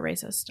all of our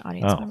racist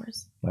audience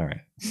members. All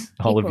right.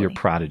 All of your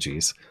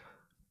prodigies.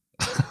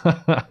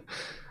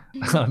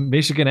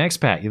 Michigan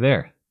expat, you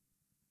there?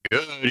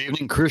 Good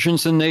evening,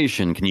 Christensen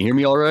Nation. Can you hear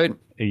me all right?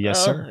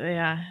 Yes, sir.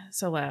 Yeah,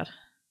 so loud.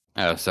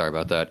 Oh, sorry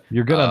about that.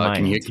 You're good on my end.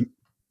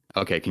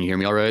 Can you hear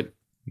me all right?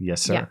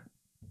 Yes, sir.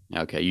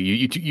 Yeah. Okay,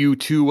 you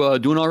two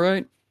doing all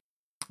right?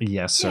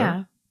 Yes, sir.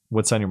 Yeah.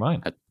 What's on your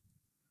mind?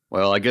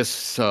 Well, I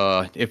guess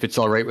if it's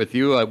all right with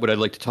you, what I'd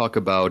like to talk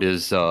about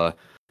is the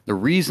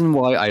reason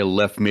why I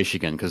left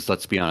Michigan. Because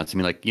let's be honest, I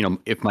mean,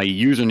 if my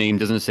username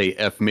doesn't say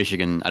F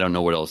Michigan, I don't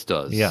know what else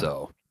does. Yeah.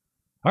 So.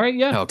 All right,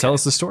 yeah. Okay. Tell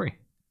us the story.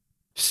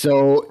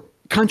 So,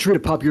 contrary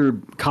to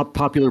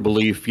popular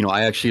belief,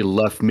 I actually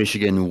left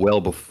Michigan well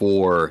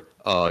before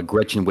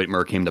Gretchen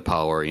Whitmer came to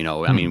power.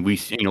 I mean, we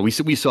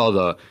saw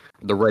the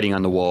writing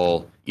on the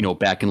wall,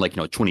 back in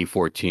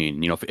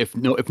 2014. If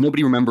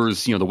nobody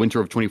remembers, the winter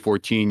of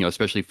 2014,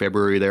 especially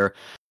February there.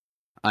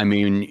 I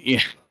mean,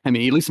 at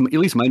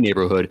least my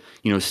neighborhood,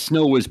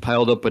 snow was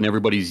piled up in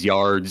everybody's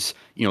yards,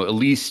 at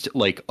least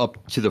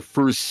up to the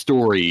first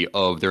story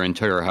of their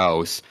entire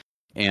house.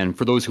 And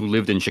for those who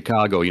lived in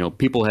Chicago,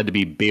 people had to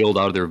be bailed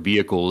out of their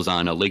vehicles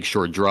on a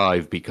Lakeshore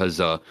Drive because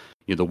the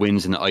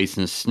winds and the ice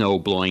and the snow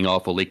blowing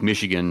off of Lake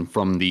Michigan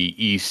from the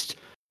east,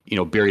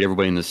 buried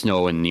everybody in the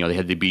snow, and they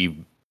had to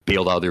be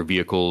bailed out of their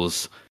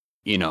vehicles,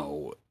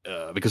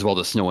 because of all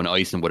the snow and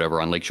ice and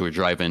whatever on Lakeshore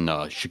Drive in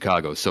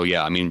Chicago. So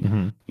yeah, I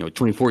mean,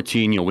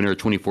 2014, winter of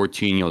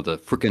 2014, the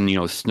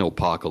freaking snow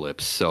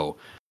apocalypse. So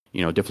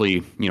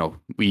definitely,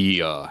 we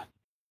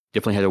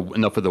definitely had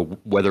enough of the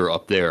weather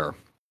up there.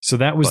 So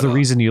that was the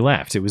reason you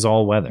left. It was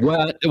all weather.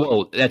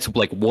 Well, that's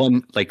like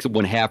one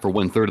half or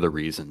 1/3 of the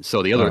reason.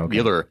 So the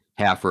other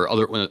half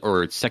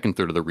or second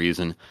third of the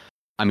reason.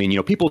 I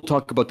mean, people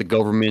talk about the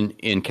government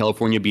in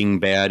California being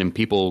bad, and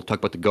people talk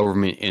about the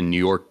government in New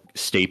York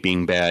State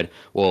being bad.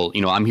 Well,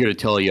 I'm here to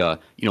tell you,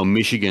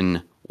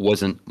 Michigan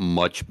wasn't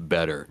much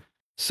better.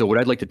 So what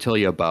I'd like to tell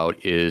you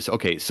about is,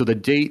 okay, so the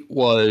date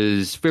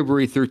was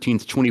February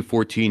 13th,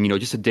 2014.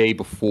 Just a day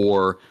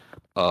before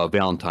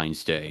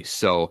Valentine's Day.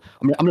 So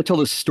I'm going to tell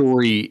this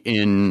story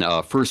in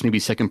first, maybe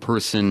second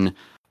person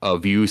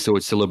view, so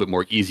it's a little bit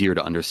more easier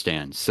to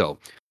understand. So,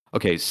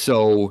 okay,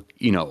 so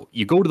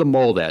you go to the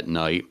mall that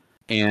night,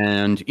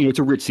 and it's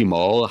a ritzy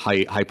mall, a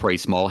high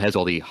price mall, has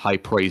all the high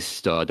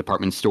priced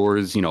department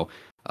stores,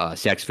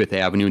 Saks Fifth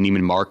Avenue,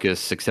 Neiman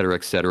Marcus, et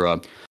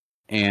cetera.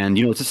 And,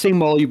 it's the same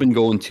mall you've been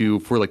going to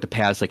for like the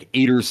past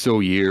 8 or so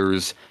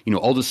years.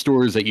 All the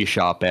stores that you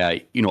shop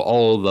at,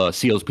 all the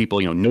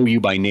salespeople, know you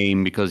by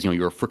name because,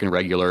 you're a freaking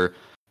regular.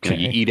 You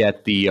eat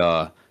at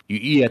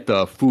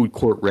the food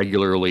court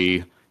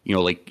regularly,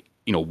 you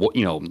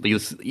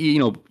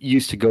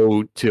used to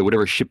go to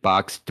whatever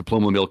shitbox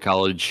Diploma Mill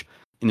College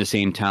in the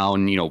same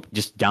town,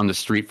 just down the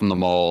street from the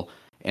mall.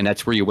 And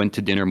that's where you went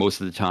to dinner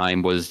most of the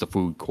time, was the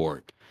food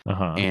court.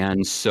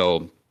 And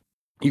so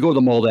you go to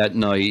the mall that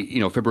night,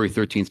 February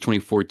 13th,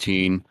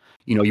 2014.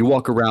 You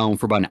walk around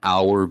for about an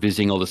hour,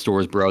 visiting all the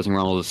stores, browsing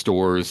around all the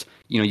stores.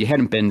 You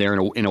hadn't been there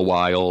in a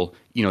while.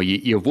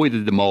 You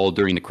avoided the mall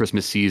during the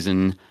Christmas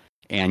season,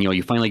 and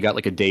you finally got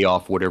a day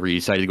off, whatever. You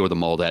decided to go to the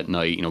mall that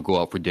night. Go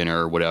out for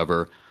dinner or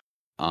whatever.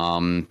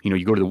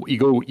 You go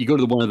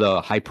to one of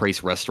the high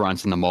price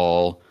restaurants in the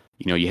mall.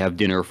 You have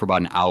dinner for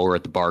about an hour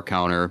at the bar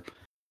counter,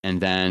 and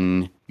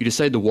then you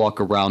decide to walk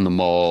around the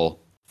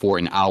mall for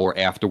an hour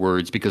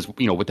afterwards because,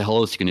 what the hell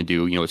else are you going to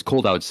do? It's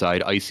cold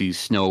outside, icy,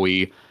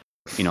 snowy,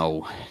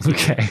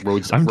 okay.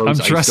 Roads I'm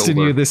trusting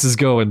you. This is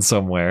going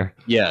somewhere.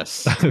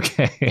 Yes.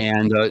 Okay.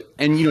 And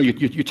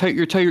you're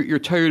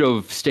tired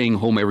of staying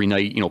home every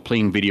night,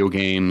 playing video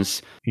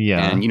games.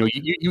 Yeah. And,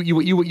 you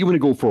want to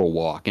go for a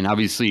walk. And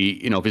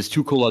obviously, if it's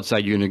too cold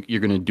outside, you're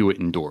going to do it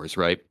indoors,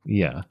 right?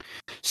 Yeah.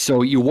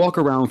 So you walk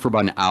around for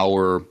about an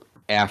hour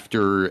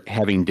after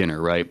having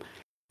dinner, right?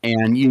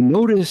 And you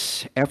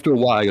notice after a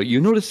while,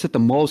 that the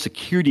mall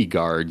security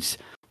guards,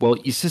 well,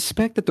 you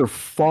suspect that they're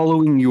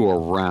following you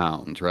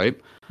around, right?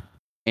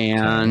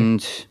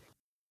 And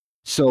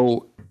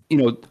so,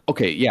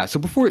 okay, yeah. So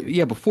before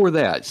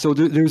that, so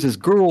there's this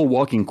girl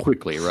walking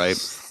quickly, right?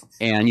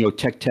 And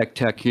tech,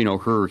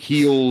 her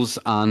heels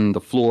on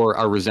the floor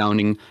are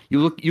resounding. You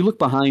look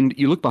behind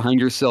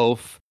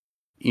yourself,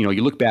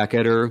 you look back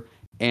at her,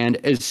 and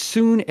as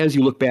soon as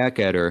you look back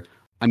at her,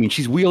 I mean,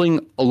 she's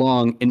wheeling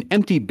along an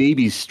empty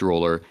baby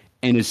stroller,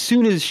 and as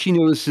soon as she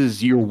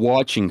notices you're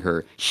watching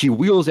her, she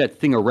wheels that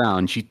thing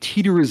around. She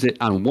teeters it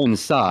on one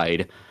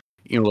side,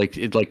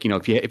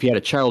 if she had a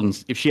child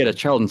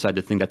inside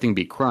the thing, that thing would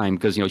be a crime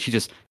because she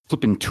just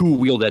flipping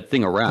two-wheel that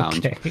thing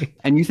around. Okay.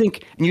 And you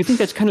think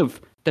that's kind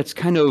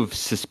of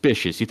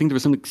suspicious. You think there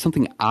was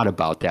something odd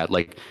about that.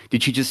 Like,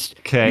 did she just?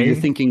 Okay. You're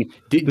thinking,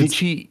 did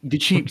she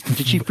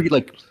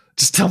forget?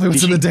 Just tell me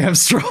what's in the damn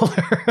stroller.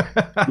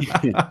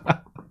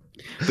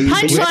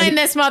 Punchline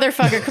this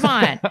motherfucker, come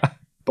on.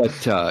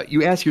 But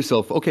you ask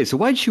yourself, okay, so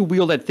why did she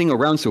wheel that thing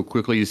around so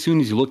quickly as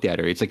soon as you looked at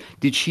her? It's like,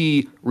 did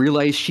she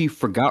realize she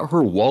forgot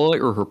her wallet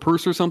or her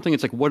purse or something?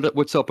 It's like,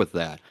 what's up with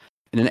that?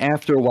 And then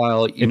after a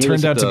while, it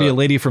turned out to be a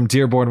lady from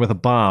Dearborn with a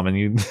bomb, and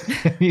you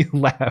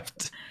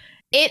left.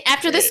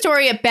 After this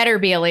story, it better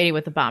be a lady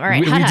with a bomb. All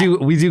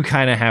right, we do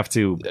kind of have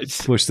to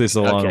push this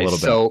along a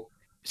little bit.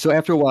 So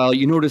after a while,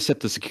 you notice that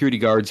the security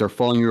guards are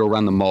following you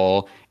around the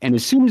mall. And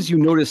as soon as you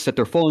notice that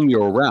they're following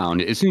you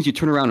around, as soon as you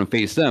turn around and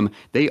face them,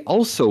 they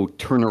also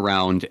turn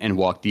around and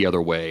walk the other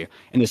way.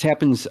 And this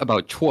happens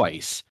about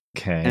twice.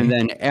 Okay. And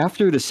then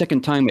after the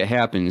second time it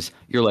happens,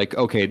 you're like,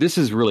 okay, this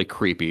is really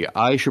creepy.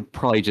 I should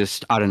probably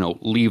just,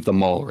 leave the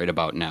mall right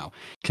about now.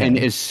 Okay. And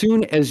as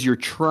soon as you're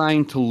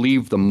trying to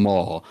leave the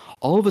mall,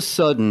 all of a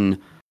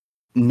sudden,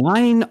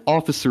 9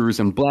 officers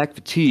in black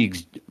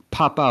fatigues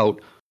pop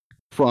out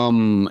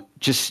from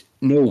just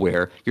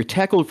nowhere. You're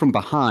tackled from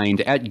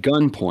behind at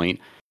gunpoint,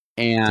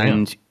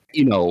 and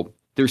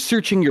they're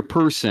searching your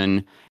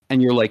person,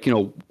 and you're like,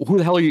 who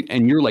the hell are you?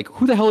 And you're like,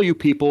 who the hell are you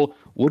people?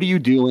 What are you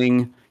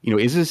doing?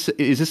 Is this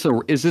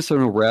an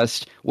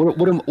arrest?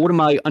 What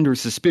am I under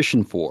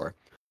suspicion for?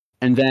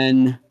 And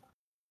then,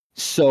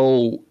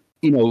 so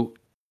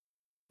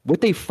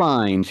what they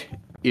find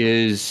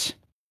is,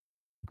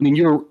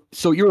 you're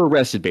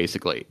arrested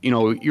basically.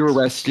 You're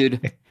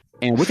arrested.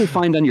 And what they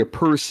find on your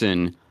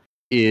person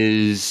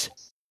is,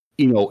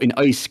 an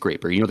ice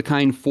scraper. The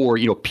kind for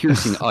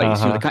piercing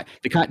ice. Uh-huh.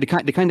 The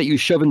kind that you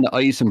shove in the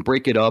ice and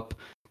break it up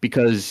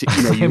because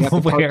you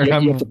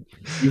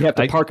have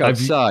to park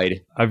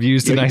outside. I've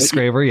used an ice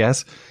scraper.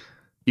 Yes.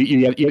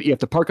 you have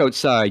to park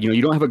outside.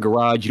 You don't have a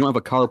garage. You don't have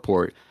a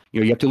carport.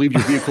 You have to leave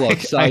your vehicle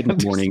outside in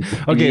the morning.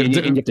 Okay, and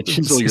you have to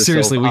chisel yourself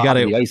seriously, we got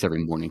the ice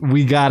every morning.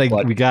 We got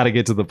to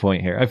get to the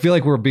point here. I feel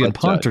like we're being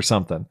punked or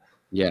something.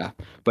 Yeah,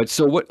 but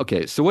so what?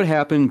 Okay, so what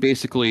happened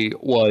basically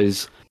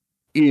was,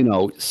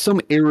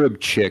 some Arab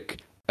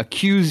chick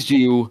accused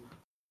you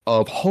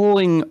of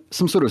hauling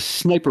some sort of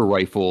sniper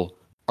rifle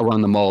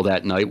around the mall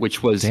that night,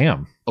 which was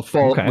a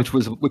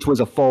which was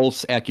a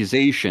false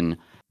accusation,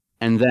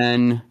 and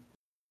then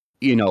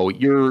you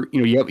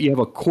have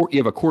a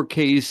court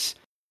case.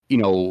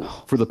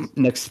 For the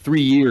next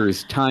 3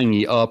 years, tying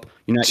you up.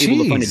 You're not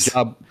able to find a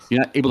job.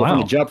 You're not able to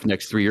find a job for the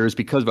next 3 years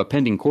because of a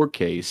pending court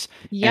case.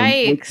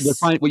 Yikes!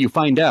 And what you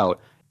find out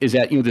is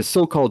that the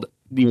so-called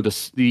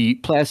the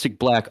plastic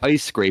black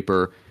ice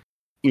scraper.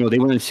 They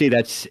want to say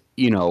that's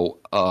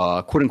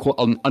quote unquote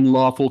an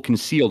unlawful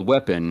concealed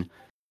weapon,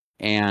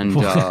 and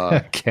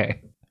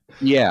okay,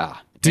 yeah.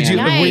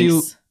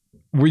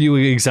 Were you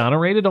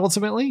exonerated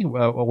ultimately,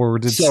 or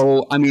did?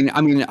 So I mean,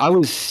 I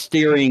was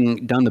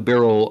staring down the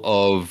barrel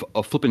of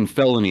a flipping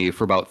felony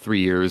for about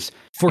 3 years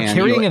for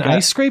carrying an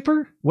ice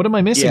scraper. What am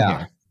I missing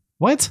here?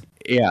 What?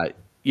 Yeah.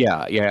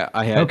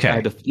 I had. Okay. I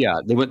had to,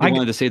 they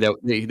wanted to say that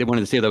they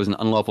wanted to say that was an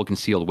unlawful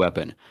concealed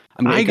weapon.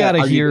 I mean, I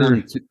gotta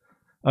hear.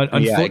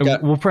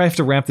 We'll probably have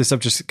to wrap this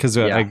up just because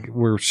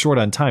we're short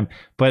on time.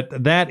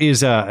 But that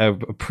is a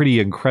pretty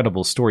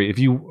incredible story. If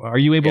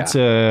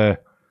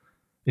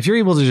you're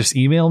able to just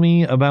email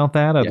me about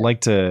that, I'd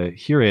like to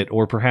hear it,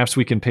 or perhaps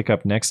we can pick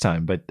up next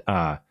time. But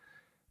that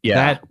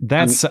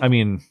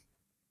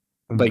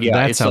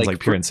sounds like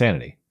pure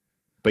insanity.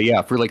 But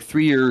yeah, for like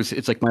 3 years,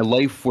 it's like my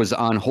life was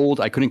on hold.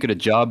 I couldn't get a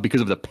job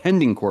because of the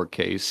pending court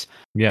case.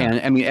 Yeah, and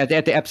I mean, at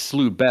the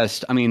absolute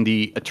best, I mean,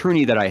 the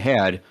attorney that I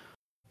had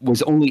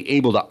was only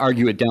able to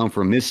argue it down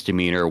for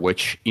misdemeanor,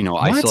 which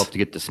I still have to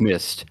get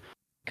dismissed.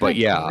 But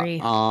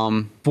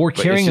for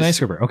carrying an ice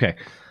scraper. Okay.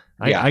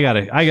 I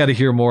gotta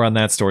hear more on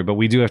that story, but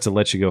we do have to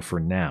let you go for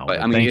now.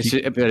 But I mean, it's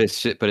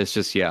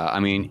just I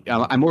mean,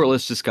 I more or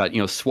less just got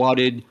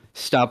swatted,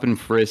 stopped and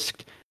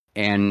frisked,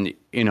 and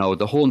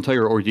the whole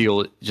entire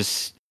ordeal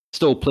just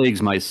still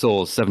plagues my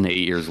soul 7 to 8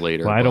 years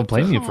later. Well, I don't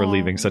blame you for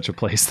leaving such a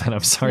place. Then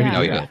I'm sorry to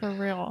hear that. For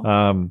real.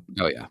 Oh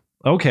yeah.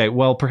 Okay,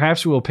 well,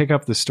 perhaps we will pick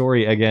up the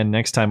story again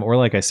next time, or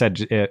like I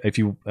said, if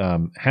you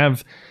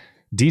have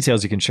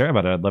details you can share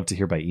about it, I'd love to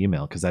hear by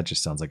email, because that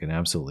just sounds like an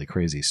absolutely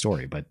crazy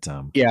story. But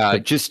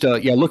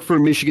look for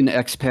Michigan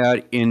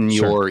Expat in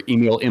your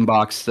email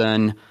inbox.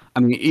 Then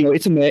I mean,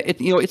 it's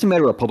a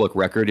matter of public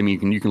record. I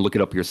mean, you can look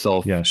it up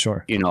yourself. Yeah,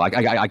 sure.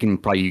 I can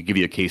probably give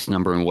you a case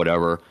number and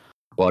whatever.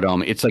 But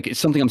it's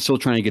something I'm still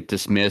trying to get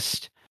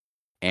dismissed.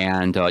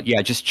 And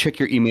just check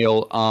your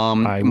email.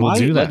 I will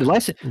do that.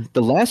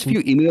 The last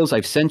few emails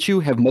I've sent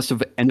you must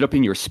have ended up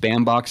in your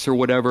spam box or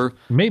whatever.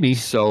 Maybe.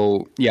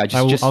 So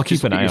I'll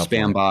keep an eye out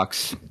spam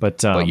box.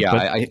 But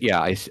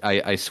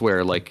I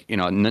swear, like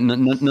none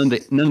of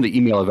the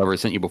email I've ever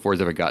sent you before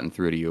has ever gotten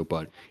through to you.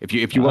 But if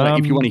you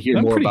want to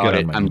hear more about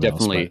it, I'm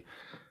definitely.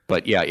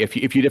 But if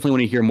you definitely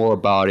want to hear more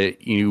about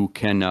it, you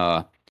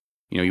can.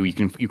 You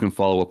can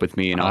follow up with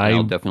me, and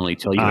I'll definitely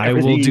tell you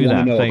everything you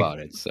want to know about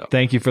it. So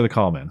thank you for the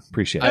call, man.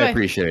 Appreciate it. I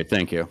appreciate it.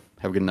 Thank you.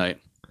 Have a good night.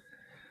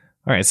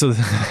 All right. So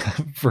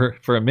for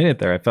a minute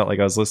there, I felt like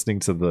I was listening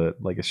to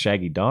a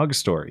Shaggy Dog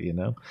story.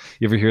 You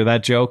ever hear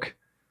that joke?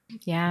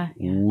 Yeah.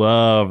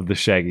 Love the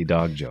Shaggy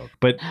Dog joke.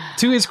 But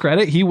to his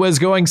credit, he was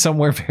going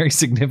somewhere very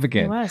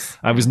significant. He was.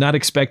 I was not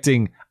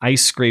expecting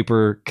ice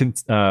scraper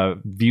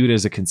viewed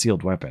as a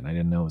concealed weapon. I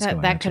didn't know it was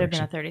going that could have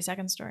been a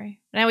 30-second story.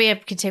 Now we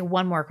can take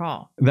one more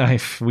call.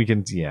 We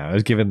can,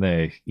 given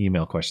the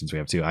email questions we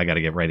have too, I got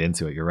to get right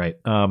into it. You're right.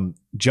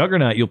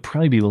 Juggernaut, you'll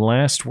probably be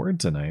last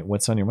word tonight.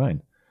 What's on your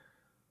mind?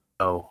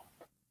 Want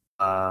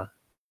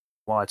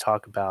to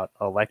talk about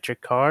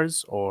electric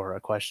cars, or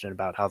a question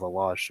about how the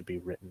laws should be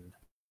written?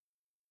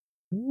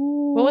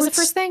 What was the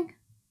first thing?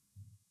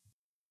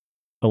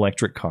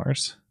 Electric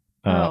cars,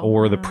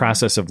 or the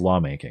process of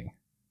lawmaking.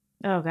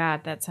 Oh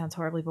God, that sounds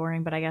horribly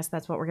boring, but I guess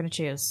that's what we're going to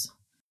choose.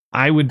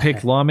 I would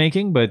pick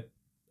lawmaking, but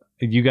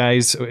you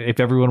guys, if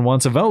everyone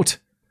wants a vote,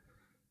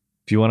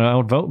 if you want to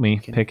outvote me,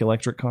 pick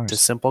electric cars. It's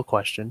a simple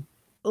question.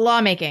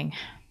 Lawmaking.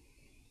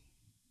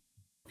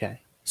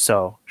 Okay.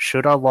 So,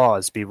 should our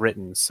laws be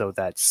written so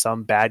that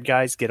some bad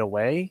guys get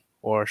away,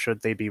 or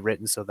should they be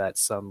written so that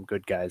some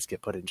good guys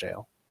get put in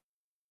jail?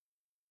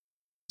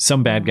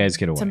 Some bad guys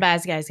get away. Some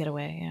bad guys get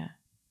away, yeah.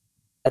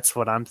 That's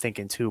what I'm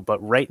thinking too. But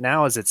right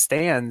now, as it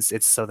stands,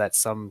 it's so that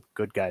some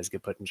good guys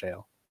get put in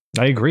jail.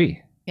 I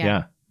agree.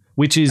 Yeah.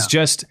 Which is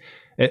just,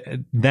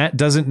 that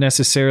doesn't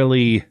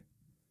necessarily,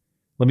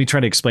 let me try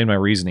to explain my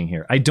reasoning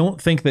here. I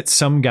don't think that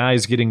some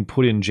guys getting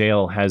put in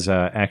jail has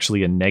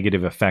actually a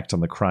negative effect on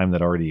the crime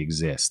that already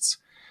exists.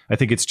 I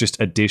think it's just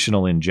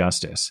additional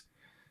injustice.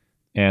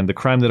 And the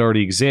crime that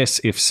already exists,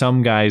 if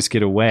some guys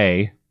get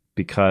away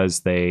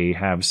because they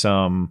have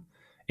some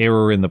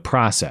error in the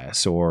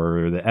process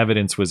or the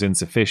evidence was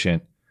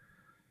insufficient,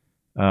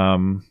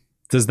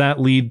 does that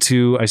lead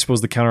to, I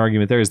suppose the counter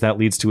argument there is that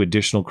leads to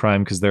additional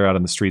crime because they're out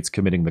on the streets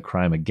committing the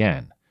crime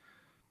again.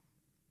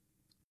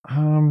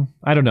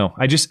 I don't know.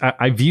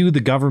 I view the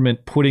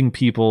government putting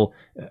people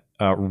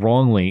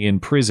wrongly in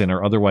prison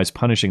or otherwise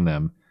punishing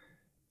them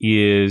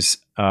is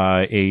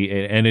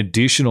an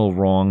additional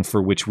wrong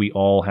for which we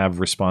all have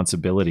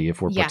responsibility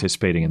if we're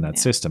participating in that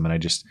system. And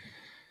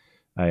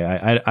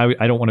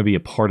I don't want to be a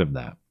part of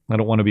that. I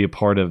don't want to be a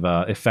part of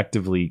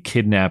effectively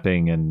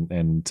kidnapping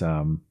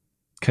and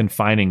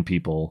confining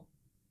people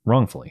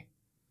wrongfully.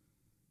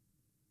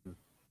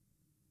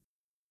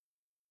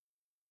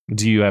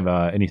 Do you have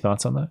any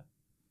thoughts on that?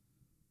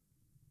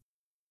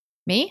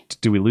 Me?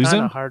 Do we lose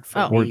him? Hard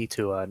for me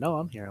to. No,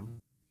 I'm here.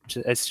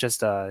 It's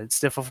just it's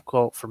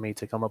difficult for me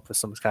to come up with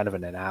some kind of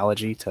an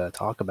analogy to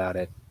talk about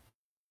it.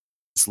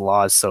 This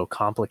law is so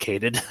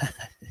complicated.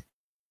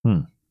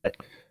 I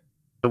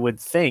would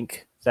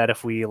think that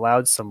if we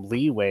allowed some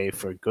leeway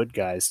for good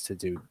guys to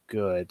do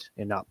good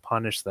and not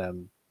punish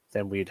them,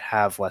 then we'd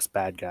have less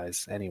bad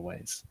guys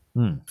anyways.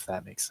 If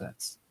that makes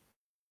sense.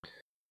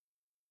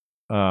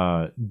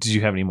 Do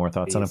you have any more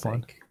thoughts on it,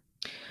 Blonde?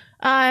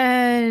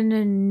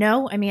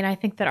 No. I mean, I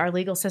think that our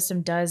legal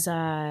system does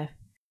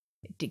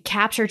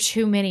capture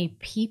too many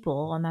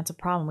people, and that's a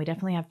problem. We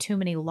definitely have too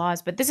many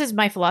laws. But this is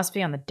my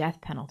philosophy on the death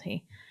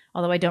penalty.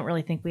 Although I don't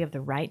really think we have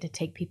the right to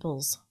take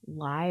people's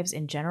lives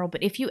in general.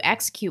 But if you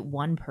execute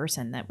one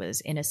person that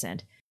was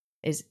innocent,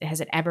 has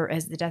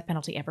the death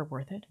penalty ever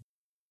worth it?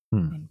 I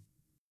mean,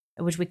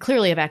 which we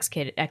clearly have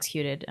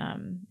executed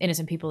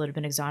innocent people that have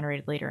been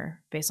exonerated later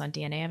based on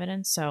DNA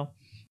evidence. So,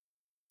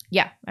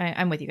 yeah,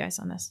 I'm with you guys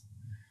on this.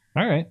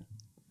 All right.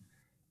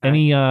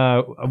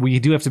 We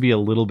do have to be a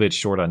little bit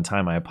short on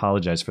time. I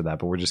apologize for that,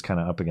 but we're just kind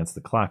of up against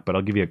the clock. But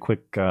I'll give you a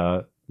quick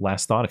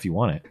last thought if you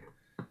want it.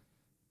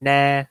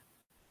 Nah.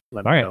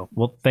 All right.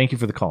 Well, thank you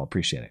for the call.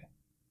 Appreciate it.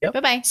 Yep.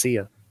 Bye-bye. See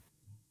ya.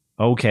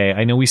 Okay.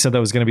 I know we said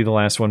that was going to be the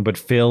last one, but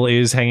Phil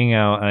is hanging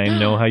out. I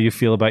know how you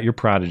feel about your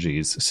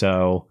prodigies.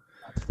 So,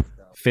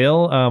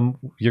 Phil,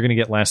 you're going to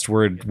get last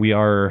word. We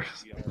are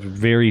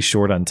very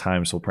short on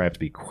time, so we'll probably have to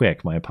be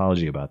quick. My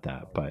apology about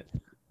that. But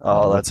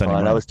that's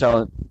fine. I was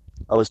telling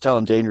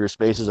Dangerous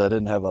Spaces I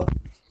didn't have a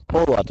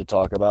whole lot to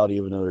talk about,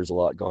 even though there's a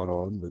lot going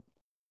on.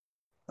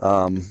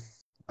 But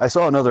I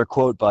saw another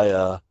quote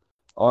by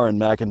Aaron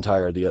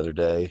McIntyre the other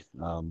day,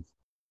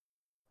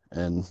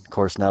 and of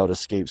course now it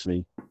escapes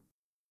me.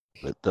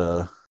 But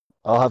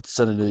I'll have to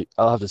send it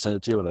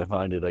to you when I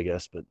find it, I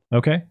guess. But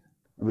okay.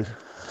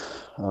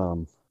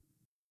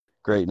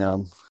 Great. Now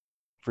I'm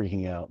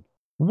freaking out.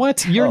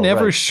 What? You're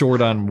never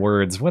short on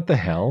words. What the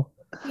hell?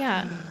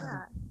 Yeah.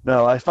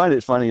 No, I find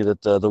it funny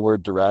that the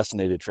word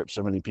deracinated trips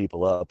so many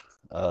people up.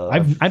 I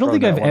don't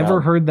think I've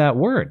ever heard that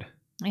word.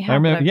 I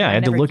remember. I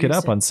had to look it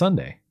up on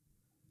Sunday.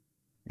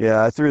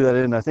 Yeah, I threw that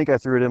in. I think I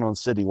threw it in on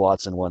Cindy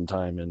Watson one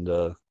time,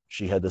 and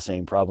she had the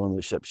same problem,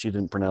 except she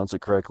didn't pronounce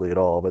it correctly at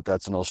all. But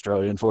that's an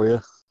Australian for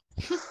you.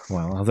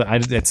 Well,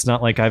 it's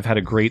not like I've had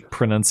a great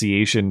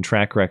pronunciation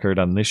track record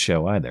on this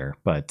show either.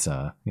 But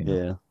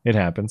it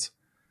happens.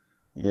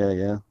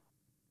 Yeah.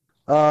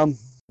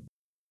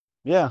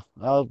 Yeah,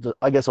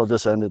 I guess I'll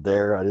just end it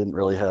there. I didn't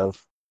really have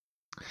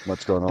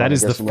much going on. That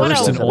is the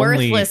first and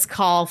only worthless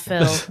call,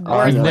 Phil.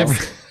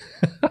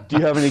 Do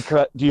you have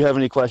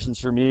any questions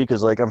for me?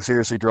 Because I'm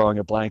seriously drawing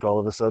a blank all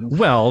of a sudden.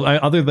 Well,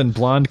 other than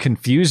Blonde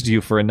confused you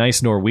for a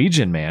nice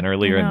Norwegian man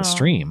earlier in the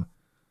stream.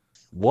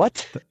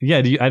 What?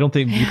 Yeah, I don't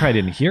think you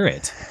probably didn't hear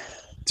it.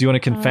 Do you want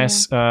to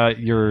confess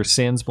your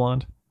sins,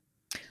 Blonde?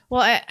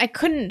 Well, I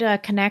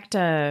couldn't connect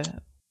a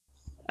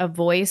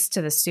voice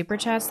to the super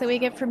chats that we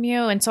get from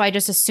you, and so I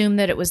just assumed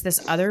that it was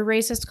this other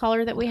racist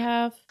caller that we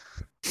have.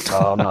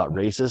 I'm not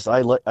racist.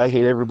 I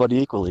hate everybody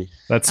equally.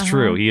 That's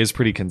true. He is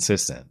pretty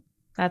consistent.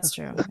 That's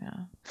true.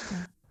 Yeah.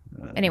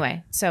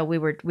 Anyway, so we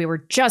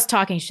were just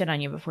talking shit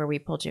on you before we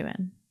pulled you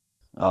in.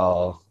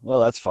 Oh, well,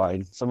 that's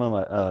fine. Some of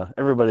my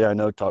everybody I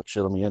know talks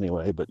shit on me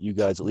anyway, but you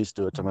guys at least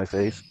do it to my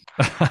face.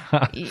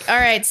 All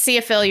right, see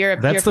you, Phil.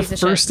 That's the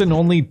first and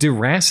only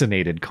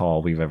deracinated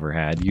call we've ever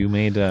had. You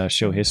made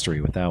show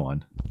history with that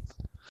one.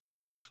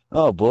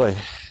 Oh boy!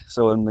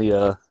 So in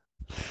the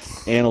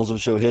annals of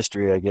show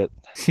history, I get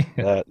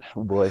that.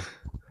 Oh boy!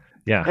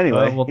 Yeah.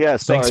 Anyway, sorry,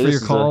 thanks for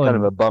your call. Kind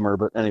of a bummer,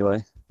 but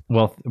anyway.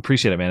 Well,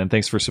 appreciate it, man, and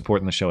thanks for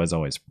supporting the show as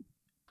always.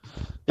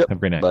 Yep. Have a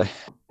great night. Bye.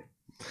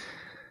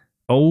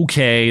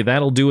 Okay,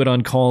 that'll do it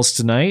on calls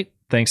tonight.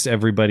 Thanks to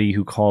everybody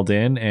who called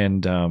in,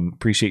 and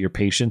appreciate your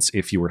patience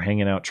if you were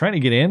hanging out trying to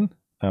get in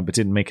but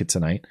didn't make it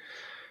tonight.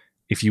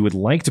 If you would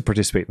like to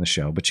participate in the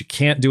show, but you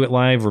can't do it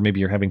live, or maybe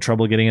you're having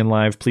trouble getting in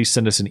live, please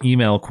send us an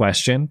email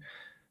question.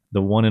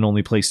 The one and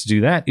only place to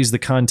do that is the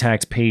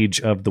contact page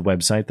of the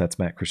website. That's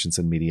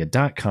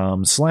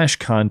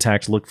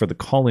mattchristiansenmedia.com/contact. Look for the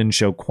call-in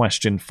show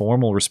question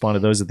form. We'll respond to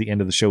those at the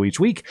end of the show each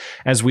week,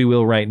 as we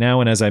will right now.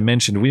 And as I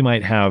mentioned, we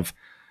might have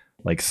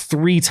like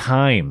 3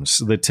 times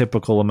the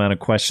typical amount of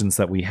questions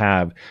that we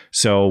have.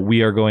 So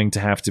we are going to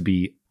have to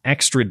be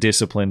extra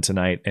disciplined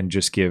tonight and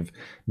just give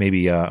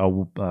maybe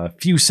a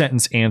few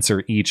sentence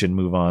answer each and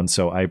move on.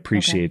 So I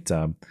appreciate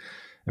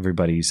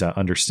everybody's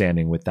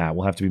understanding with that.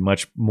 We'll have to be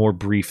much more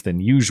brief than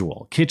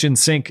usual. Kitchen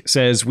Sink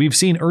says, we've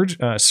seen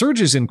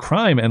surges in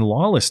crime and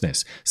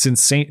lawlessness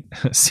since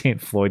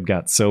St. Floyd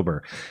got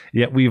sober.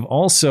 Yet we've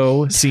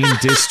also seen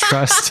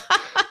distrust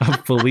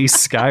of police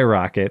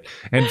skyrocket,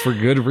 and for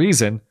good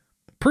reason.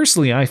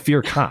 Personally, I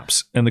fear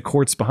cops and the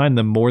courts behind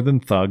them more than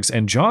thugs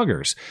and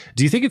joggers.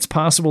 Do you think it's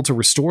possible to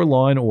restore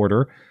law and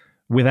order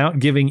without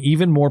giving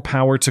even more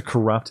power to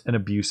corrupt and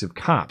abusive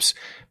cops?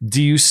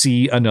 Do you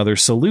see another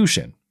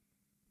solution?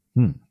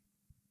 Do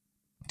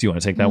you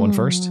want to take that one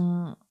first?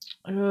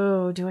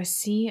 Oh, do I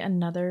see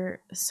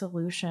another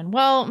solution?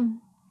 Well,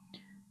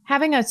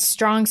 having a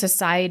strong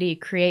society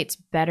creates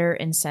better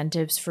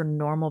incentives for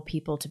normal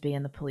people to be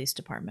in the police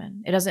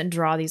department. It doesn't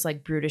draw these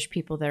like brutish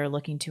people that are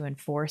looking to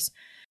enforce.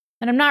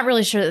 And I'm not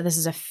really sure that this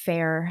is a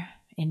fair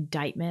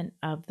indictment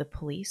of the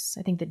police.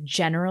 I think that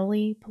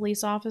generally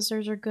police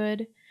officers are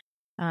good,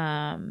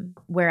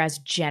 whereas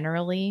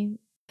generally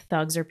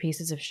thugs are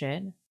pieces of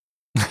shit.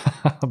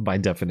 By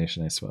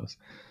definition, I suppose.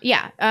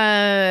 Yeah.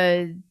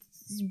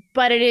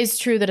 But it is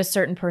true that a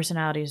certain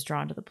personality is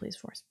drawn to the police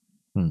force.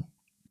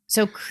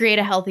 So create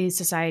a healthy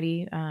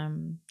society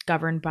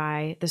governed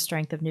by the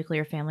strength of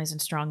nuclear families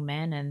and strong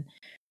men, and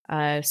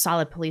a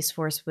solid police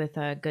force with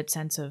a good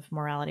sense of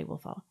morality will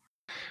follow.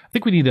 I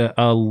think we need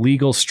a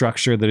legal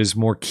structure that is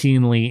more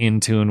keenly in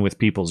tune with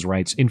people's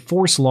rights.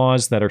 Enforce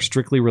laws that are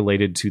strictly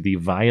related to the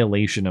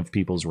violation of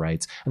people's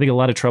rights. I think a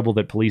lot of trouble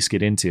that police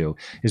get into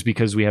is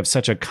because we have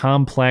such a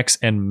complex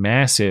and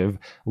massive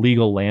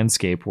legal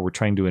landscape where we're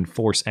trying to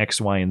enforce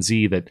X, Y, and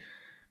Z that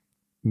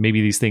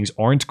maybe these things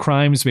aren't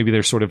crimes. Maybe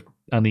they're sort of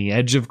on the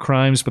edge of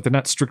crimes, but they're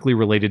not strictly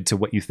related to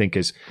what you think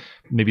is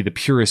maybe the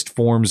purest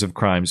forms of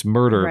crimes: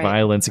 murder,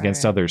 violence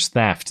against others,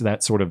 theft,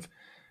 that sort of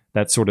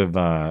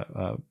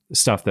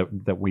stuff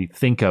that we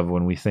think of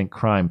when we think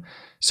crime.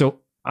 So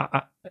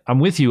I'm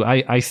with you.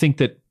 I think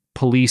that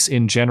police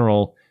in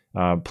general,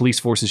 police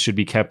forces should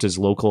be kept as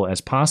local as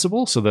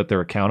possible so that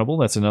they're accountable.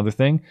 That's another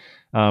thing.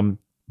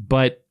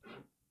 But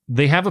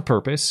they have a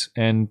purpose,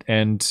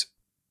 and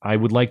I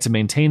would like to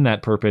maintain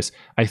that purpose.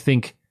 I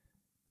think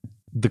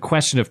the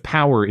question of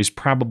power is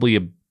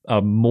probably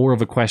a more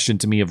of a question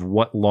to me of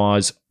what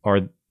laws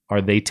are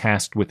they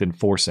tasked with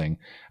enforcing,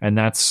 and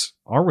that's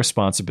our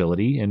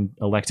responsibility in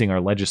electing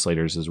our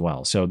legislators as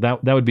well. So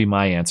that would be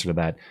my answer to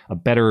that. A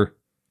better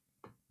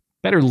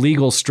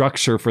legal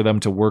structure for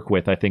them to work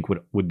with, I think,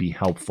 would be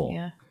helpful.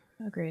 Yeah,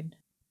 agreed.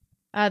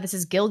 This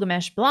is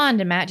Gilgamesh Blonde.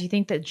 And Matt, do you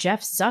think that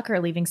Jeff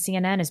Zucker leaving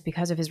CNN is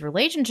because of his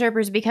relationship, or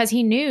is because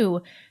he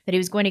knew that he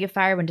was going to get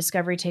fired when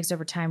Discovery takes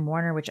over Time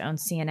Warner, which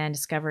owns CNN?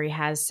 Discovery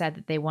has said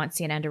that they want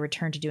CNN to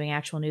return to doing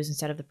actual news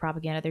instead of the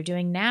propaganda they're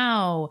doing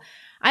now.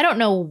 I don't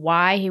know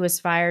why he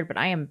was fired, but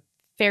I am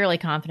fairly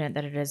confident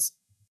that it has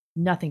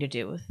nothing to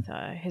do with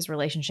his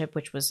relationship,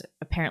 which was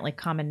apparently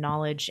common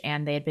knowledge,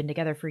 and they had been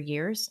together for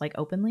years, like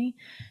openly.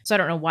 So I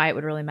don't know why it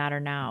would really matter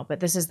now, but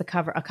this is a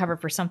cover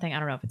for something. I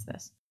don't know if it's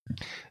this.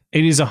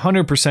 It is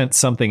 100%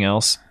 something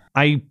else.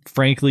 I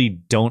frankly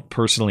don't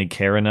personally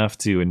care enough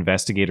to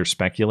investigate or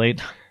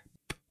speculate.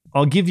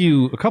 I'll give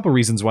you a couple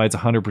reasons why it's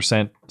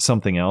 100%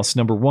 something else.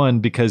 Number one,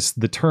 because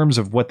the terms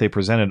of what they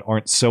presented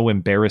aren't so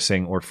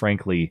embarrassing or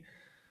frankly,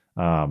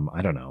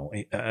 I don't know,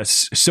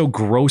 so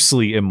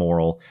grossly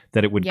immoral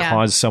that it would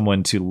cause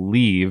someone to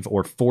leave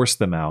or force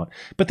them out.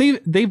 But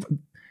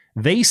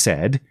they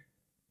said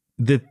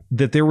that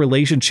their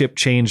relationship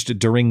changed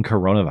during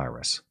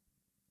coronavirus.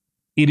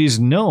 It is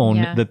known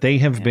that they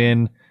have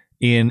been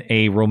in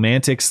a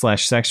romantic /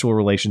 sexual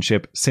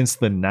relationship since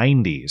the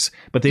 90s,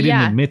 but they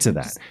didn't admit to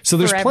that. So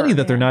there's plenty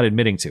that they're not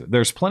admitting to.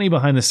 There's plenty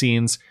behind the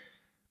scenes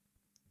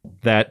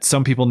that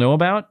some people know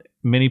about.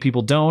 Many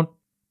people don't.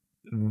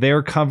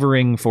 They're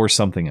covering for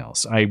something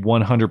else. I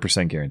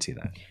 100% guarantee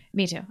that.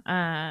 Me too.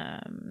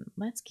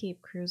 Let's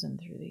keep cruising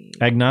through these.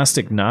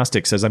 Agnostic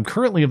Gnostic says, I'm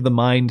currently of the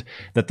mind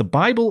that the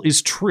Bible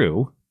is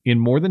true in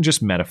more than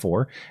just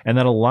metaphor, and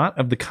that a lot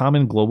of the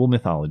common global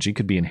mythology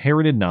could be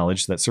inherited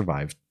knowledge that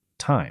survived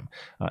time,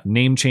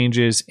 name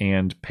changes,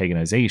 and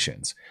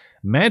paganizations.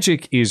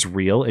 Magic is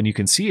real, and you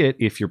can see it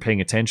if you're paying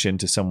attention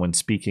to someone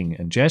speaking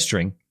and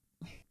gesturing.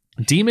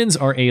 Demons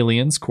are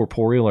aliens,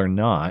 corporeal or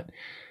not,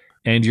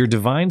 and your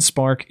divine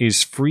spark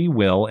is free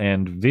will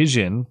and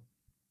vision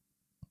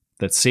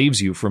that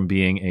saves you from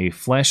being a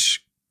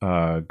flesh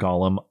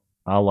golem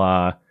a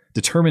la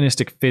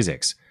deterministic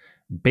physics,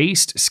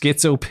 based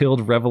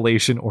schizo-pilled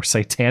revelation, or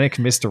satanic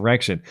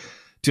misdirection.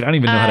 Dude, I don't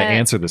even know how to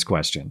answer this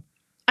question.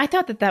 I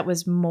thought that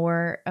was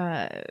more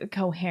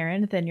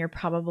coherent than you're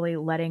probably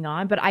letting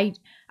on, but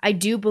I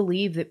do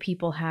believe that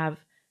people have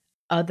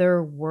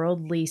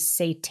otherworldly,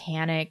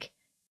 satanic,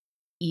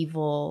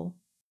 evil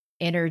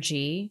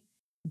energy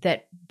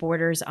that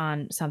borders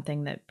on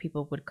something that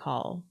people would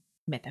call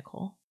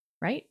mythical,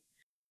 right?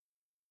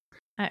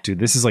 Dude,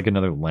 this is like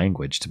another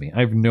language to me.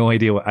 I have no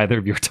idea what either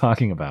of you are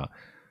talking about,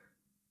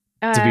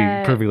 to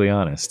be perfectly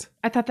honest.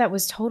 I thought that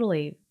was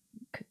totally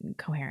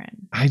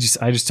coherent. I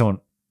just don't.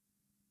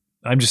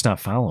 I'm just not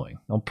following.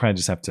 I'll probably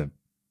just have to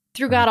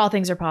Through God, all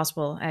things are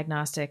possible.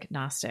 Agnostic,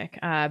 Gnostic.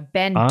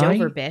 Ben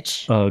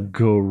Doverbitch.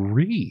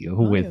 Agree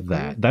with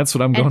that. That's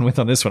what I'm going with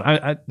on this one.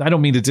 I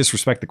don't mean to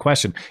disrespect the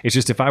question. It's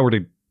just if I were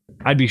to,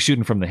 I'd be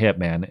shooting from the hip,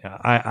 man.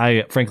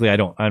 I frankly, I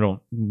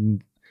don't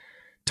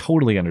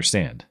totally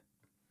understand.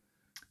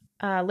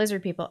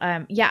 Lizard people.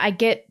 Yeah, I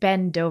get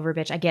Ben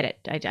Doverbitch. I get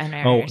it. I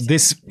know.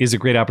 This is a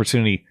great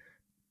opportunity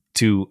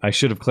to. I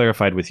should have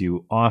clarified with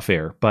you off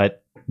air,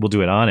 but we'll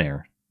do it on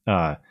air.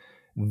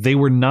 They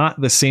were not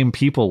the same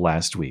people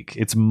last week.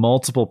 It's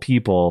multiple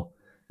people.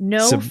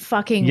 No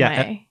fucking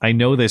way. I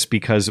know this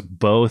because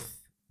both.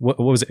 What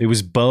was it? It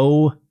was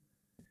Bo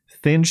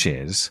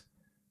Finches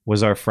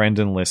was our friend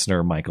and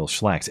listener Michael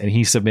Schlax, and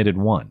he submitted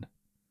one.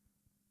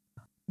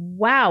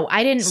 Wow,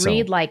 I didn't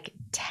read like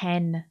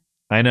 10.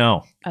 I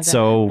know.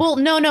 So well,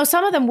 no,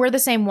 some of them were the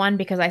same one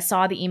because I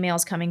saw the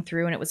emails coming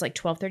through and it was like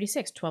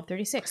 12:36,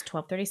 12:36,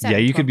 12:37. Yeah,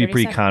 you could be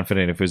pretty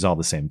confident if it was all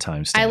the same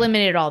time stamp. I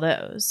eliminated all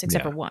those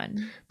except for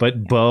one.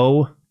 But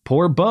Bo,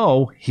 poor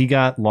Bo, he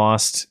got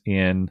lost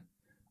in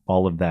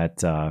all of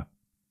that,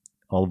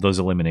 all of those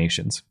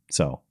eliminations.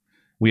 So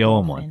we owe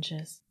him one.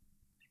 Inches.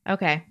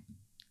 Okay,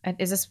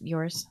 is this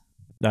yours?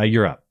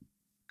 You're up.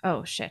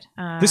 Oh shit!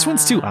 This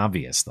one's too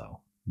obvious though.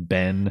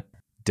 Ben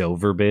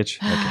Doverbitch.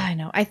 Okay. I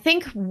know. I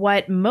think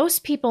what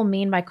most people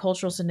mean by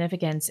cultural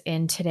significance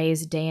in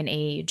today's day and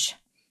age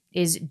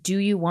is, do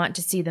you want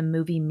to see the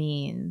movie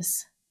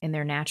memes in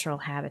their natural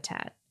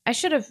habitat? I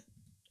should have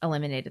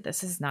eliminated this.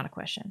 This is not a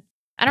question.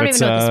 I don't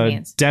even know what this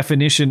means.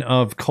 Definition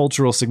of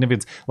cultural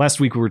significance. Last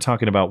week we were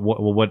talking about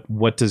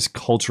what does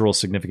cultural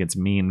significance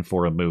mean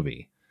for a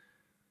movie?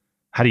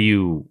 How do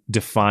you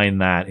define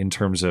that in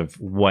terms of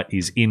what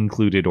is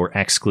included or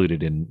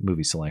excluded in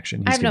movie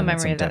selection? I have no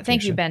memory of that.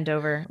 Thank you, Ben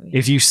Dover.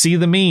 If you see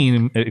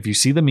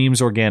the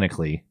memes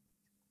organically,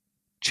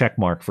 check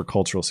mark for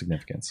cultural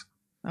significance.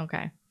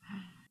 Okay.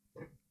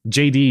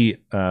 JD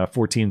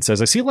 14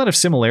 says, I see a lot of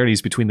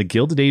similarities between the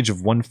Gilded Age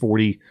of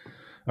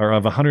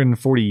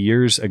 140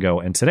 years ago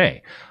and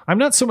today. I'm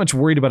not so much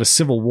worried about a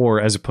civil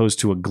war as opposed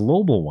to a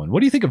global one.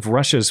 What do you think of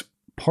Russia's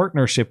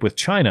partnership with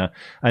China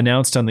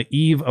announced on the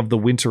eve of the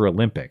Winter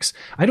Olympics?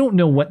 I don't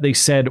know what they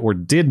said or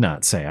did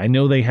not say. I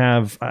know they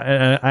have,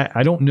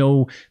 I don't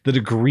know the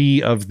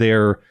degree of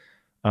their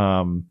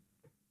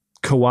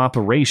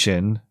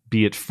cooperation,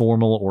 be it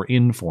formal or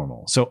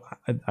informal. So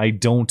I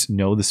don't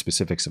know the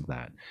specifics of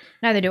that.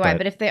 Neither do I,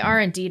 but if they are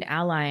indeed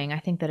allying, I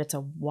think that it's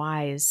a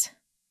wise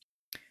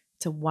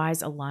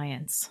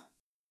alliance.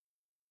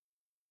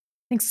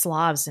 I think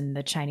Slavs and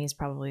the Chinese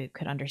probably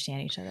could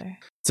understand each other.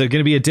 It's going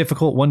to be a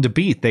difficult one to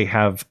beat. They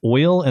have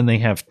oil and they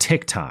have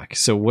TikTok.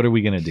 So what are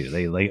we going to do?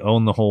 They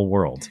own the whole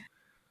world.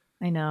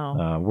 I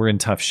know. We're in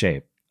tough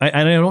shape.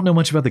 I don't know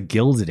much about the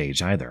Gilded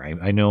Age either.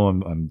 I know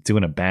I'm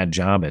doing a bad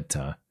job at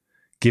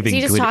giving.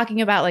 Is he just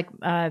talking about like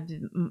a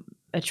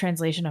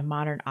translation of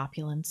modern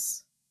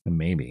opulence?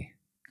 Maybe.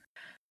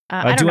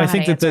 Do I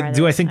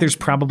think there's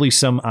probably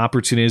some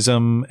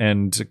opportunism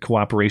and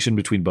cooperation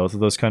between both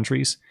of those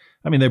countries?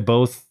 I mean, they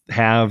both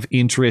have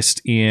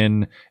interest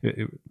in.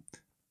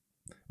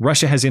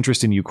 Russia has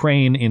interest in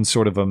Ukraine in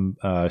sort of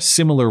a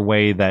similar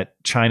way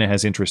that China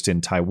has interest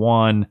in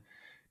Taiwan.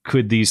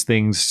 Could these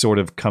things sort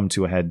of come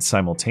to a head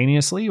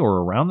simultaneously or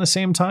around the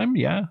same time?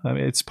 Yeah, I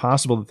mean, it's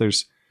possible that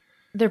there's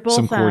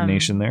some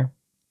coordination there.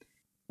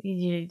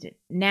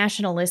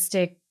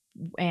 Nationalistic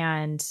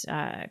and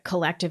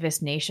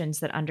collectivist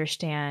nations that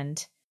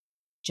understand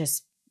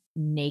just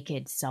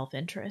naked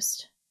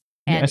self-interest,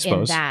 and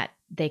in that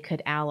they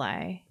could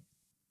ally.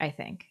 I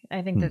think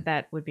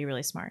that would be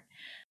really smart.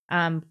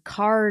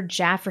 Car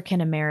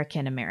Jafrican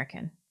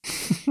American.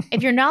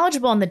 If you're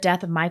knowledgeable on the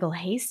death of Michael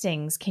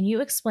Hastings, can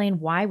you explain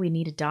why we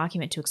need a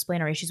document to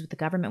explain our issues with the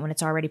government when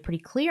it's already pretty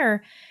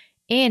clear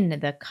in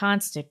the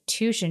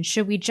Constitution?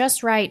 Should we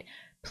just write,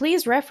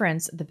 please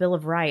reference the Bill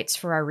of Rights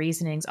for our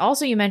reasonings?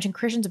 Also, you mentioned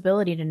Christians'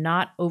 ability to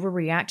not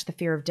overreact to the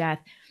fear of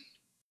death.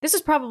 This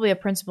is probably a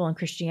principle in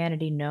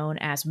Christianity known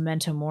as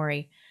memento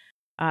mori.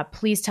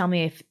 Please tell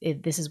me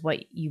if this is what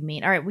you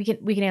mean. All right, we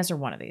can answer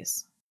one of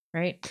these,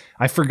 right?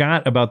 I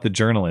forgot about the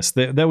journalist.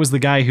 That was the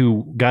guy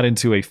who got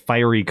into a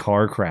fiery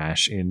car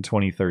crash in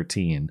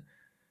 2013,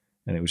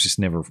 and it was just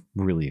never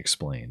really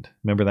explained.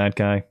 Remember that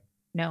guy?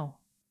 No,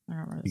 I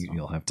don't remember this one.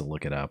 You'll have to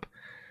look it up.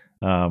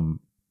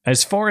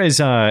 As far as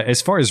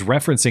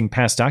referencing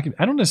past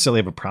documents, I don't necessarily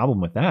have a problem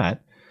with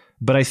that,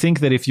 but I think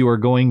that if you are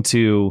going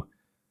to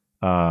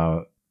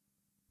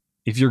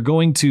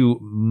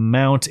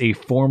mount a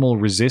formal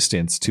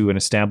resistance to an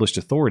established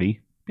authority,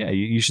 yeah,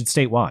 you should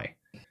state why.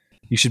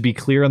 You should be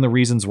clear on the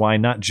reasons why,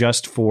 not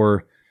just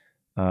for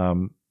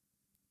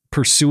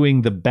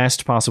pursuing the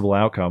best possible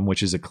outcome,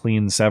 which is a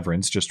clean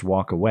severance, just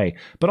walk away,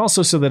 but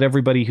also so that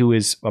everybody who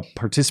is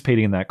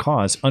participating in that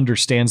cause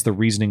understands the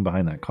reasoning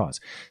behind that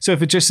cause. So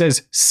if it just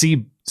says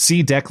see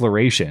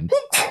declaration,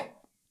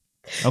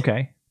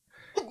 okay.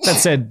 That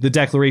said, the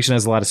declaration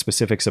has a lot of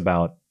specifics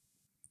about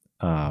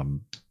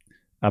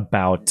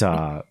about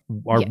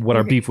what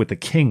our beef with the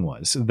king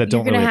was that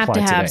don't really apply today. You're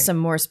going to have some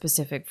more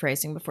specific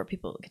phrasing before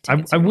people get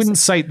to I wouldn't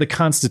cite the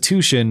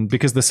Constitution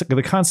because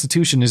the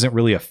Constitution isn't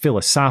really a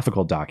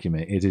philosophical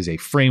document. It is a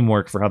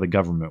framework for how the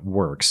government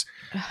works.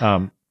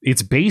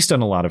 It's based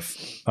on a lot of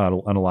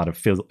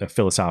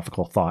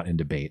philosophical thought and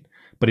debate,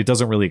 but it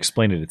doesn't really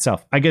explain it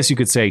itself. I guess you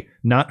could say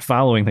not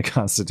following the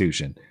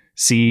Constitution.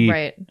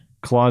 See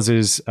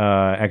clauses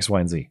X, Y,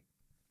 and Z.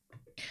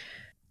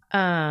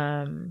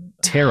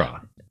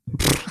 Tara.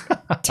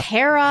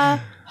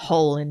 Tara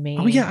Hole in Me.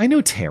 Oh yeah, I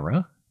know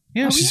Tara.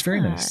 Yeah, she's very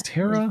nice.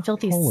 Tara,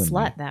 filthy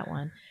slut. That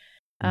one.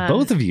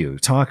 Both of you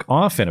talk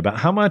often about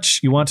how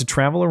much you want to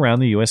travel around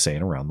the USA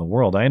and around the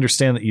world. I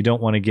understand that you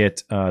don't want to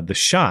get the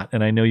shot,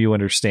 and I know you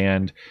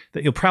understand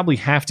that you'll probably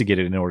have to get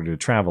it in order to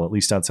travel, at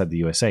least outside the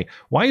USA.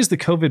 Why is the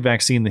COVID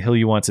vaccine the hill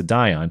you want to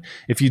die on?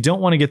 If you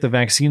don't want to get the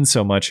vaccine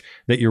so much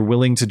that you're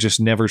willing to just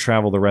never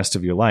travel the rest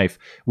of your life,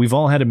 we've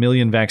all had 1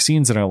 million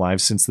vaccines in our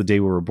lives since the day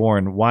we were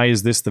born. Why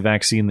is this the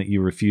vaccine that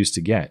you refuse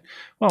to get?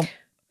 Well,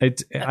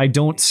 I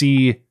don't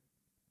see...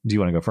 Do you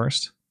want to go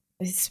first?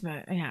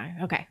 Yeah.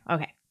 Okay.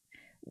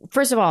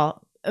 First of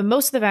all,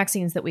 most of the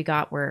vaccines that we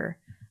got were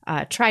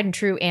tried and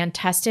true and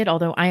tested,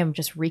 although I am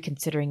just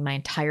reconsidering my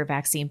entire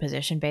vaccine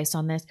position based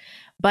on this.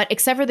 But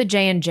except for the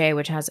J&J,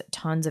 which has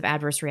tons of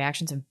adverse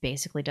reactions and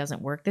basically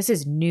doesn't work, this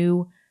is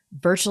new,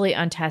 virtually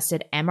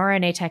untested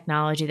mRNA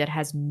technology that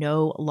has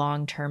no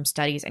long-term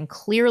studies and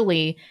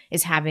clearly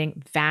is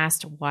having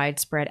vast,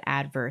 widespread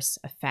adverse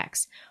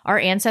effects. Our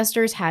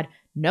ancestors had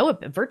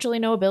virtually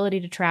no ability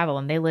to travel,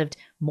 and they lived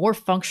more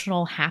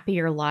functional,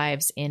 happier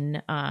lives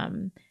in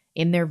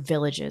their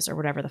villages or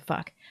whatever the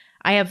fuck.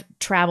 I have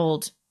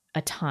traveled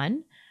a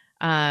ton.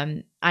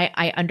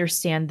 I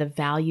understand the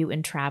value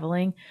in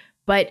traveling,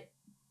 but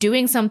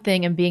doing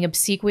something and being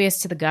obsequious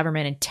to the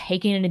government and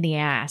taking it in the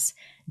ass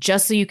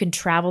just so you can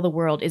travel the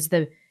world is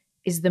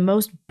the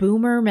most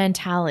boomer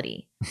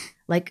mentality.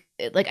 like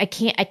I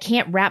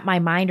can't wrap my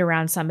mind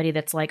around somebody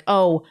that's like,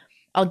 oh,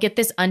 I'll get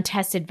this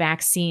untested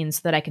vaccine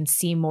so that I can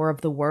see more of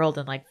the world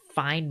and like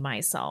find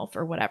myself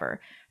or whatever.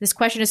 This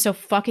question is so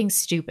fucking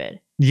stupid.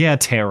 Yeah,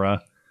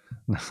 Tara.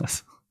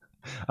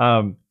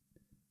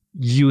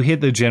 You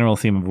hit the general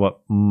theme of what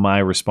my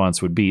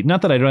response would be.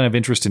 Not that I don't have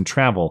interest in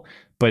travel,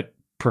 but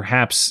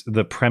perhaps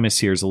the premise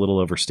here is a little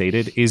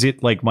overstated. Is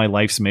it like my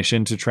life's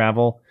mission to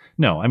travel?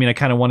 No. I mean, I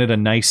kind of wanted a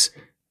nice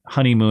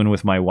honeymoon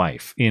with my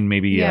wife in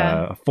maybe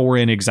a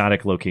foreign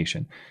exotic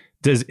location.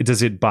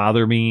 Does it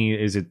bother me?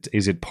 Is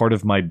it part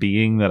of my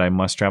being that I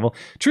must travel?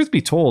 Truth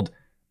be told,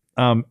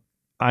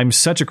 I'm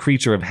such a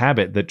creature of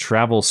habit that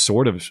travel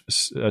sort of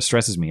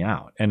stresses me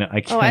out, and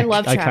I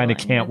kind of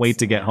can't wait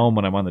to get home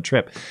when I'm on the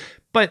trip.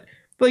 But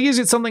like, is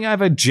it something I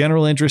have a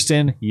general interest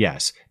in?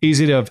 Yes. Is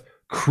it of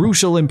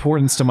crucial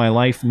importance to my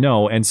life?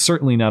 No, and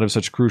certainly not of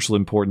such crucial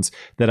importance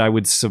that I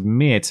would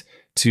submit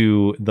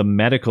to the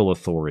medical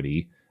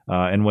authority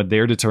and what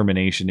their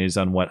determination is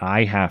on what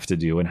I have to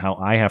do and how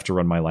I have to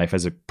run my life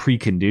as a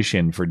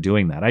precondition for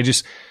doing that. I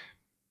just,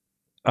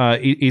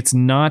 it's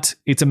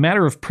a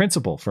matter of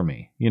principle for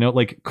me. You know,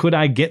 like, could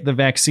I get the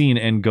vaccine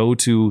and go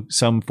to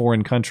some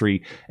foreign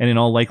country and in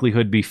all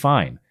likelihood be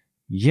fine?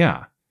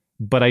 Yeah.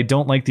 But I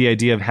don't like the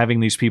idea of having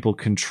these people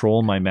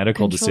control my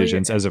medical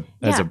decisions as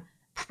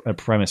a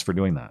premise for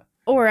doing that.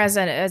 Or as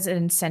an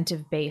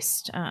incentive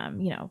based,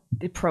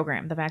 the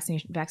program, the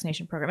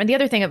vaccination program. And the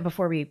other thing,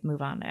 before we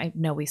move on, I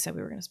know we said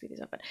we were going to speed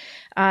these up,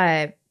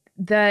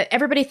 but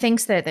everybody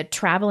thinks that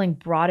traveling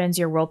broadens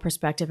your world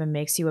perspective and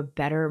makes you a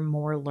better,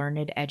 more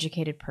learned,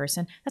 educated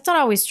person. That's not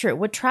always true.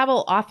 What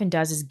travel often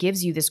does is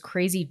gives you this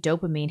crazy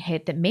dopamine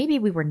hit that maybe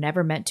we were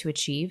never meant to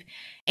achieve,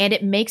 and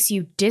it makes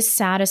you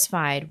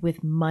dissatisfied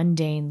with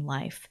mundane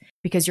life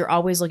because you're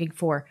always looking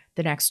for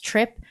the next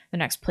trip, the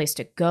next place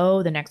to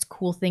go, the next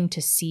cool thing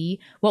to see.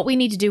 What we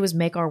need to do is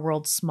make our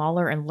world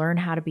smaller and learn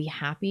how to be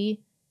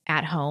happy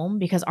at home,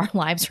 because our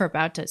lives are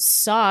about to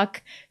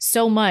suck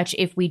so much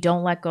if we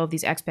don't let go of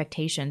these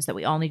expectations that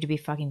we all need to be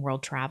fucking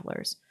world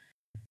travelers.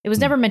 It was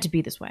never meant to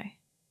be this way.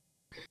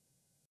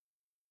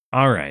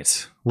 All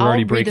right. We're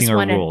already breaking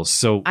our rules.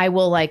 So I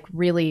will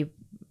really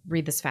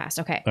read this fast.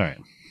 Okay. All right.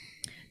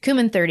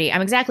 Kuman 30.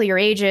 I'm exactly your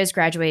ages,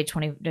 graduated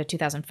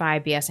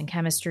 2005, BS in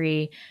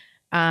chemistry.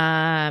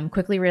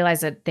 Quickly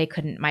realized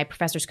that my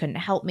professors couldn't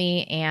help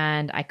me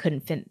and I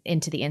couldn't fit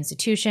into the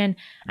institution.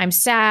 I'm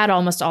sad.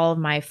 Almost all of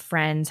my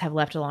friends have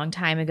left a long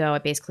time ago. I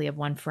basically have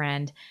one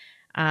friend.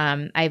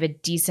 I have a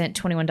decent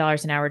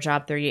 $21 an hour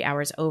job, 30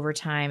 hours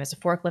overtime as a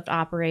forklift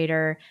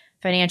operator.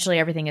 Financially,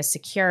 everything is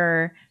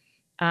secure.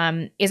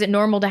 Is it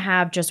normal to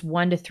have just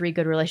 1 to 3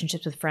 good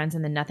relationships with friends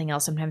and then nothing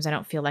else? Sometimes I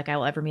don't feel like I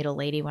will ever meet a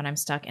lady when I'm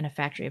stuck in a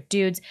factory of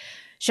dudes.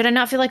 Should I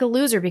not feel like a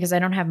loser because I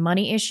don't have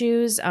money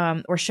issues?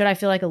 Or should I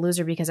feel like a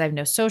loser because I have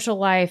no social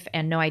life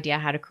and no idea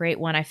how to create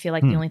one? I feel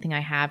like the only thing I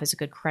have is a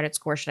good credit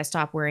score. Should I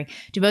stop worrying?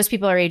 Do most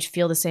people our age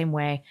feel the same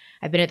way?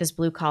 I've been at this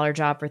blue collar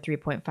job for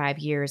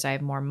 3.5 years. I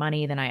have more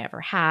money than I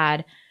ever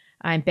had.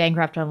 I'm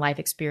bankrupt on life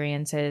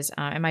experiences.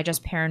 Am I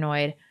just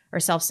paranoid or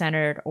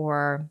self-centered,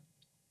 or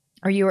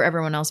Are you or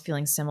everyone else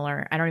feeling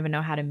similar? I don't even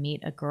know how to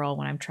meet a girl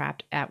when I'm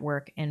trapped at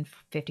work in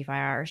 55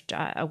 hours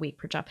a week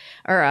per job,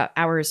 or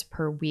hours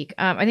per week.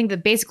 I think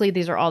that basically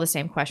these are all the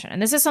same question.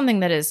 And this is something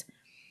that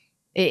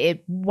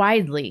it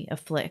widely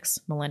afflicts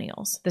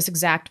millennials. This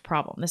exact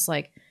problem. This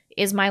like,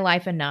 is my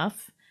life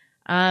enough?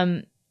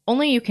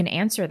 Only you can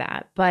answer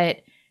that.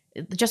 But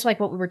just like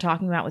what we were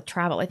talking about with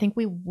travel, I think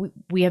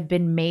we have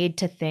been made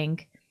to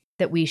think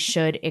that we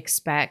should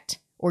expect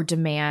or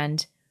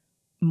demand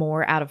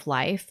more out of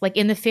life. Like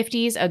in the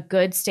 50s, a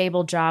good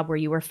stable job where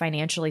you were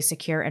financially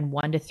secure and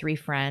 1 to 3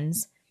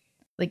 friends,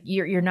 like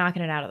you're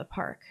knocking it out of the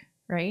park,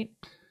 right?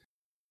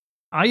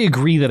 I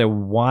agree that a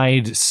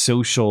wide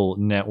social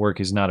network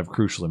is not of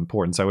crucial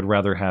importance. I would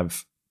rather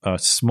have a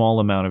small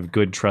amount of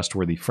good,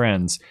 trustworthy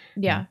friends.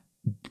 Yeah.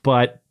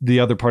 But the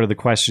other part of the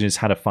question is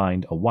how to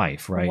find a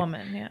wife, right? A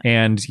woman, yeah.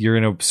 And you're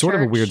in a sort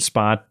of a weird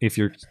spot if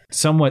you're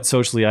somewhat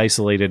socially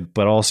isolated,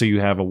 but also you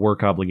have a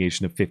work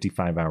obligation of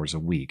 55 hours a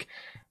week.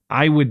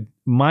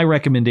 My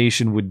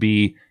recommendation would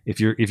be if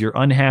you're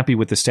unhappy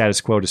with the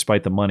status quo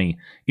despite the money,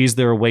 is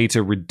there a way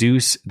to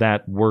reduce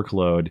that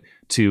workload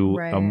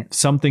to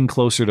something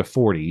closer to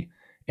 40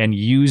 and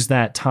use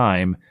that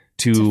time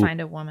to find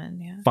a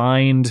woman,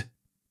 find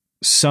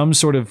some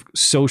sort of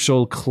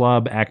social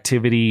club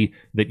activity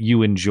that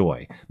you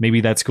enjoy. Maybe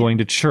that's going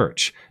to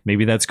church.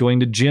 Maybe that's going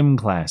to gym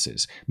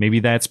classes. Maybe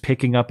that's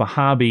picking up a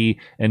hobby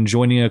and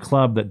joining a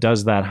club that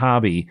does that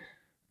hobby.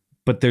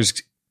 But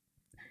there's,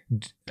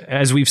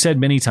 as we've said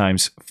many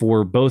times,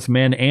 for both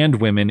men and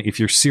women, if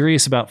you're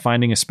serious about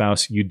finding a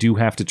spouse, you do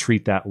have to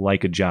treat that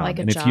like a job.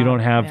 If you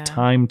don't have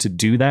time to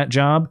do that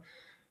job,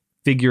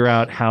 figure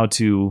out how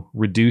to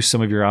reduce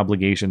some of your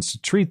obligations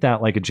to treat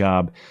that like a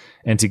job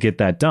and to get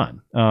that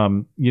done.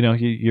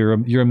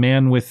 You're a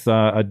man with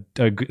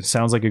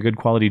sounds like a good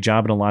quality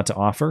job and a lot to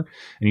offer,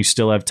 and you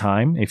still have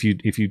time. If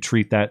you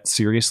treat that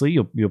seriously,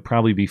 you'll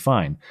probably be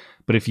fine.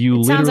 But if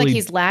you sounds like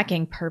he's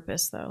lacking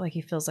purpose, though. Like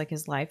he feels like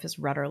his life is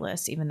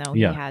rudderless, even though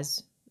he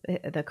has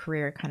the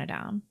career kind of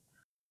down.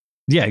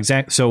 Yeah,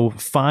 exactly. So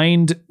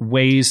find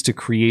ways to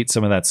create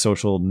some of that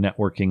social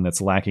networking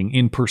that's lacking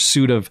in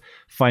pursuit of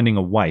finding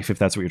a wife, if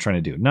that's what you're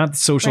trying to do. Not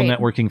social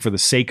networking for the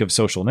sake of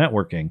social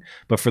networking,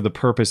 but for the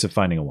purpose of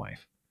finding a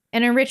wife.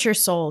 And enrich your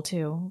soul,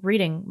 too.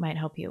 Reading might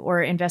help you,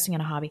 or investing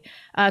in a hobby.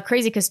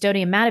 Crazy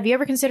Custodian. Matt, have you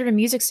ever considered a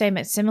music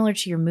segment similar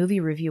to your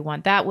movie review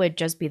one? That would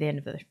just be the end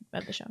of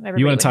the show.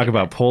 Everybody you want to talk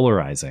about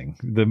polarizing.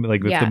 If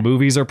the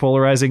movies are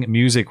polarizing,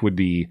 music would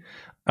be...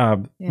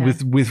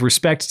 With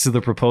respect to the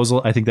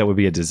proposal, I think that would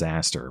be a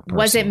disaster. Personally.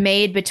 Was it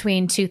made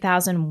between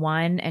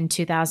 2001 and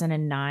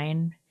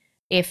 2009?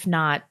 If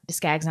not,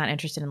 Skag's not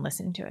interested in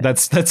listening to it.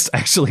 That's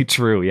actually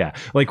true. Yeah.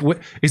 Like, what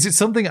is it?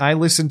 Something I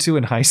listened to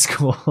in high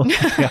school?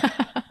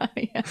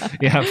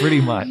 yeah,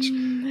 pretty much.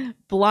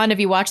 Blonde, have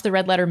you watched the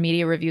Red Letter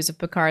Media reviews of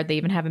Picard? They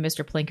even have a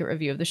Mr. Plinkett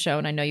review of the show,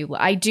 and I know you.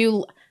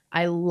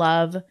 I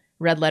love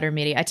Red Letter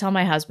Media. I tell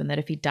my husband that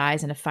if he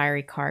dies in a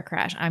fiery car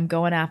crash, I'm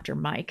going after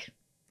Mike.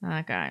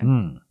 That guy.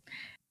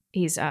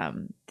 He's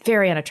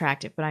very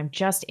unattractive, but I'm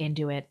just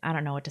into it. I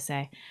don't know what to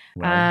say.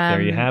 Well,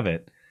 there you have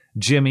it.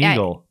 Jim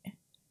Eagle.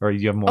 Or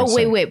you have more.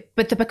 Oh, wait.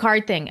 But the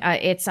Picard thing,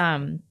 it's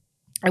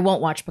I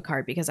won't watch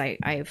Picard because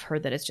I've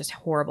heard that it's just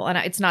horrible. And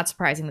it's not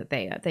surprising that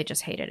they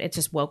just hate it. It's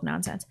just woke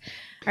nonsense.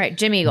 All right,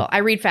 Jim Eagle. I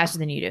read faster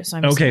than you do. So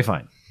I'm okay,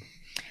 fine.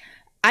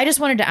 I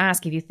just wanted to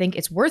ask if you think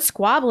it's worth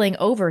squabbling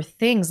over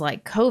things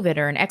like COVID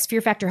or an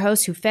ex-Fear Factor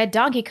host who fed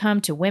Donkey Cum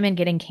to women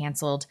getting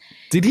canceled.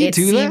 Did he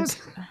do that?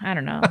 I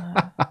don't know.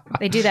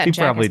 They do that. He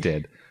probably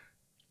did.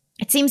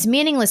 It seems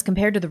meaningless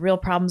compared to the real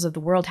problems of the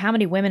world. How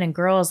many women and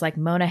girls like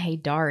Mona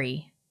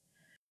Haydari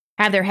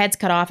have their heads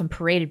cut off and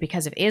paraded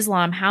because of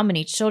Islam? How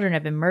many children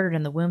have been murdered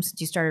in the womb since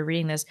you started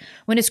reading this?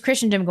 When is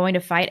Christendom going to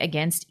fight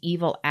against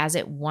evil as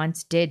it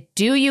once did?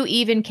 Do you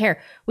even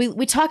care?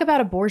 We talk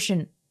about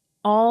abortion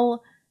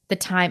all the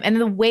time, and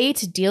the way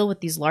to deal with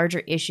these larger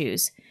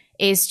issues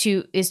is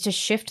to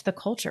shift the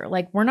culture.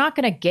 Like, we're not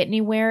going to get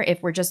anywhere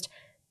if we're just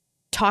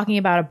talking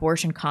about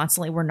abortion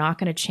constantly. We're not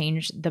going to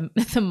change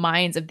the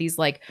minds of these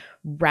like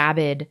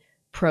rabid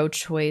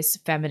pro-choice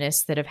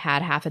feminists that have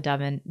had half a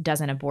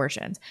dozen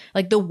abortions.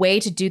 Like, the way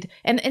to do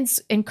and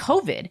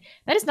COVID,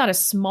 that is not a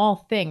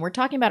small thing. We're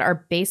talking about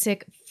our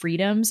basic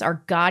freedoms,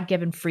 our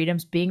God-given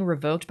freedoms being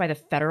revoked by the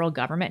federal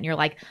government, and you're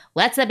like,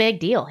 what's the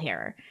big deal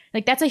here?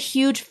 Like, that's a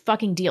huge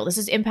fucking deal. This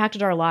has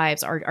impacted our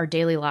lives, our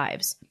daily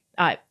lives,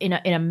 in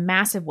a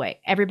massive way.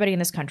 Everybody in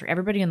this country,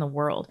 everybody in the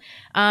world.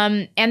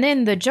 And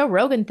then the Joe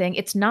Rogan thing,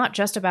 it's not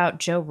just about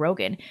Joe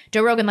Rogan.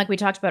 Joe Rogan, like we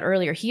talked about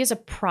earlier, he is a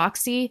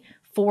proxy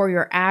for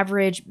your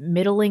average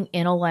middling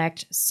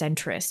intellect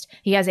centrist.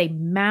 He has a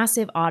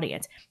massive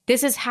audience.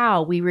 This is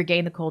how we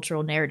regain the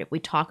cultural narrative. We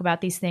talk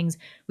about these things.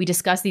 We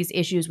discuss these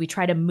issues. We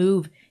try to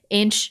move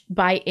inch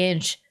by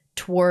inch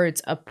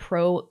towards a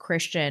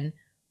pro-Christian,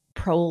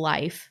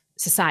 pro-life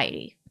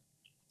society.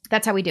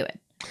 That's how we do it.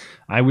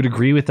 I would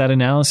agree with that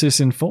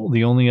analysis in full.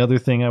 The only other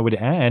thing I would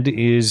add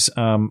is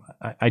I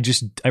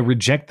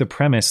reject the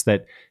premise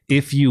that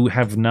if you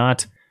have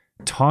not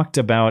talked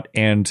about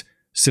and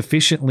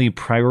sufficiently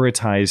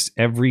prioritized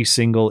every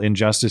single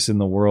injustice in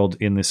the world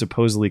in the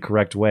supposedly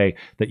correct way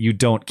that you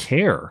don't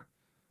care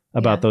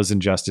about those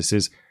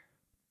injustices.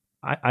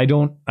 I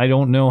don't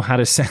know how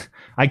to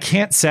I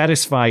can't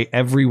satisfy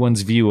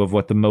everyone's view of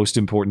what the most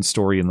important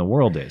story in the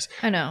world is.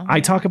 I know.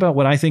 I talk about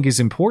what I think is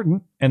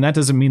important, and that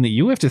doesn't mean that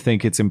you have to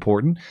think it's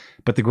important.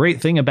 But the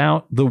great thing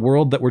about the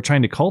world that we're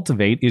trying to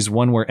cultivate is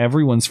one where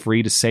everyone's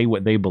free to say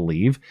what they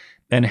believe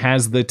and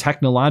has the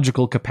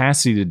technological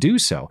capacity to do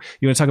so.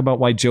 You want to talk about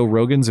why Joe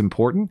Rogan's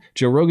important?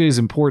 Joe Rogan is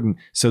important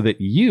so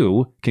that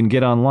you can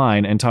get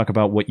online and talk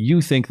about what you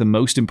think the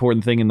most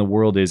important thing in the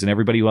world is, and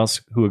everybody else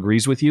who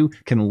agrees with you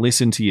can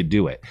listen to you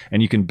do it.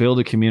 And you can build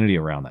a community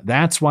around that.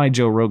 That's why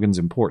Joe Rogan's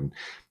important.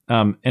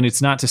 And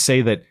it's not to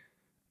say that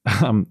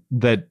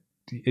that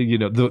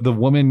the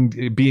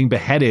woman being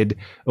beheaded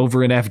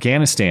over in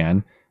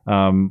Afghanistan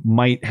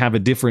might have a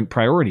different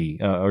priority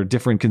or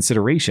different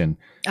consideration.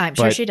 I'm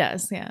sure she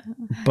does. Yeah.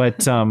 But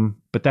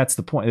that's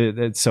the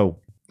point. So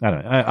I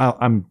don't know.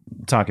 I'm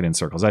talking in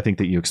circles. I think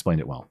that you explained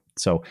it well.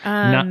 So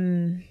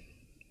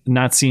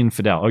not seeing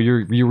Fidel. Oh,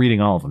 you're reading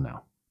all of them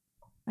now.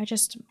 I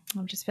just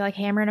feel like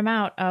hammering them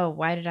out. Oh,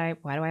 why do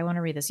I want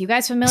to read this? You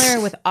guys familiar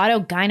with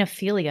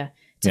autogynephilia?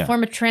 It's a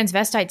form of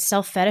transvestite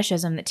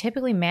self-fetishism that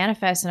typically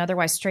manifests in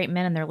otherwise straight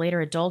men in their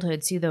later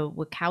adulthood. See the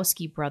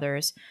Wachowski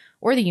brothers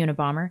or the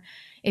Unabomber.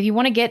 If you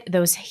want to get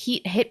those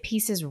hit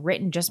pieces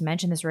written, just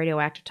mention this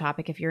radioactive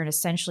topic. If you're an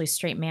essentially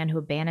straight man who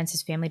abandons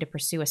his family to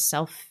pursue a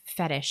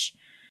self-fetish,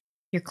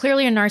 you're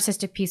clearly a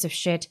narcissistic piece of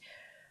shit.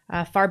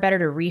 Far better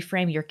to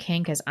reframe your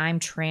kink as I'm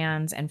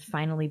trans and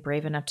finally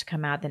brave enough to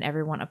come out than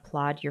everyone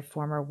applaud your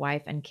former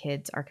wife and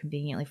kids are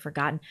conveniently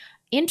forgotten.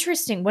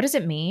 Interesting. What does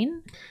it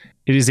mean?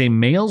 It is a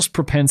male's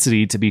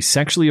propensity to be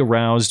sexually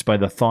aroused by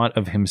the thought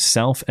of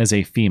himself as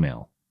a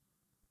female.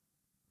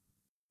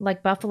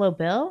 Like Buffalo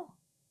Bill?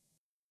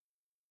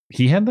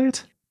 He had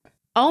that?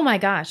 Oh my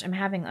gosh, I'm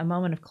having a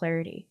moment of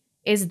clarity.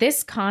 Is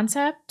this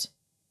concept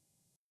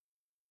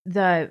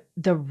the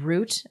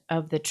root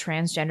of the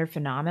transgender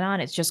phenomenon?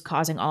 It's just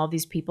causing all of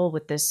these people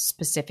with this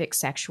specific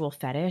sexual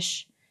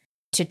fetish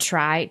to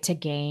try to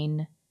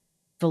gain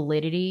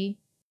validity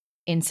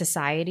in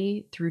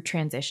society through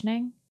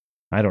transitioning?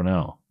 I don't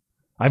know.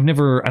 I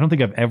don't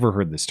think I've ever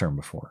heard this term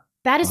before.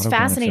 That is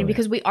fascinating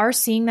because we are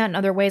seeing that in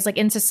other ways. Like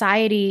in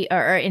society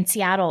or in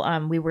Seattle,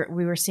 we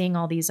were seeing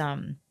all these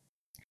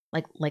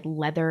like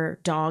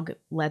dog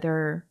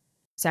leather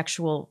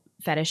sexual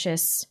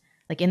fetishists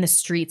like in the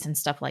streets and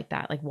stuff like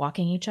that, like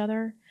walking each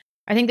other.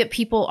 I think that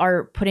people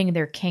are putting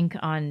their kink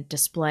on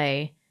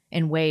display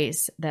in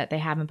ways that they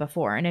haven't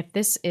before. And if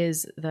this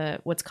is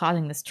what's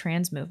causing this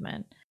trans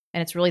movement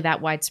and it's really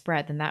that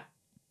widespread, then that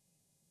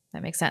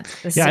makes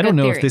sense. I don't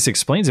know if this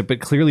explains it,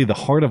 but clearly the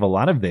heart of a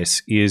lot of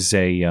this is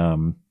a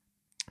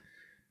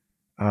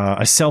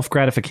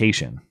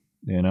self-gratification,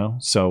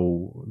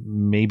 so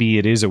maybe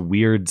it is a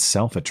weird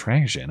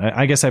self-attraction.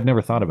 I guess I've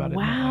never thought about it, that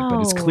way,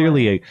 but it's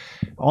clearly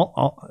a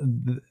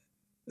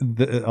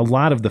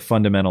lot of the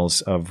fundamentals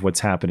of what's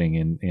happening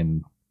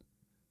in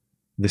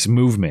this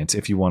movement,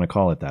 if you want to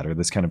call it that, or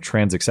this kind of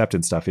trans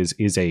acceptance stuff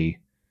is a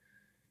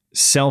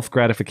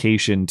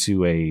self-gratification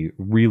to a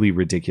really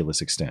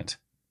ridiculous extent.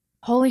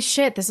 Holy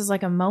shit, this is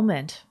like a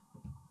moment.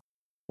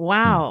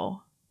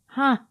 Wow.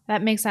 Huh,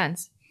 that makes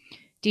sense.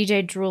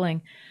 DJ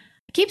drooling.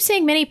 I keep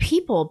seeing many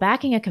people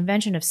backing a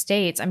convention of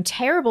states. I'm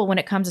terrible when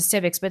it comes to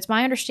civics, but it's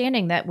my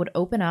understanding that would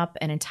open up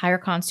an entire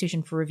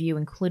constitution for review,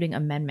 including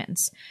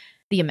amendments.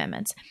 The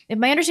amendments. If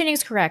my understanding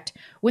is correct,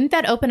 wouldn't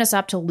that open us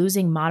up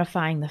to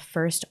modifying the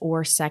First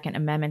or Second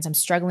Amendments? I'm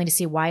struggling to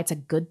see why it's a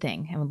good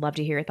thing and would love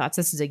to hear your thoughts.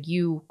 This is a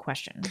you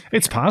question.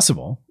 It's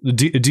possible.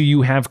 Do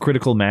you have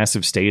critical mass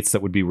of states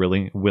that would be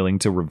willing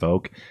to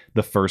revoke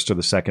the First or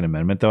the Second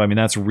Amendment, though? I mean,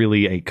 that's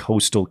really a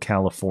coastal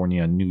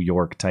California, New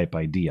York type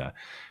idea.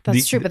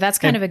 That's true, but that's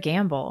kind of a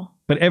gamble.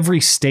 But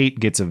every state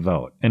gets a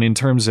vote. And in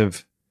terms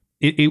of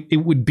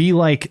it would be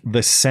like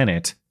the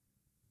Senate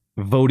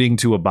voting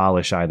to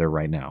abolish either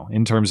right now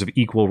in terms of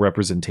equal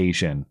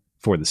representation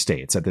for the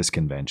states at this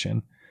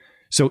convention.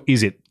 So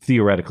is it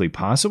theoretically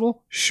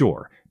possible?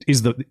 Sure.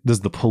 Does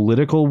the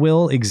political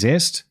will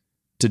exist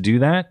to do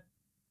that?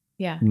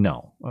 Yeah.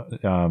 No.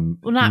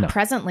 Not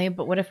presently,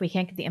 but what if we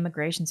can't get the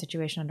immigration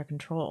situation under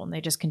control and they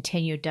just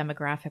continue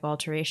demographic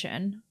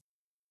alteration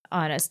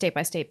on a state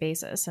by state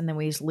basis, and then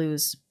we just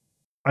lose?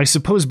 I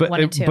suppose, but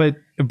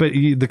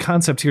the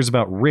concept here is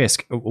about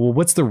risk. Well,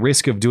 what's the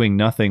risk of doing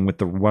nothing with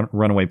the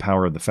runaway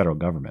power of the federal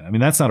government? I mean,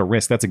 that's not a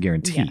risk. That's a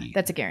guarantee. Yeah,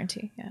 that's a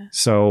guarantee. Yeah.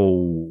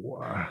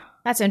 So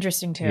that's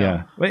interesting too.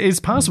 Yeah, it's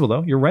possible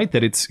though. You're right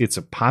that it's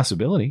a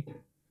possibility.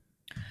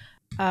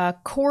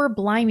 Core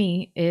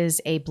Blimey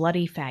is a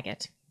bloody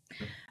faggot.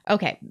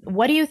 Okay,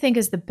 what do you think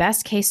is the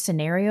best case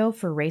scenario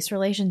for race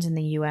relations in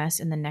the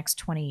U.S. in the next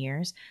 20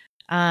 years?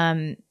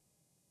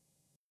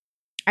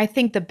 I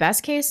think the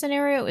best case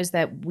scenario is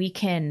that we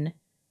can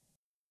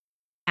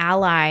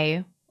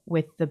ally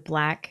with the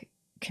Black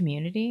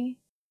community,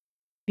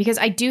 because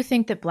I do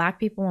think that Black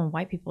people and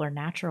white people are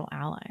natural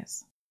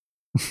allies.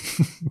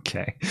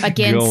 Okay.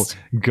 Against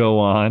go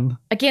on.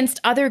 Against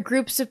other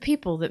groups of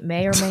people that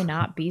may or may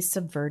not be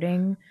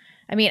subverting.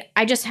 I mean,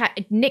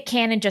 Nick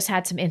Cannon just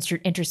had some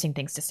interesting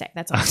things to say.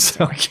 That's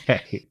all.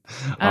 Okay.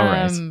 All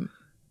right.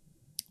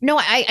 No,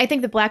 I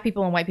think that Black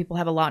people and white people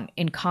have a lot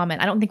in common.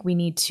 I don't think we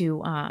need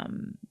to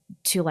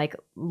like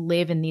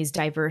live in these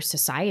diverse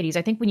societies.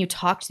 I think when you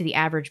talk to the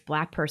average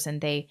Black person,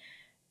 they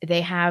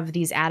have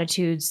these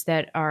attitudes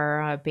that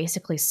are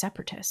basically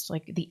separatist.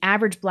 Like the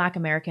average Black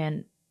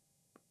American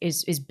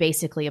is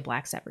basically a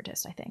Black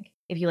separatist, I think,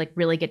 if you like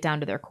really get down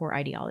to their core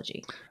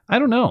ideology. I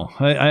don't know.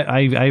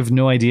 I have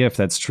no idea if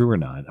that's true or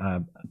not.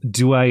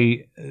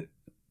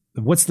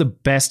 What's the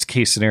best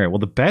case scenario? Well,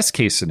 the best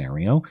case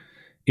scenario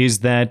is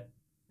that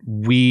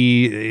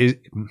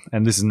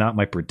and this is not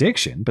my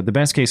prediction, but the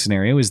best case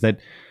scenario is that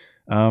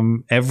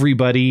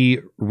everybody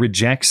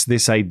rejects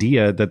this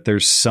idea that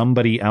there's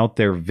somebody out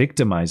there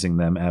victimizing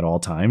them at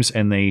all times.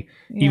 And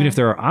even if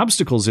there are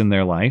obstacles in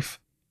their life,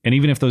 and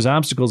even if those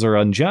obstacles are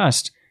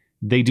unjust,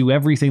 they do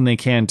everything they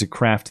can to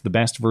craft the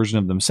best version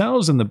of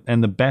themselves and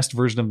the best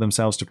version of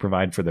themselves to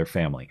provide for their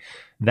family.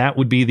 That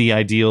would be the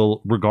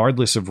ideal,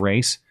 regardless of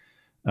race.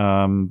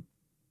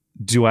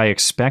 Do I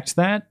expect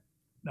that?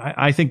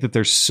 I think that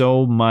there's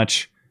so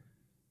much.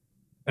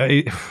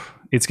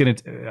 It's going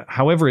to,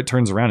 however it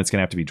turns around, it's going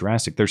to have to be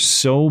drastic. There's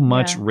so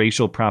much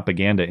racial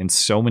propaganda in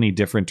so many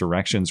different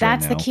directions right now.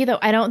 That's the key, though.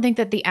 I don't think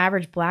that the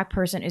average Black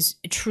person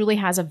truly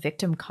has a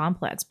victim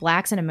complex.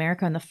 Blacks in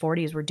America in the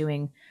 40s were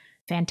doing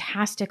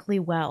fantastically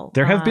well.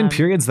 There have been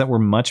periods that were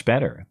much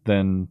better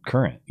than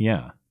current.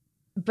 Yeah.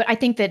 But I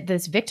think that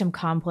this victim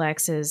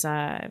complex is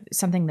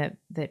something that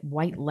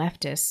white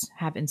leftists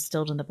have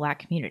instilled in the Black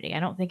community. I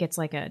don't think it's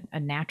like a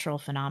natural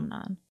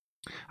phenomenon.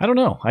 I don't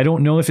know. I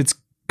don't know if it's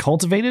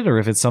cultivated or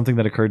if it's something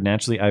that occurred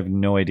naturally. I have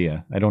no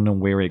idea. I don't know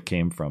where it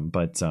came from,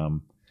 but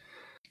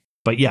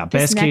yeah,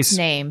 this best case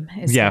name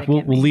is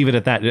we'll leave it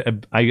at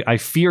that. I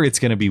fear it's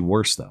going to be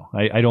worse though.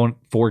 I don't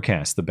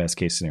forecast the best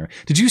case scenario.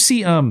 Did you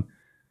see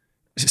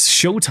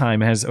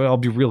Showtime has, I'll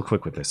be real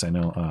quick with this. I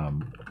know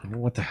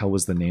what the hell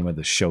was the name of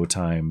the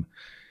Showtime,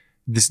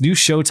 this new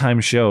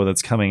Showtime show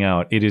that's coming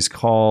out. It is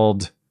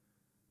called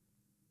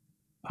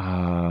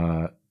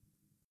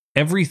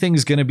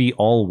Everything's Gonna Be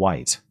All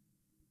White.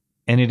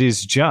 And it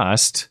is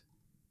just,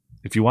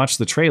 if you watch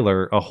the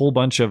trailer, a whole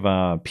bunch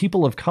of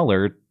people of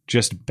color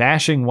just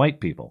bashing white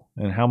people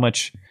and how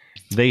much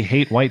they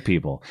hate white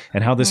people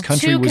and how this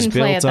country was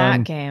built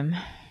on.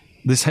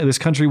 This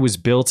country was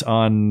built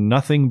on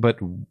nothing but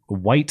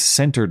white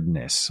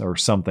centeredness or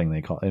something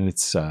they call it. And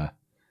it's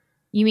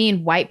you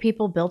mean white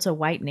people built a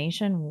white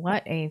nation?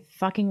 What a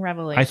fucking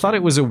revelation. I thought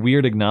it was a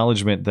weird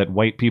acknowledgement that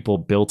white people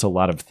built a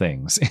lot of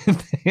things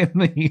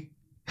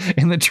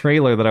in the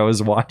trailer that I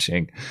was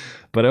watching.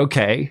 But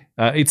okay,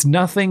 it's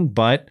nothing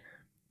but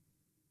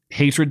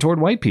hatred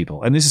toward white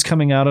people. And this is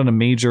coming out on a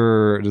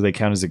major, do they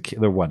count as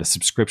a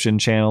subscription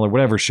channel or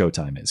whatever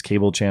Showtime is,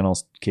 cable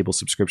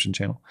subscription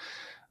channel.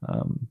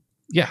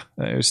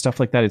 Stuff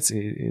like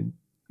that.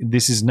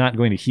 This is not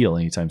going to heal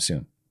anytime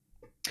soon.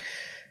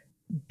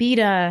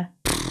 I'm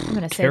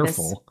going to say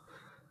this.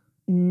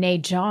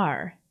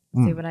 Najar.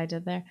 See what I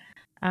did there?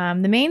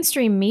 The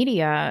mainstream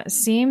media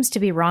seems to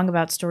be wrong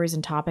about stories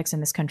and topics in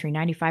this country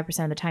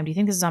 95% of the time. Do you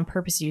think this is on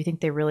purpose? Do you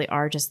think they really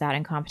are just that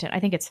incompetent? I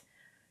think it's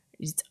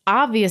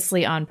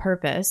obviously on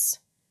purpose.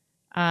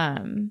 I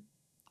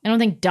don't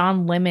think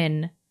Don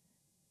Lemon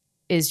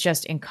is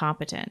just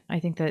incompetent. I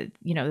think that,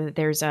 that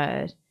there's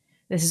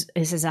this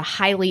is a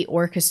highly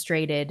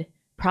orchestrated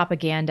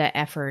propaganda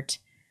effort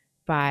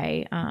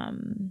by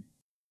an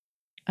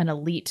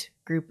elite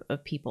group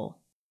of people.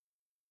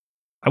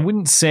 I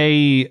wouldn't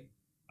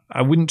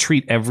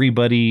treat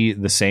everybody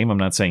the same. I'm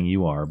not saying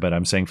you are, but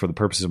I'm saying for the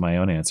purposes of my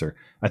own answer,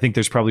 I think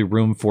there's probably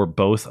room for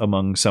both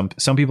among some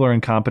people are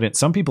incompetent,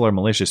 some people are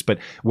malicious, but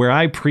where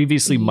I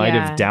previously might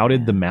have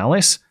doubted the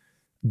malice,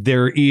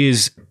 there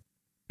is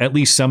at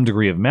least some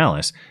degree of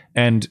malice.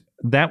 And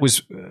that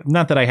was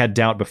not that I had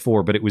doubt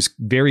before, but it was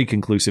very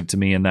conclusive to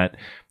me in that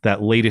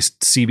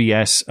latest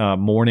CBS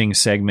morning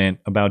segment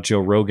about Joe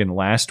Rogan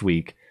last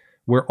week,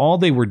 where all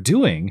they were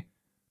doing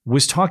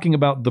was talking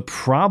about the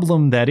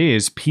problem that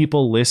is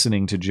people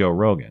listening to Joe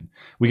Rogan.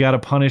 We got to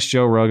punish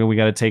Joe Rogan. We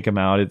got to take him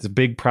out. It's a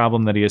big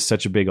problem that he has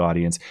such a big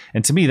audience.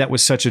 And to me, that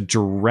was such a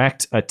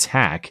direct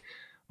attack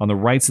on the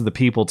rights of the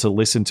people to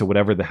listen to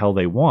whatever the hell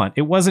they want.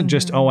 It wasn't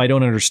just, I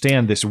don't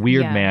understand this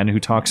weird man who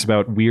talks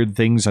about weird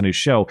things on his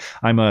show.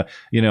 I'm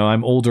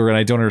older and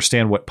I don't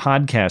understand what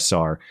podcasts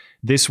are.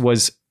 This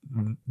was,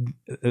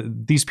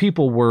 these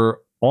people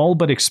were all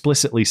but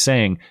explicitly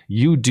saying,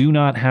 you do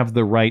not have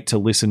the right to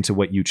listen to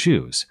what you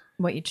choose.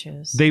 What you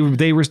choose. They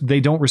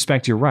don't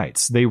respect your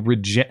rights. They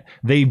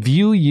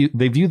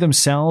view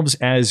themselves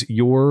as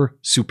your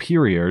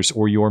superiors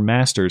or your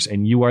masters,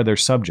 and you are their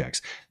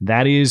subjects.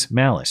 That is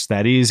malice.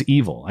 That is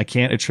evil. I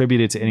can't attribute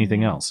it to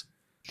anything else.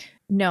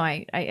 No,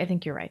 I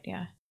think you're right.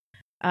 Yeah.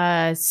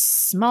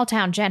 Small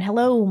town Jen.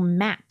 Hello,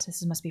 Matt.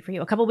 This must be for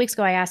you. A couple of weeks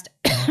ago, I asked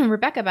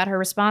Rebecca about her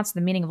response to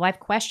the meaning of life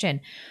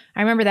question.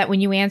 I remember that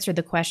when you answered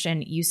the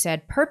question, you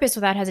said purpose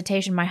without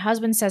hesitation. My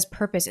husband says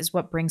purpose is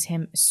what brings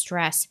him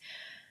stress.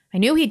 I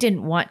knew he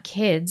didn't want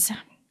kids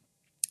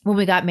when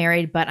we got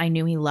married, but I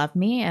knew he loved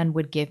me and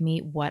would give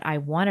me what I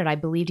wanted. I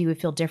believed he would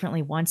feel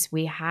differently once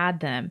we had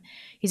them.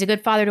 He's a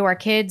good father to our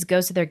kids,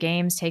 goes to their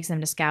games, takes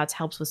them to scouts,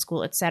 helps with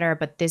school, etc.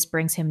 But this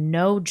brings him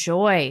no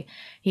joy.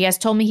 He has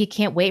told me he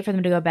can't wait for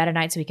them to go to bed at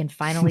night so he can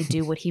finally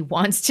do what he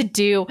wants to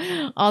do.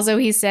 Also,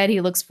 he said he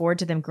looks forward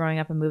to them growing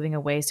up and moving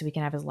away so he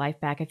can have his life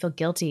back. I feel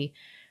guilty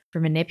for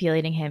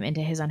manipulating him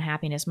into his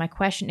unhappiness. My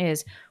question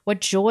is,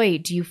 what joy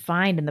do you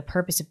find in the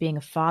purpose of being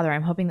a father?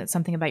 I'm hoping that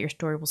something about your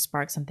story will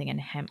spark something in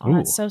him. Oh,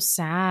 that's so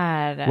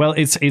sad. Well,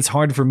 it's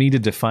hard for me to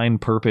define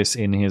purpose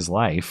in his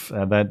life.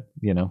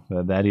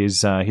 That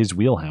is his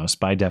wheelhouse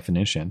by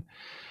definition.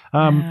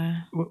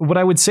 What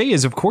I would say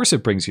is, of course,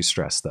 it brings you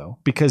stress, though,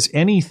 because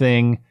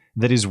anything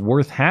that is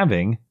worth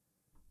having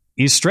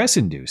is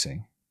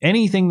stress-inducing.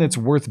 Anything that's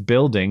worth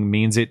building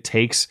means it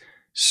takes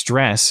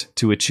stress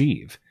to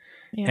achieve.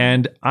 Yeah.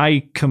 And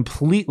I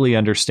completely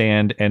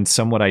understand and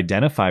somewhat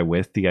identify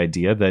with the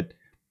idea that,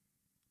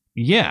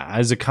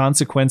 as a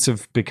consequence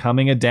of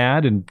becoming a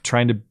dad and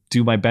trying to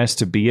do my best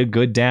to be a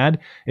good dad,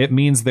 it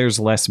means there's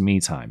less me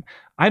time.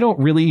 I don't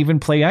really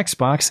even play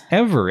Xbox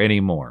ever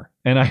anymore.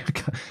 And I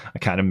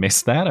kind of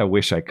miss that. I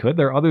wish I could.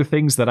 There are other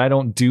things that I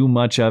don't do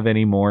much of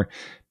anymore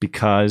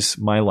because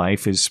my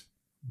life is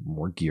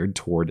more geared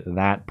toward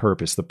that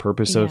purpose, the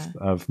purpose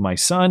of my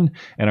son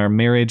and our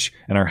marriage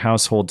and our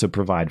household to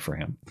provide for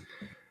him.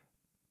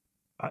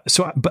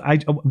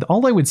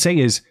 All I would say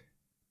is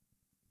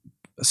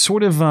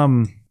sort of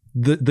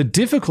the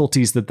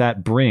difficulties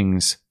that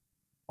brings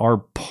are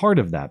part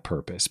of that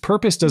purpose.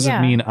 Purpose doesn't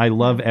mean I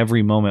love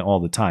every moment all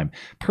the time.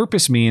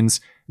 Purpose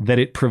means that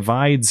it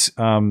provides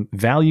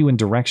value and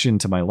direction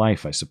to my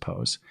life, I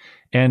suppose.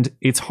 And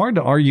it's hard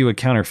to argue a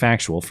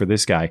counterfactual for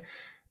this guy.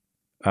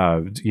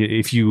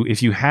 If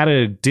you had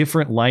a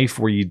different life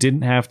where you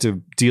didn't have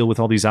to deal with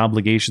all these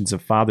obligations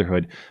of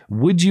fatherhood,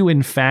 would you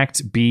in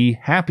fact be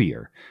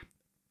happier?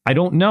 I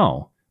don't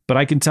know, but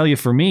I can tell you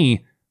for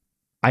me,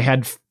 I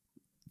had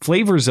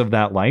flavors of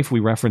that life we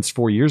referenced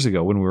 4 years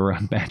ago when we were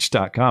on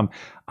Match.com.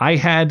 I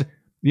had,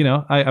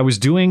 I was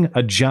doing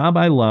a job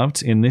I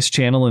loved in this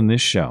channel, in this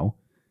show.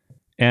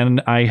 And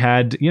I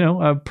had,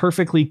 a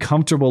perfectly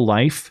comfortable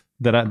life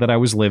that I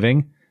was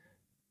living.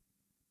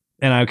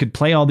 And I could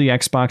play all the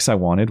Xbox I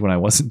wanted when I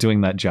wasn't doing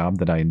that job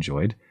that I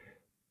enjoyed.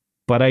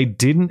 But I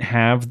didn't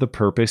have the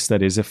purpose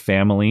that is a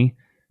family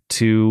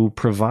to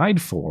provide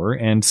for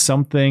and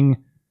something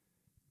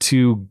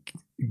to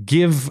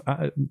give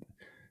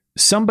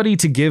somebody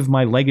to give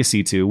my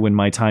legacy to when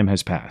my time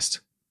has passed.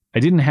 I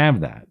didn't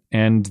have that.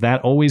 And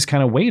that always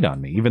kind of weighed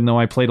on me, even though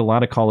I played a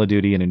lot of Call of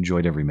Duty and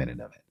enjoyed every minute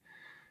of it.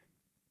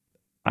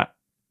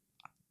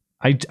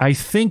 I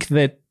think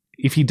that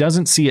if he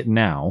doesn't see it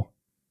now,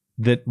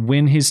 that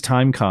when his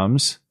time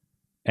comes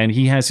and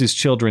he has his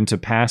children to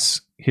pass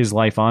his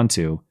life on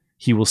to,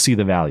 he will see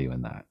the value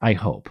in that. I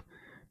hope.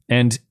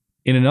 And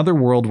in another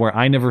world where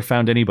I never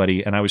found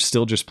anybody and I was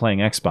still just playing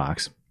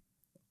Xbox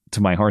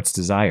to my heart's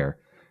desire,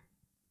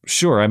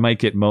 sure, I might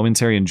get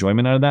momentary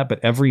enjoyment out of that, but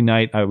every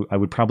night I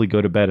would probably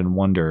go to bed and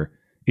wonder,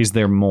 is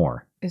there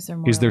more?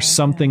 Is there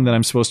something that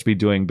I'm supposed to be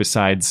doing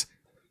besides,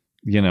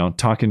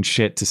 talking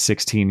shit to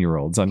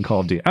 16-year-olds on Call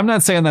of Duty? I'm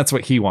not saying that's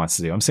what he wants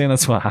to do. I'm saying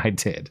that's what I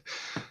did.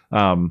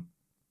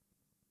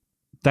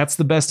 That's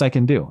the best I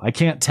can do. I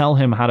can't tell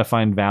him how to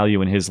find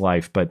value in his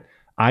life, but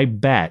I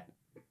bet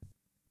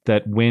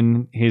that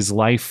when his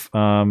life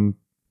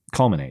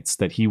culminates,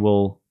 that he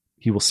will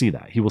see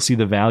that. He will see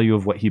the value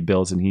of what he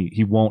builds, and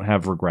he won't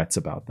have regrets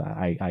about that.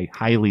 I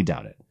highly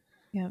doubt it.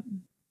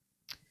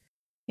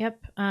 Yep.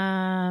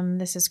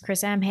 This is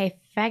Chris M. Hey,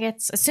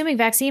 faggots. Assuming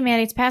vaccine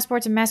mandates,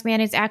 passports, and mask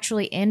mandates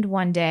actually end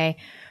one day,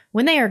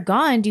 when they are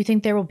gone, do you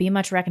think there will be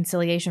much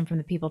reconciliation from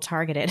the people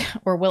targeted,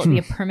 or will it be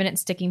a permanent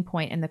sticking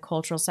point in the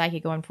cultural psyche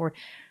going forward?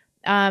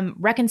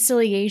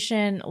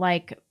 Reconciliation,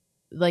 like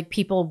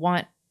people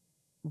want,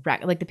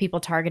 like the people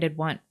targeted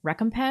want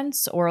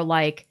recompense, or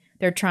like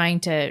they're trying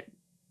to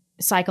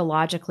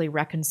psychologically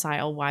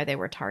reconcile why they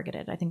were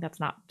targeted. I think that's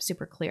not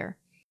super clear.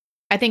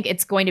 I think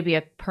it's going to be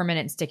a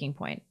permanent sticking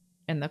point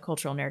in the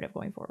cultural narrative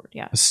going forward.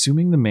 Yeah.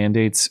 Assuming the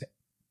mandates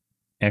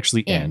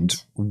actually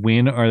end,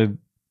 when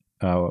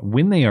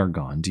they are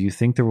gone, do you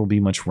think there will be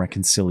much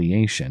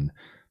reconciliation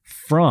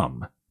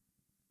from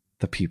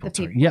the people?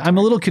 Yeah, I'm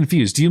a little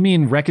confused. Do you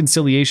mean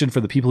reconciliation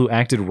for the people who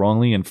acted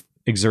wrongly and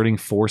exerting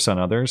force on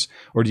others,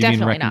 or do you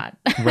Definitely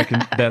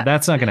mean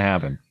that's not going to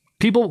happen?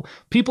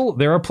 People,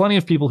 there are plenty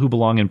of people who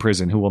belong in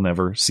prison who will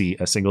never see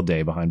a single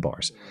day behind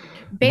bars.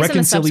 Based on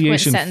the subsequent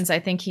sentence, I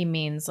think he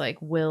means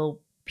will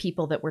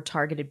people that were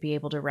targeted be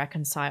able to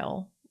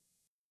reconcile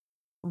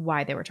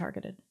why they were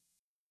targeted?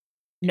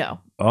 No.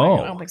 Oh,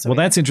 I don't think so. Well,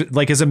 that's interesting.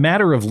 Like, as a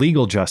matter of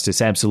legal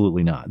justice,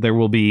 absolutely not. There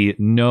will be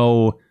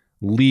no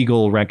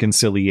legal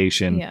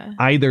reconciliation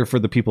either for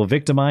the people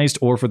victimized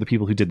or for the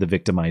people who did the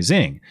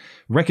victimizing.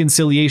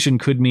 Reconciliation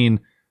could mean,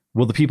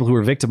 well, the people who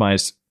were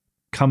victimized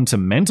come to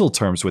mental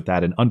terms with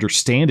that and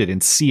understand it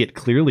and see it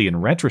clearly in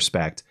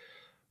retrospect,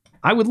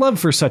 I would love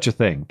for such a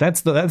thing.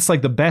 That's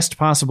like the best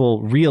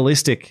possible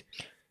realistic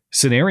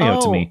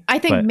scenario to me. I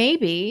think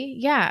maybe,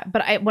 yeah.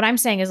 But what I'm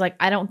saying is, like,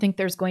 I don't think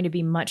there's going to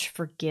be much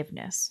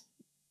forgiveness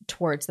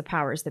towards the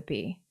powers that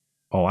be.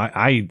 Oh,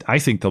 I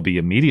think they'll be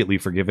immediately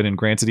forgiven and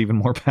granted even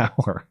more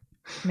power.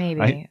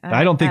 Maybe.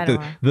 I don't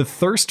think the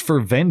thirst for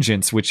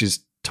vengeance, which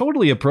is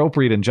totally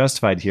appropriate and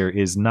justified here,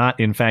 is not,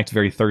 in fact,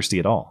 very thirsty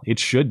at all. It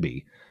should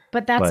be.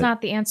 But that's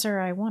not the answer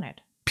I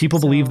wanted. People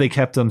believe they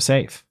kept them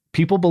safe.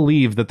 People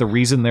believe that the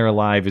reason they're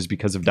alive is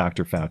because of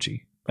Dr.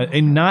 Fauci.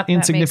 In not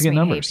insignificant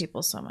numbers. That makes me hate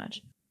people so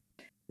much.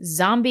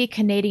 Zombie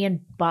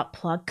Canadian butt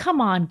plug.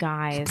 Come on,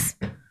 guys.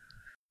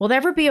 Will there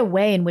ever be a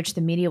way in which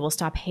the media will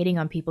stop hating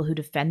on people who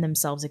defend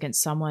themselves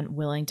against someone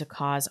willing to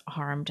cause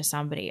harm to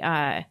somebody?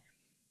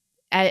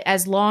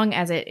 As long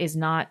as it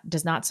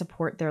does not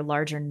support their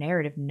larger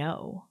narrative,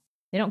 no.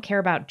 They don't care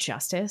about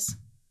justice.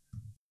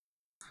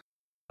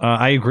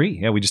 I agree.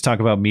 Yeah, we just talk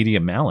about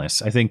media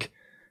malice. I think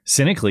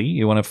cynically,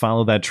 you want to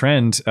follow that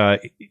trend.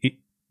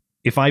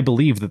 If I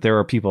believe that there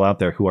are people out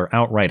there who are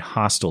outright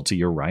hostile to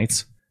your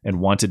rights and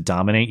want to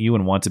dominate you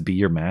and want to be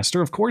your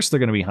master, of course they're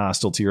going to be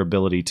hostile to your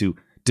ability to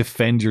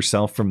defend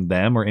yourself from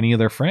them or any of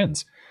their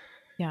friends.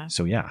 Yeah.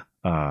 So yeah,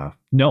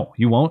 no,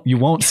 you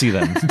won't see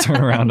them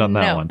turn around on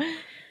that one.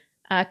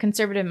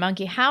 Conservative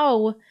Monkey,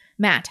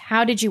 Matt,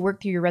 how did you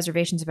work through your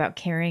reservations about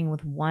carrying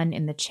with one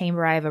in the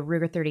chamber? I have a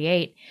Ruger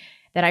 38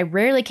 that I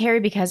rarely carry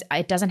because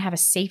it doesn't have a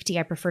safety.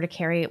 I prefer to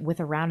carry it with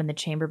a round in the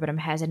chamber, but I'm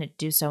hesitant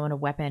to do so in a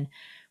weapon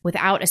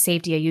without a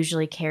safety. I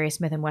usually carry a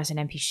Smith & Wesson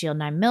MP Shield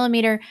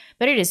 9mm,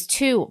 but it is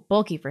too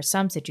bulky for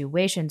some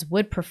situations.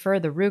 Would prefer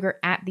the Ruger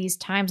at these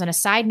times. On a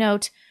side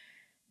note,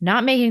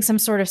 not making some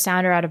sort of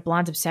sounder out of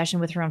Blonde's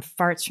obsession with her own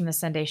farts from the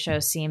Sunday show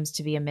seems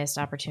to be a missed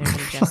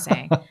opportunity, just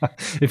saying.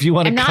 If you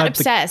want to I'm not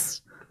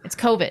obsessed. It's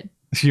COVID.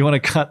 If you want to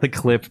cut the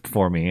clip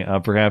for me,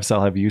 perhaps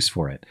I'll have use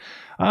for it.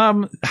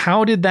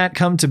 How did that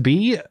come to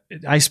be?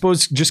 I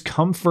suppose just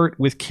comfort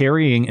with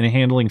carrying and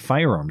handling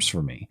firearms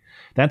for me.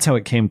 That's how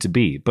it came to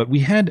be. But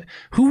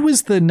who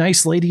was the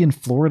nice lady in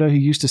Florida who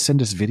used to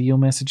send us video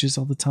messages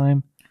all the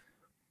time?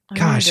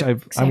 Gosh, I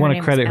want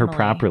to credit her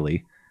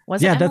properly.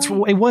 Was it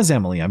Emily? It was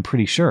Emily, I'm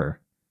pretty sure.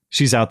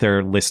 She's out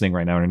there listening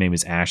right now. Her name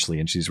is Ashley,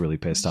 and she's really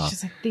pissed off.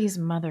 She's like, these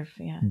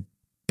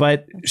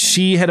But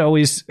she had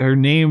always,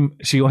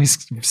 she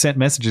always sent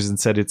messages and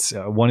said it's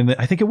one in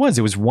the, I think it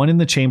was one in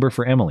the chamber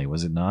for Emily,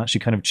 was it not? She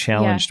kind of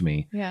challenged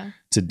me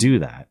to do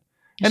that.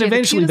 And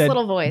eventually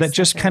that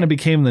just kind of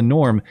became the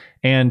norm.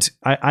 And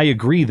I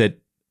agree that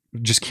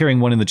just carrying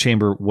one in the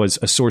chamber was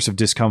a source of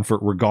discomfort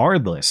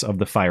regardless of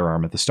the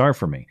firearm at the start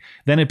for me.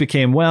 Then it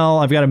became, well,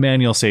 I've got a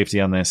manual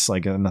safety on this.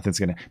 Like nothing's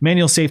going to,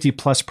 manual safety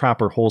plus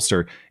proper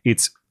holster.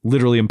 It's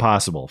literally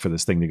impossible for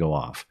this thing to go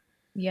off.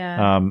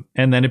 Yeah.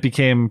 And then it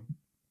became,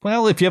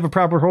 well, if you have a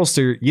proper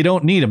holster, you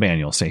don't need a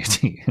manual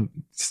safety.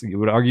 You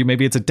would argue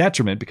maybe it's a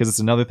detriment because it's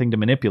another thing to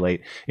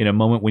manipulate in a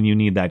moment when you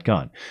need that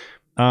gun.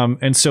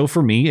 And so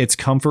for me, it's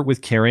comfort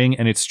with carrying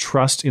and it's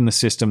trust in the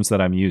systems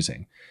that I'm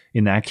using.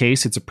 In that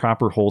case, it's a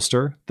proper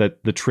holster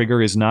that the trigger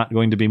is not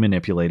going to be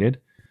manipulated.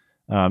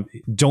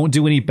 Don't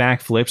do any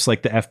backflips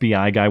like the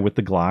FBI guy with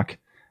the Glock.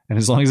 And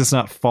as long as it's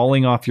not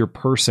falling off your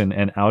person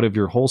and out of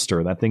your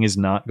holster, that thing is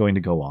not going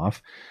to go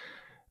off.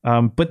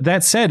 But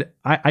that said,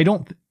 I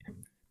don't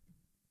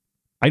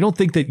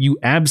think that you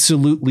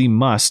absolutely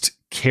must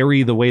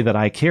carry the way that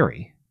I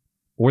carry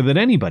or that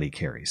anybody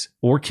carries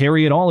or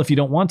carry at all if you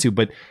don't want to.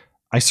 But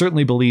I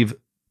certainly believe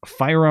a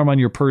firearm on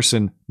your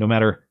person, no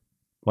matter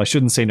how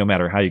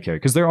you carry,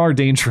 because there are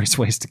dangerous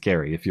ways to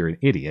carry if you're an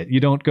idiot. You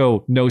don't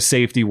go no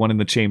safety, one in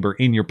the chamber,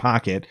 in your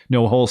pocket,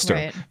 no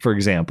holster, for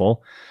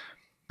example.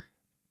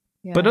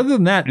 Yeah. But other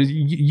than that,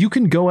 you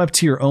can go up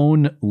to your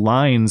own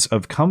lines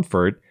of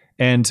comfort.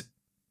 And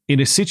in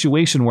a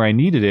situation where I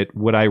needed it,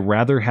 would I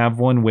rather have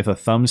one with a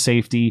thumb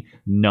safety,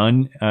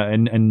 none,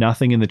 and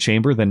nothing in the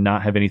chamber than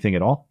not have anything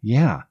at all?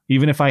 Yeah.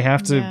 Even if I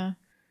have to,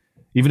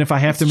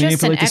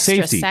 manipulate the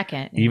safety,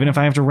 even if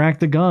I have to rack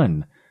the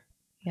gun.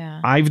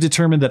 Yeah. I've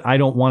determined that I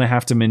don't want to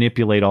have to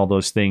manipulate all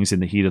those things in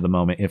the heat of the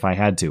moment if I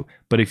had to.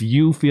 But if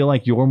you feel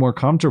like you're more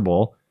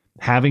comfortable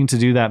having to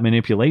do that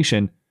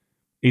manipulation,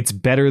 it's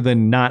better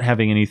than not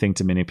having anything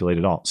to manipulate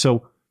at all.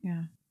 So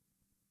yeah,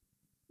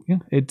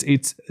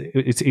 it's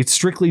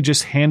strictly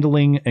just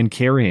handling and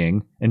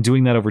carrying and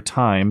doing that over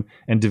time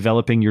and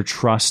developing your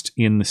trust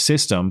in the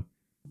system.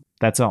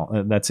 That's all.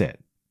 That's it.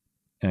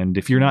 And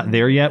if you're not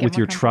there yet with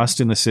your trust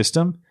in the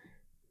system,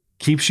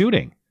 keep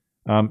shooting.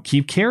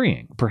 Keep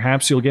carrying.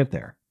 Perhaps you'll get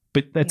there,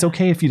 but that's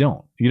okay if you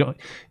don't.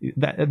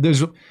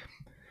 There's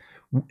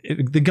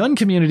the gun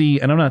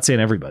community, and I'm not saying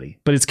everybody,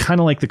 but it's kind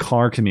of like the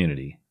car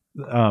community.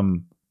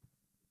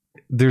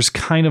 There's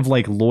kind of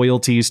like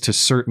loyalties to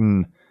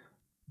certain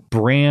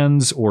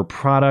brands or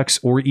products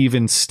or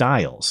even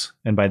styles,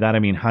 and by that I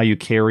mean how you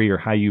carry or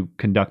how you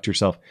conduct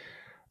yourself.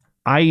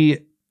 I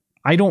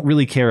I don't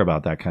really care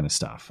about that kind of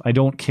stuff. I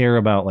don't care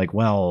about like,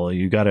 well,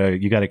 you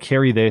gotta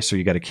carry this, or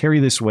you gotta carry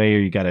this way, or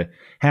you gotta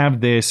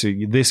have this, or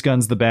this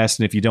gun's the best,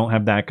 and if you don't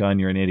have that gun,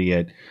 you're an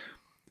idiot.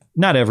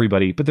 Not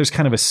everybody, but there's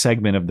kind of a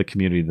segment of the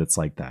community that's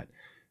like that.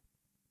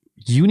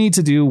 You need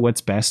to do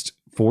what's best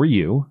for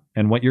you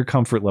and what your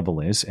comfort level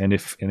is, and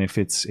if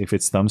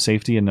it's thumb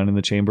safety and none in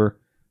the chamber,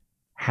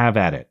 have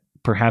at it.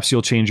 Perhaps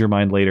you'll change your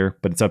mind later,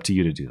 but it's up to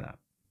you to do that.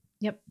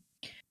 Yep.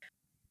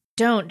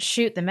 Don't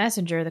shoot the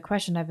messenger. The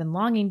question I've been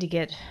longing to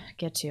get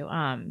to.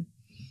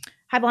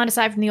 Hi, Blonde.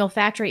 Aside from the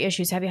olfactory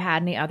issues, have you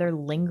had any other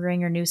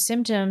lingering or new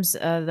symptoms?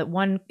 That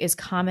one is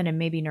common and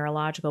maybe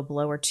neurological.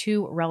 Below are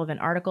 2 relevant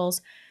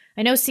articles.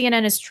 I know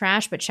CNN is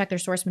trash, but check their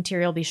source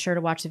material. Be sure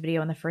to watch the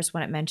video. In the first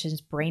one, it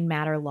mentions brain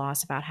matter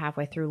loss about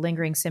halfway through.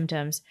 Lingering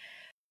symptoms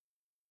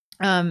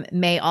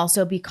may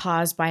also be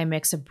caused by a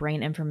mix of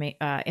brain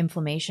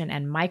inflammation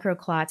and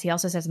microclots. He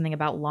also said something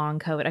about long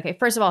COVID. Okay,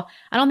 first of all,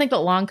 I don't think that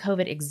long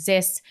COVID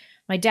exists.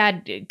 My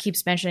dad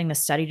keeps mentioning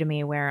this study to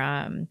me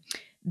where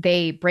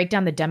they break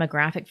down the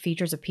demographic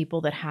features of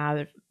people that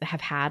have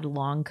had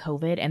long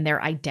COVID, and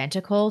they're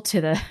identical to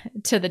the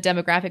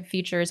demographic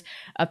features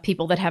of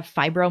people that have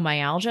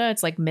fibromyalgia.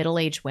 It's like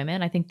middle-aged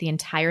women. I think the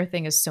entire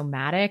thing is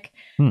somatic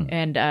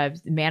and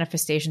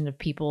manifestation of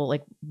people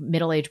like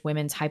middle-aged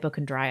women's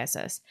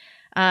hypochondriasis.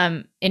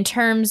 In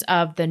terms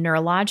of the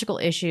neurological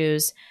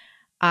issues,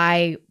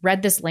 I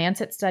read this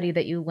Lancet study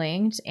that you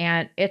linked,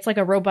 and it's like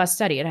a robust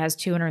study. It has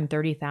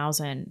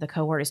 230,000. The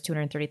cohort is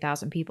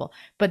 230,000 people,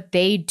 but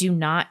they do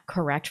not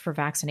correct for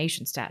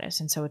vaccination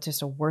status. And so it's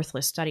just a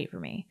worthless study for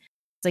me.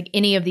 It's like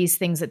any of these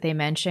things that they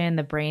mention,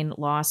 the brain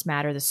loss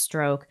matter, the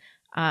stroke,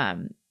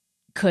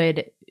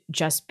 could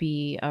just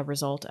be a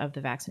result of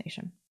the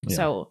vaccination.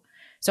 Yeah.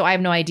 So I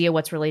have no idea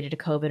what's related to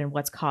COVID and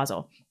what's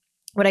causal.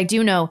 What I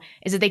do know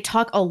is that they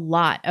talk a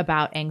lot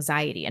about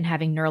anxiety and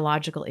having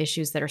neurological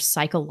issues that are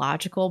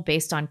psychological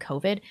based on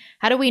COVID.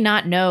 How do we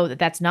not know that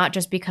that's not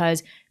just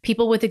because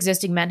people with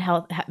existing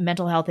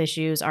mental health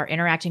issues are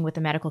interacting with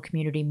the medical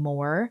community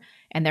more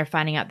and they're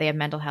finding out they have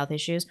mental health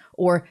issues,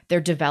 or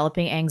they're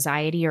developing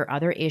anxiety or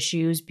other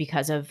issues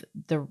because of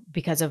the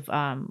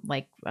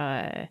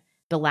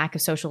lack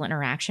of social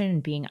interaction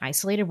and being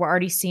isolated? We're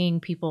already seeing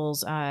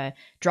people's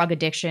drug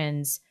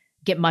addictions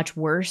get much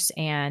worse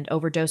and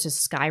overdoses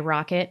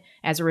skyrocket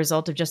as a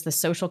result of just the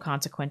social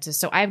consequences.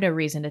 So I have no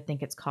reason to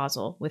think it's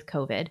causal with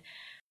COVID.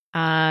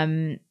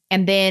 And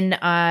then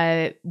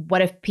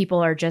what if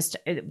people are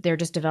they're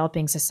just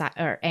developing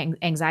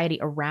anxiety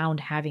around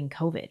having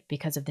COVID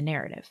because of the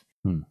narrative?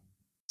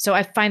 So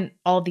I find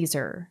all of these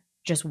are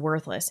just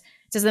worthless.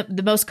 It says that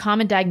the most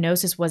common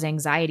diagnosis was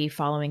anxiety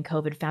following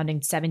COVID, found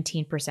in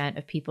 17%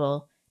 of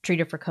people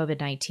treated for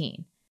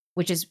COVID-19,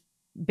 which is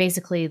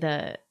basically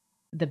the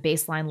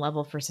baseline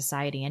level for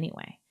society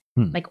anyway.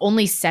 Like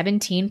only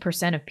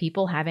 17% of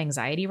people have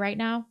anxiety right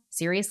now.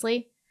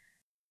 Seriously?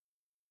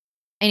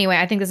 Anyway,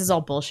 I think this is all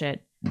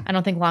bullshit. I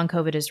don't think long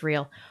COVID is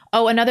real.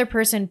 Oh, another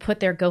person put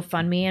their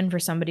GoFundMe in for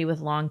somebody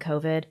with long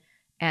COVID,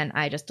 and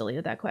I just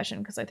deleted that question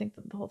because I think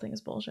the whole thing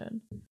is bullshit.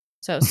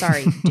 So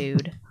sorry,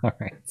 dude. All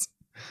right.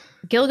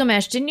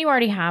 Gilgamesh, didn't you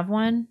already have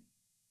one?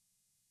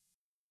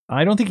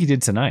 I don't think he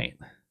did tonight.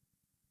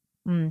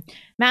 Matt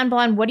and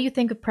Blonde, what do you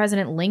think of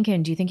President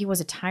Lincoln? Do you think he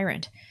was a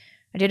tyrant?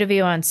 I did a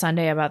video on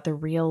Sunday about the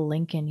real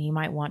Lincoln. You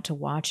might want to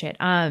watch it.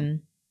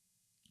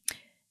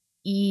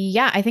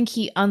 Yeah, I think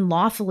he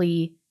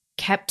unlawfully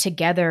kept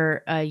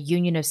together a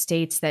union of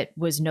states that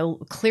was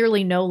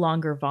clearly no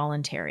longer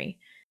voluntary.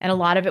 And a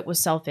lot of it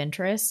was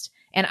self-interest.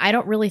 And I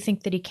don't really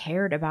think that he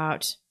cared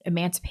about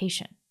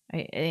emancipation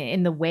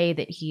in the way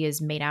that he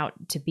is made out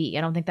to be.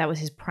 I don't think that was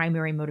his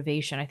primary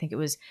motivation. I think it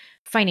was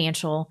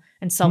financial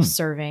and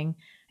self-serving.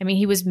 I mean,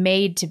 he's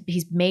made to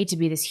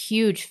be this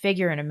huge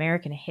figure in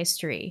American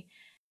history,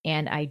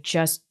 and I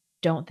just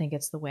don't think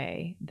it's the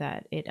way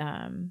that it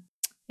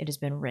has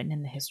been written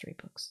in the history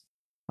books.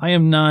 I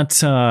am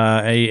not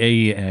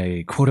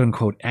a quote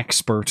unquote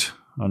expert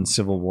on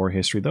Civil War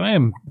history, though I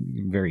am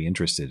very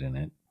interested in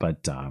it.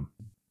 But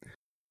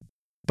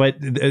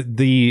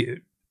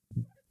the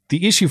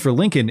issue for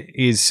Lincoln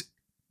is,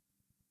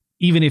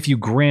 even if you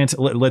grant,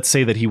 let's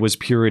say that he was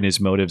pure in his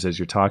motives, as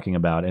you're talking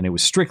about, and it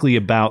was strictly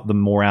about the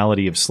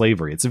morality of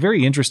slavery. It's a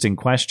very interesting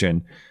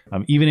question.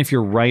 Even if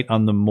you're right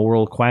on the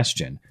moral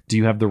question, do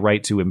you have the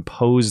right to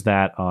impose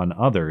that on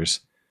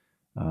others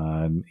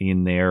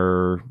in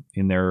their,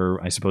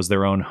 I suppose,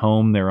 their own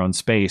home, their own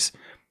space?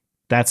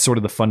 That's sort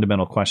of the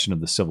fundamental question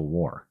of the Civil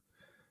War.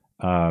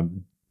 I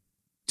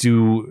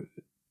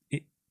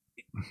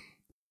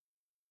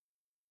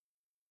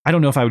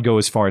don't know if I would go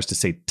as far as to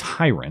say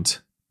tyrant.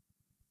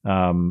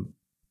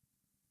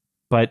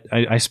 But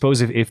I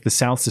suppose if the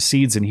South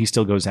secedes and he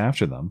still goes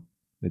after them,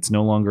 it's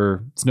no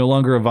longer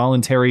a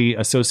voluntary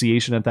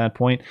association at that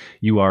point.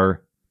 You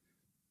are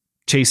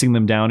chasing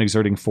them down,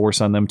 exerting force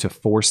on them to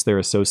force their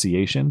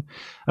association.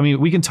 I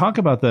mean, we can talk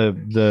about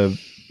the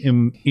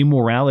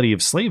immorality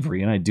of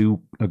slavery, and I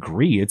do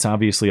agree it's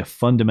obviously a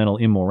fundamental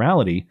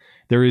immorality.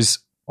 There is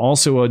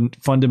also a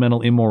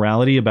fundamental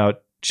immorality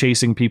about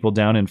chasing people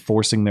down and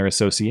forcing their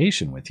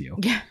association with you.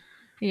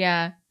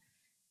 Yeah.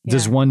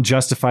 Does one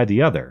justify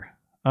the other?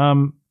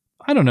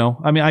 I don't know.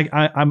 I mean,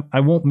 I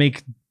won't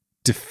make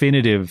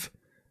definitive.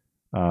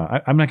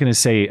 I'm not going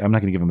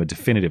to give him a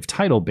definitive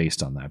title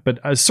based on that. But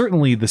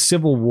certainly, the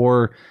Civil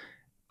War,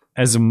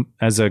 as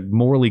a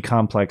morally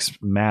complex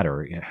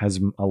matter, it has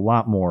a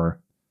lot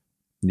more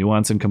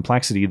nuance and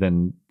complexity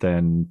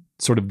than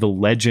sort of the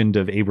legend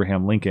of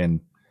Abraham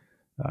Lincoln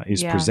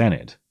is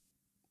presented.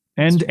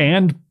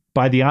 And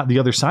by the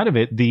other side of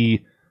it,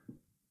 the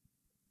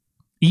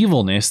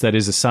evilness that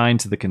is assigned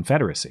to the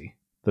Confederacy.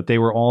 That they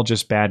were all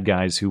just bad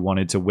guys who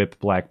wanted to whip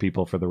black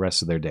people for the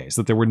rest of their days.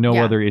 That there were no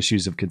other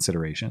issues of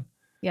consideration.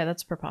 Yeah,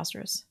 that's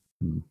preposterous.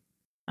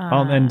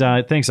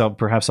 Thanks.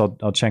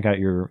 I'll check out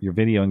your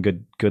video, and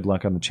good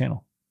luck on the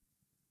channel.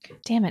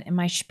 Damn it! In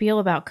my spiel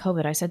about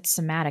COVID, I said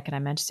somatic, and I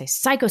meant to say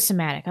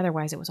psychosomatic.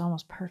 Otherwise, it was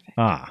almost perfect.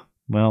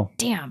 Well.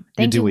 Damn.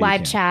 Thank you,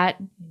 live chat.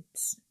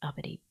 It's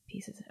uppity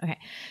pieces. Okay.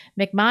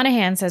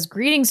 McMonahan says,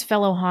 greetings,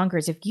 fellow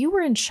honkers. If you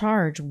were in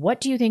charge, what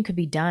do you think could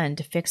be done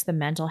to fix the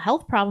mental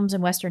health problems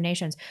in Western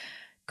nations?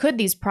 Could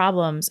these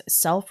problems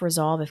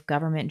self-resolve if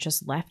government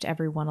just left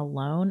everyone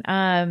alone?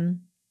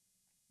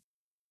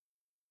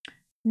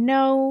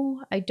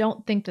 No, I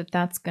don't think that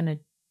that's going to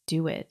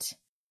do it.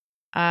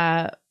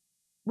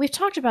 We've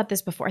talked about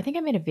this before. I think I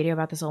made a video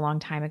about this a long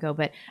time ago,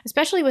 but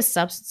especially with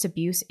substance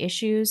abuse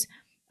issues,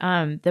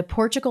 the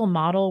Portugal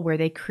model where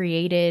they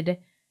created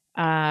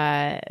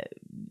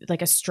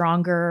like a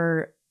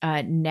stronger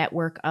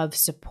network of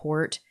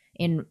support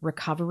in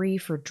recovery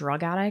for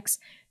drug addicts.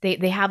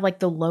 They have like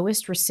the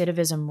lowest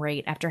recidivism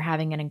rate after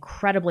having an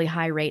incredibly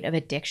high rate of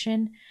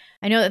addiction.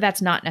 I know that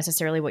that's not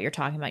necessarily what you're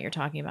talking about. You're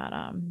talking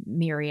about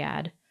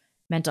myriad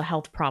mental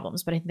health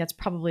problems, but I think that's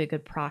probably a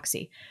good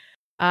proxy.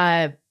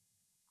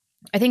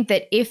 I think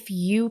that if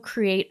you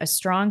create a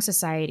strong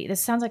society, this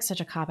sounds like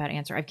such a cop-out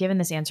answer. I've given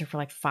this answer for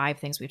like 5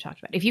 things we've talked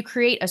about. If you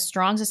create a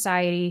strong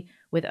society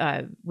with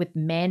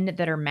men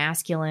that are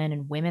masculine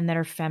and women that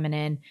are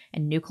feminine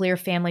and nuclear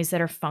families that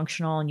are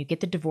functional, and you get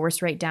the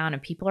divorce rate down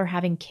and people are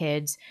having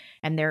kids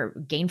and they're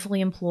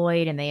gainfully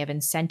employed and they have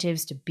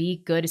incentives to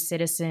be good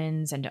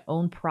citizens and to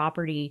own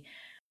property,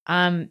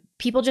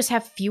 people just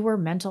have fewer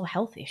mental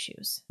health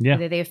issues. Yeah.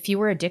 They have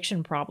fewer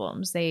addiction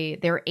problems.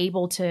 They're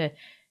able to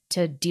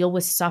deal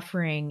with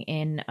suffering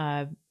in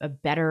a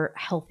better,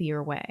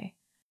 healthier way.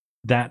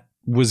 That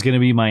was going to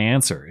be my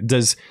answer.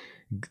 Does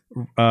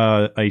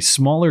a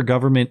smaller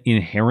government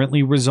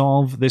inherently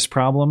resolve this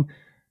problem?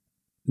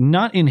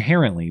 Not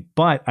inherently,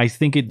 but I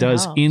think it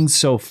does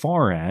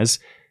insofar as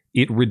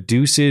it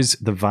reduces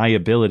the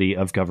viability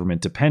of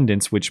government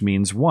dependence, which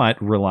means what?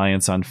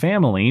 Reliance on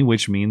family,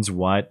 which means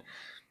what?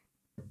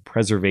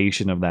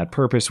 Preservation of that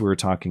purpose we were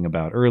talking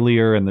about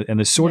earlier, and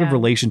the sort of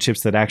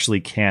relationships that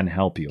actually can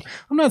help you.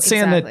 I'm not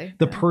saying that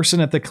the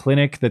person at the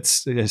clinic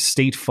that's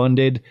state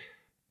funded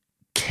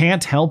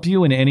can't help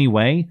you in any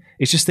way.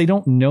 It's just they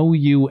don't know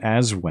you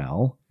as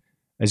well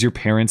as your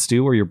parents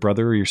do, or your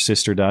brother or your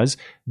sister does.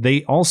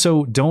 They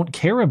also don't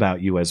care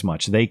about you as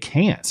much. They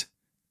can't.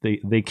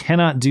 They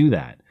cannot do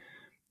that.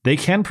 They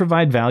can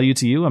provide value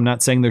to you. I'm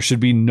not saying there should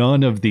be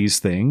none of these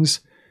things.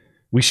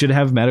 We should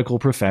have medical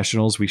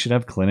professionals. We should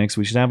have clinics.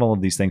 We should have all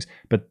of these things,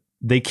 but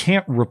they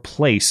can't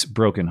replace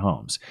broken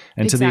homes.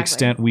 And to the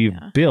extent we've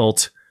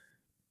built,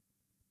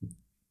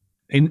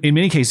 in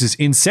many cases,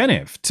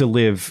 incentive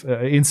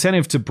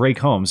to break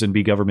homes and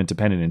be government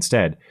dependent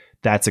instead,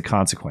 that's a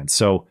consequence.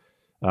 So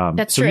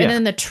that's true. Yeah. And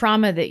then the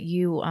trauma that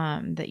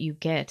you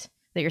get,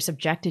 that you're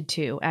subjected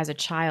to as a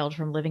child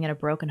from living in a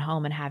broken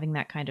home and having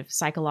that kind of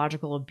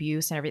psychological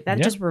abuse and everything,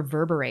 that just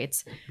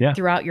reverberates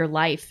throughout your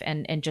life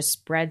and just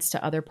spreads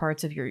to other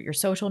parts of your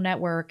social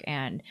network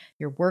and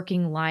your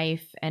working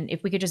life. And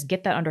if we could just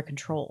get that under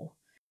control,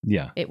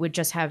 it would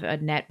just have a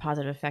net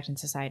positive effect in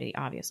society,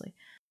 obviously.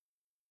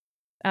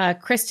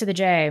 Chris to the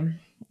J.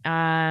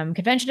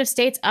 Convention of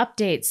States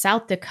update.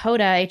 South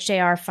Dakota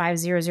HJR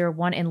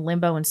 5001 in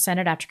limbo in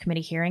Senate after committee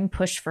hearing.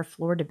 Pushed for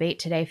floor debate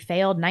today.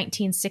 Failed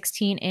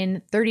 1916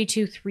 in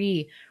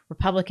 32-3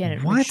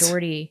 Republican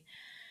majority.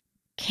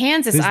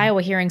 Kansas,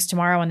 Iowa hearings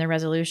tomorrow on the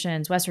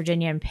resolutions. West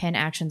Virginia and Penn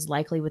actions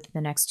likely within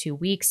the next 2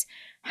 weeks.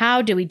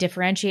 How do we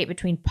differentiate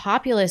between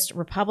populist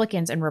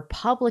Republicans and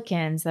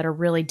Republicans that are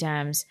really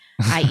Dems,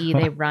 i.e.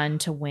 they run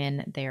to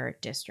win their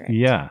district?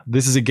 Yeah,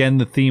 this is again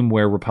the theme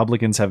where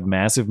Republicans have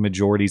massive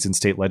majorities in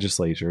state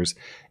legislatures,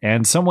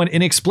 and someone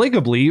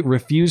inexplicably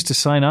refused to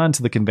sign on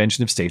to the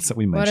Convention of States that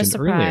we mentioned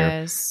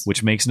earlier,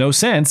 which makes no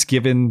sense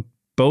given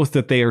both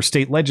that they are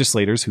state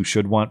legislators who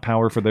should want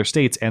power for their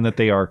states and that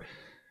they are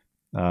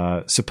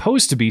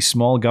supposed to be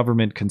small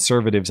government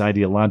conservatives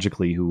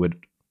ideologically who would,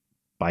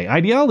 by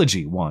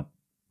ideology, want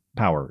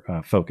power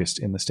focused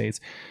in the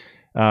states.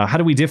 How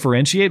do we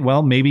differentiate?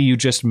 Well, maybe you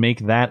just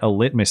make that a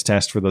litmus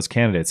test for those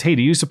candidates. Hey,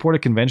 do you support a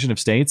convention of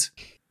states?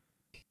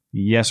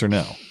 Yes or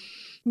no?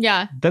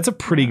 Yeah. That's a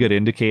pretty good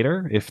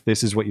indicator if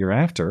this is what you're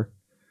after.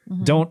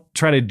 Mm-hmm. Don't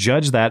try to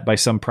judge that by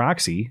some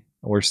proxy.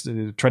 or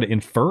try to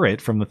infer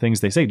it from the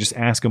things they say. Just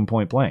ask them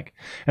point blank.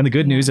 And the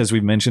good news, as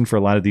we've mentioned for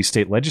a lot of these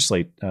state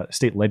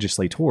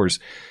legislators,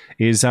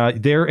 is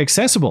they're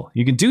accessible.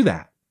 You can do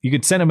that. You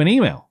could send them an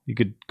email. You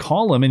could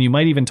call them, and you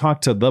might even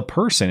talk to the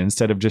person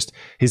instead of just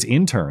his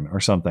intern or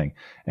something.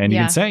 And you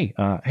can say,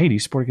 hey, do you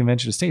support a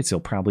convention of states? They'll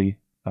probably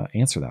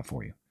answer that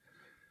for you.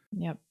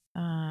 Yep.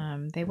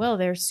 They will.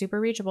 They're super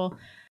reachable.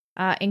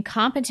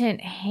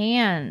 Incompetent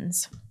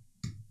hands.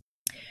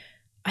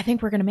 I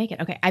think we're going to make it.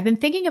 Okay. I've been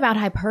thinking about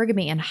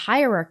hypergamy and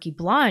hierarchy.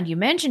 Blonde, you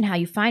mentioned how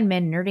you find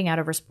men nerding out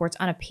over sports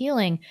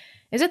unappealing.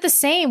 Is it the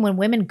same when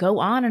women go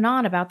on and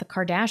on about the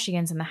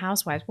Kardashians and the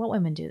housewives? What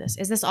women do this?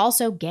 Is this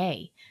also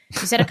gay?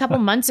 You said a couple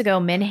months ago,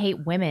 men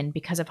hate women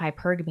because of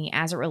hypergamy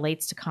as it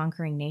relates to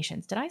conquering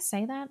nations. Did I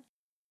say that?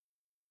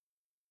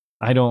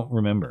 I don't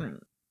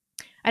remember.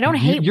 I don't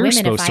hate You're women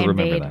supposed if to I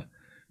remember invade. that.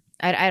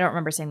 I don't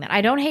remember saying that.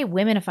 I don't hate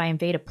women if I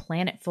invade a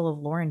planet full of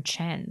Lauren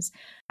Chens.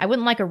 I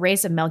wouldn't like a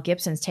race of Mel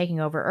Gibsons taking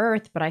over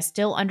Earth, but I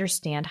still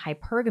understand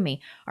hypergamy.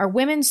 Are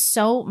women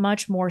so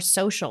much more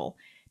social?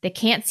 They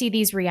can't see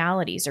these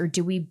realities, or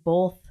do we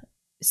both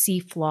see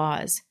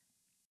flaws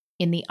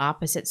in the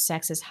opposite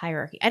sex's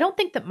hierarchy? I don't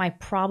think that my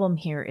problem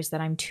here is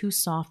that I'm too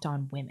soft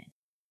on women.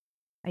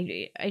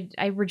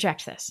 I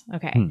reject this.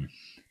 Okay.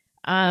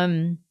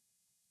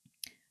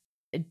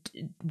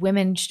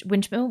 Women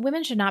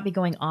should not be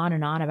going on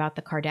and on about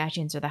the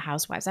Kardashians or the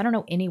housewives. I don't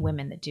know any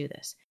women that do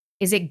this.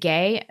 Is it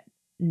gay?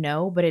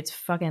 No, but it's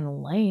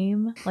fucking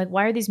lame. Like,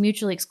 why are these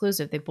mutually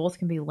exclusive? They both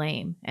can be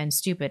lame and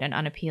stupid and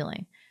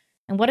unappealing.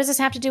 And what does this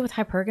have to do with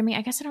hypergamy?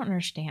 I guess I don't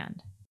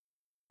understand.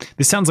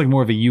 This sounds like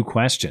more of a you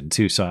question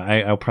too, so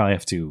I'll probably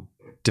have to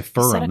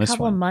defer on this one. A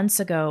couple of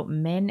months ago,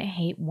 men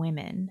hate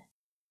women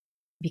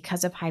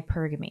because of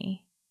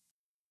hypergamy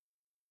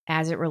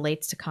as it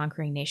relates to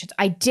conquering nations.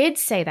 I did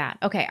say that.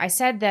 Okay, I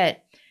said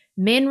that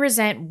men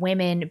resent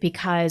women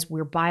because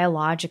we're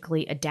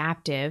biologically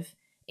adaptive,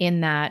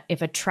 in that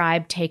if a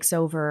tribe takes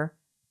over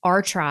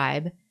our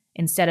tribe,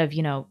 instead of,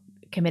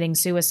 committing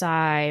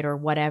suicide or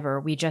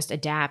whatever, we just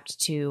adapt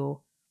to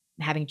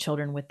having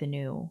children with the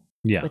new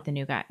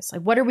guys.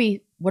 Like, what are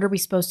we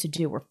supposed to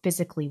do? We're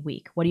physically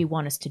weak. What do you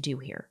want us to do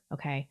here?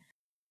 Okay.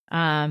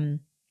 I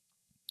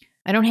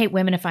don't hate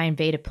women if I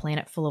invade a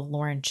planet full of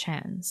Lauren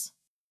Chens.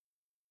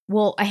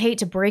 Well, I hate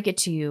to break it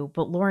to you,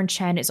 but Lauren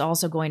Chen is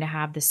also going to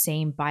have the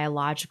same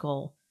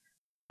biological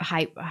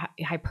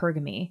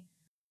hypergamy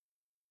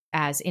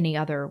as any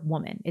other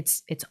woman.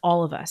 It's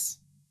all of us.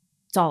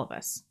 It's all of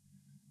us.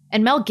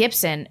 And Mel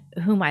Gibson,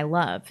 whom I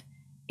love,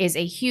 is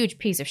a huge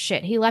piece of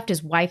shit. He left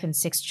his wife and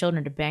 6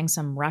 children to bang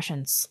some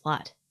Russian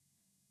slut.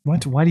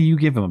 What? Why do you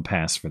give him a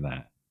pass for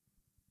that?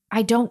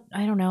 I don't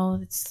know.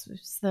 It's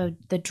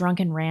the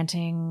drunken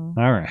ranting.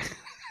 All right.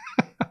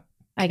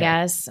 I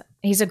guess.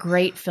 He's a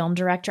great film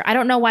director. I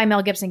don't know why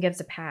Mel Gibson gets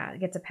a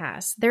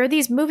pass. There are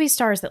these movie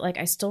stars that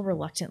I still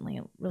reluctantly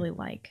really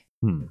like.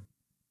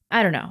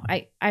 I don't know.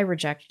 I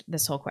reject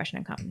this whole question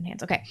in competent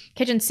hands. Okay.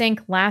 Kitchen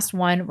sink. Last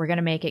one. We're going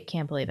to make it.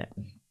 Can't believe it.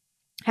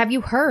 Have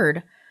you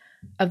heard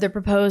of the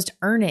proposed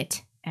Earn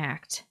It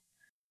Act?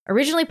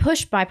 Originally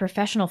pushed by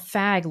professional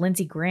fag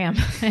Lindsey Graham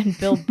and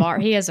Bill Barr.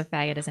 He is a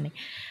faggot, isn't he?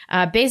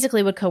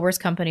 Basically would coerce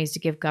companies to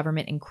give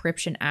government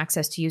encryption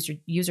access to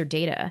user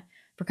data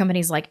for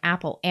companies like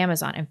Apple,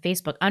 Amazon, and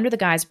Facebook under the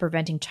guise of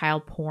preventing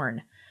child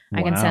porn. Wow.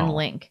 I can send a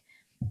link.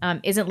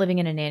 Isn't living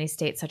in a nanny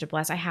state such a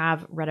bless? I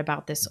have read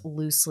about this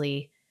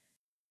loosely.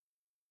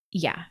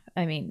 Yeah,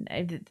 I mean,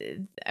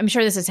 I'm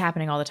sure this is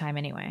happening all the time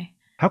anyway.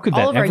 How could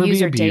that all of ever our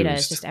user be data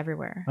abused? is just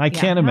everywhere. I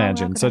can't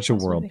imagine such a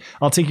world.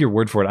 I'll take your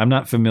word for it. I'm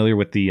not familiar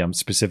with the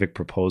specific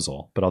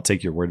proposal, but I'll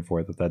take your word for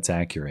it that that's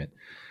accurate.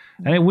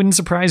 And it wouldn't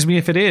surprise me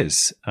if it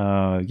is.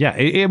 I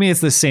mean,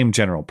 it's the same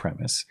general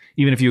premise.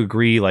 Even if you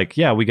agree,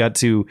 we got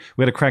to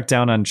crack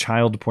down on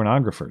child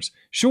pornographers.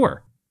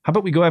 Sure. How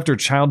about we go after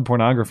child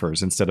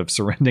pornographers instead of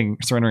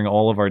surrendering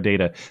all of our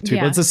data to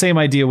people? It's the same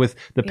idea with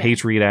the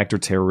Patriot Act or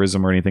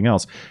terrorism or anything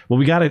else. Well,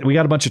 we got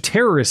a bunch of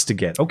terrorists to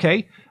get.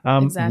 Okay.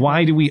 Exactly.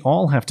 Why do we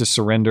all have to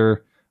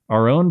surrender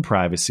our own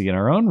privacy and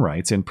our own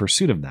rights in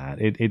pursuit of that?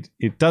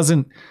 It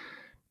doesn't.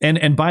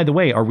 And by the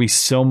way, are we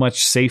so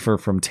much safer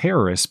from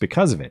terrorists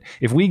because of it?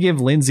 If we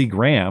give Lindsey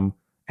Graham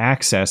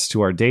access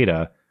to our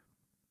data,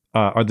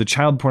 are the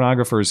child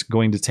pornographers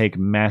going to take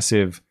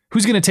massive?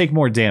 Who's going to take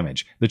more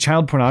damage, the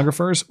child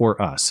pornographers or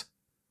us?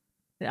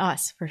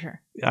 Us, for sure.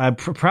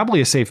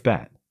 Probably a safe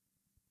bet.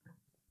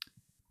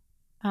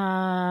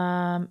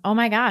 Oh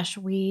my gosh,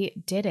 we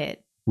did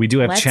it. We do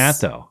have chat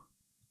though.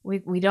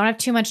 We don't have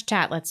too much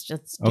chat. Let's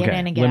just get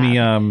in and get out.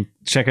 Let me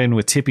check in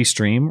with Tippy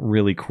Stream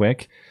really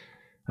quick.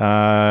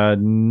 Knuckle.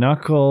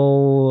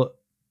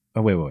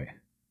 Oh, wait.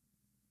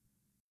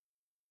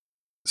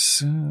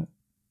 So,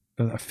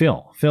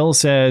 Phil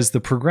says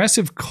the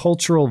progressive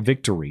cultural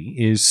victory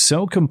is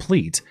so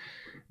complete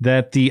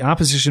that the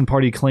opposition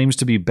party claims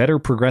to be better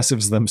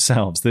progressives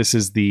themselves. This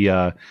is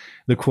the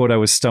quote I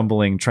was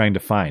trying to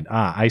find.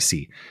 I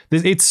see.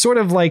 It's sort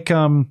of like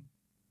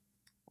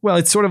Well,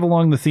 it's sort of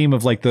along the theme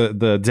of like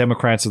the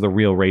Democrats are the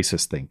real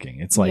racist thinking.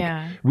 It's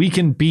like, we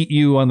can beat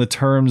you on the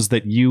terms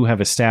that you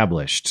have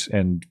established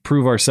and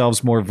prove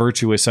ourselves more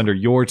virtuous under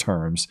your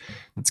terms.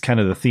 That's kind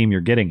of the theme you're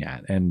getting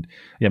at. And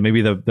yeah,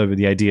 maybe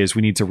the idea is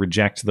we need to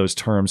reject those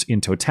terms in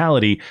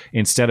totality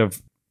instead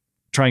of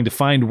trying to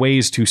find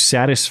ways to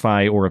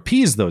satisfy or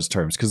appease those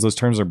terms, because those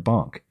terms are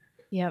bunk.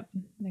 Yep,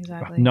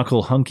 exactly.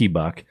 Knuckle Hunky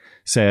Buck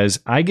says,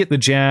 I get the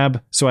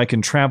jab so I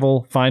can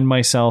travel, find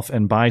myself,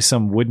 and buy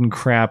some wooden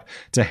crap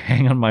to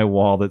hang on my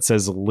wall that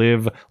says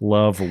live,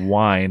 love,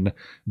 wine.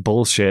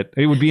 Bullshit.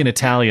 It would be in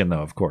Italian,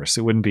 though, of course.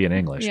 It wouldn't be in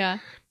English. Yeah.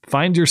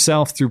 Find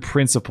yourself through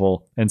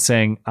principle and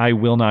saying, I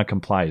will not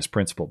comply is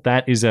principle.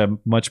 That is a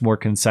much more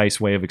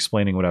concise way of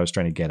explaining what I was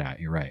trying to get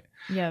at. You're right.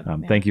 Yep.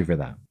 Thank you for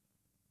that.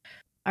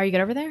 Are you good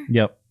over there?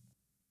 Yep.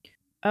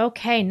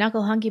 Okay,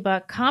 Knuckle Hunky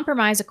Buck.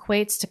 Compromise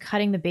equates to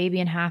cutting the baby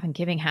in half and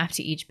giving half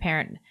to each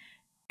parent.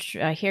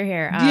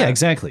 Here. Yeah,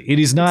 exactly. It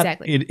is not.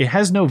 Exactly. It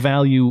has no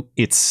value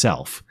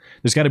itself.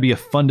 There's got to be a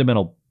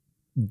fundamental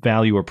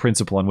value or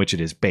principle on which it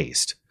is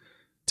based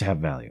to have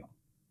value.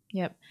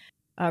 Yep.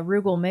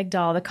 Rugal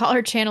Migdal. The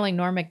caller channeling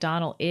Norm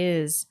Macdonald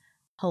is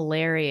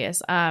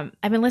hilarious. I've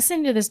been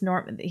listening to this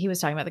Norm. He was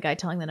talking about the guy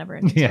telling the number.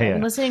 I've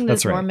been listening to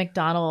this Norm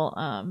Macdonald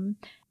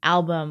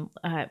album.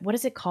 What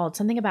is it called?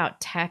 Something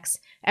about Tex.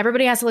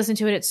 Everybody has to listen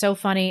to it. It's so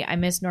funny. I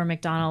miss Norm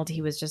Macdonald.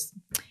 He was just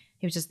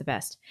the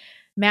best.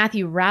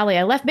 Matthew Rowley.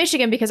 I left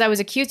Michigan because I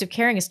was accused of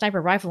carrying a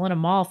sniper rifle in a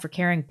mall for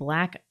carrying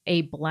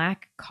a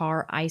black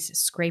car ice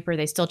scraper.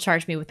 They still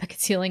charged me with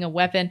concealing a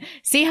weapon.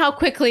 See how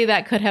quickly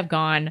that could have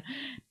gone.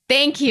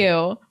 Thank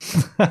you.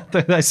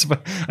 I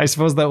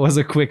suppose that was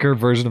a quicker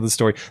version of the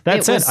story.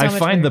 That said, I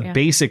find the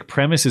basic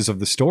premises of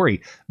the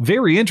story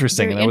very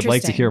interesting, and I would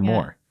like to hear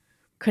more.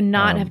 Could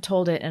not have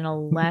told it in a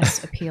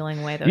less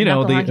appealing way, though. You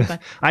know,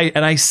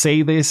 I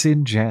say this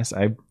in jest.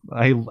 I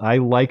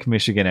like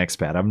Michigan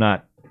expat. I'm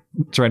not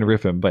trying to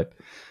rip him, but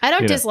I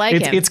don't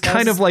dislike him. It's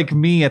kind of like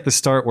me at the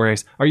start, where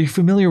are you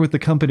familiar with the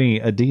company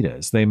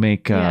Adidas? They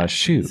make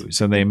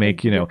shoes, and they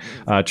make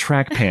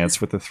track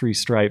pants with the 3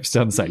 stripes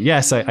down the side.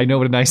 Yes, I know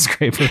what an ice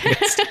scraper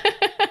is.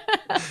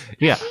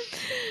 Yeah.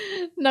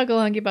 Knuckle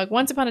Hunky Buck.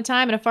 Once upon a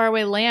time in a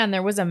faraway land,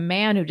 there was a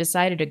man who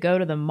decided to go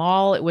to the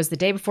mall. It was the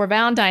day before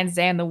Valentine's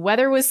Day, and the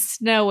weather was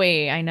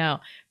snowy. I know.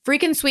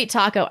 Freaking Sweet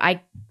Taco. I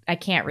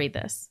can't read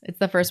this. It's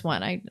the first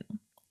one. I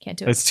can't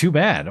do it. It's too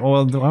bad.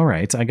 Well, all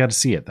right. I got to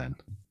see it then.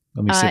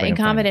 Let me see.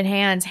 Incompetent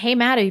Hands. Hey,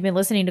 Matt, have you been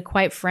listening to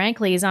Quite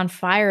Frankly? He's on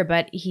fire,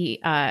 but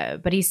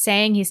he's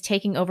saying he's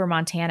taking over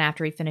Montana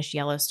after he finished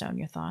Yellowstone.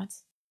 Your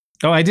thoughts?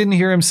 Oh, I didn't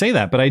hear him say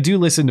that, but I do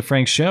listen to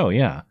Frank's show.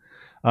 Yeah.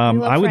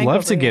 I would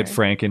love to get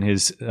Frank and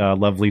his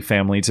lovely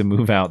family to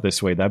move out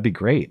this way. That'd be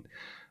great.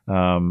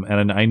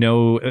 And I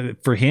know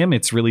for him,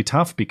 it's really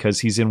tough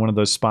because he's in one of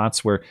those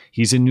spots where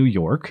he's in New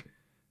York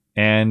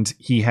and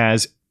he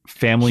has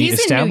family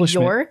establishment. He's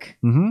in New York?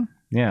 Mm-hmm.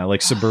 Yeah,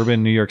 like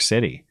suburban New York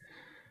City.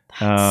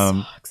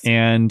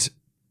 And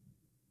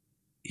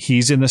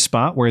he's in the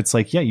spot where it's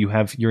like, yeah, you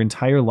have your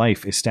entire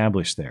life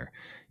established there.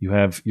 You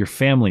have your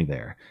family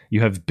there.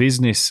 You have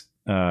business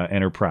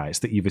enterprise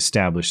that you've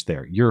established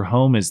there. Your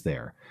home is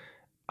there.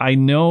 I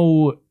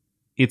know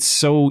it's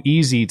so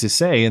easy to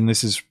say, and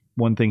this is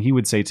one thing he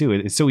would say too.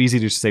 It's so easy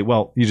to just say,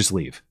 well, you just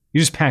leave. You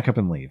just pack up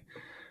and leave.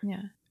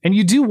 Yeah. And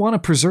you do want to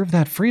preserve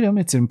that freedom.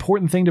 It's an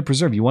important thing to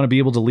preserve. You want to be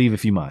able to leave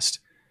if you must.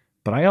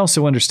 But I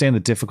also understand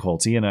the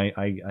difficulty, and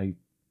I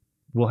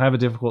will have a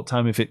difficult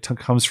time if it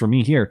comes from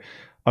me here,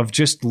 of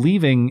just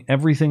leaving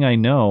everything I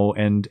know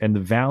and the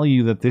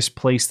value that this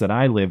place that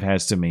I live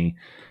has to me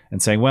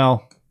and saying,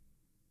 well,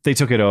 they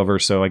took it over,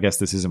 so I guess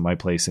this isn't my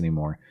place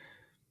anymore.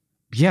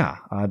 Yeah,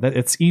 that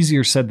it's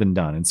easier said than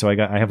done, and so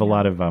I have a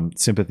lot of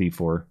sympathy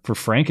for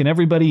Frank and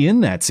everybody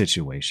in that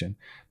situation.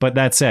 But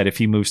that said, if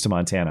he moves to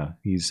Montana,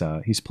 he's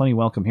plenty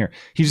welcome here.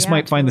 He just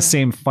might find the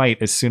same fight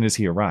as soon as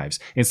he arrives.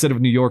 Instead of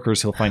New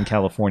Yorkers, he'll find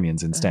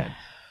Californians instead.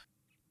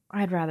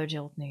 I'd rather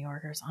deal with New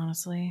Yorkers,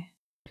 honestly.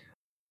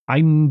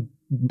 They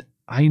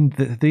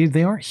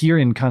aren't here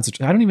in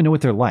concentration. I don't even know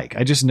what they're like.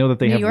 I just know that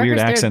they have weird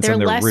accents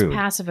and they're less rude.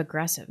 Passive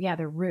aggressive. Yeah,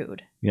 they're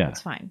rude. Yeah,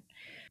 that's fine.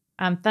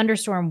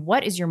 Thunderstorm.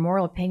 What is your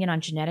moral opinion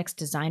on genetics,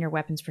 designer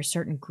weapons for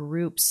certain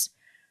groups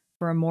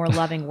for a more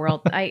loving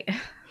world? Is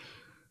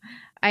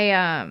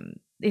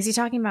he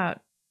talking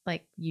about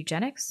like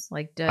eugenics?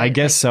 Like, I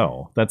guess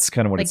so. That's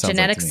kind of what it sounds like.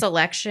 Genetic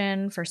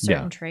selection for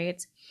certain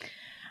traits.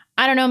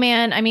 I don't know,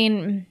 man. I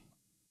mean,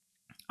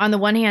 on the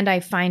one hand,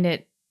 I find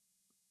it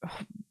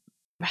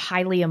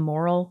highly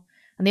immoral.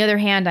 On the other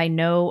hand, I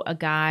know a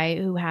guy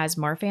who has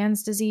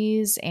Marfan's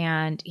disease,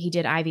 and he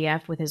did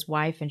IVF with his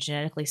wife and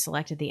genetically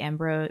selected the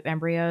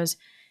embryos,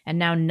 and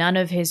now none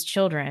of his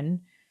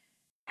children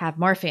have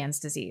Marfan's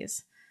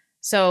disease.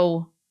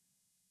 So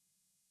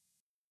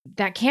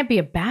that can't be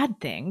a bad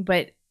thing,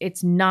 but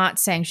it's not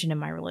sanctioned in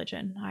my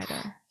religion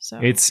either. So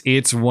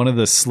it's one of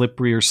the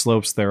slipperier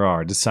slopes there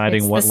are,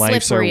 deciding what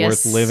lives are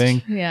worth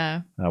living.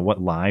 Yeah.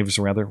 What lives,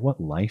 rather. What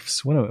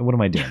lives? What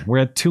am I doing? We're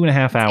at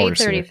 2.5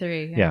 hours.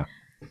 8:33. Yeah.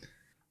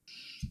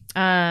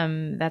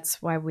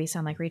 That's why we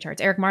sound like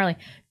retards. Eric Marley,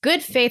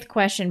 good faith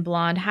question,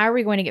 Blonde. How are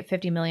we going to get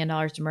 $50 million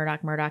to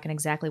Murdoch, and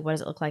exactly what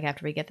does it look like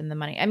after we get them the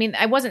money? I mean,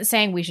 I wasn't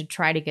saying we should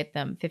try to get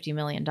them $50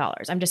 million.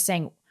 I'm just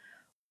saying,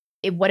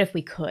 what if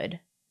we could?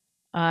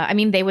 I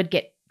mean, they would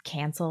get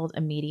canceled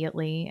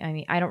immediately. I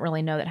mean, I don't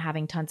really know that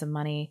having tons of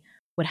money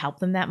would help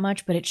them that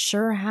much, but it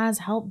sure has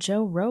helped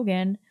Joe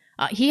Rogan.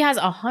 He has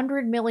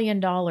 $100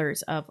 million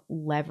of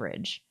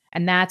leverage,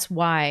 and that's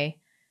why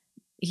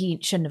he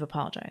shouldn't have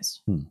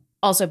apologized.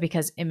 Also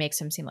because it makes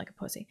him seem like a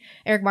pussy.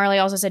 Eric Marley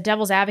also said,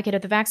 devil's advocate,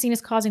 if the vaccine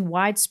is causing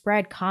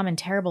widespread, common,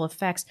 terrible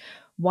effects,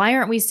 why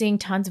aren't we seeing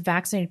tons of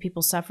vaccinated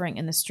people suffering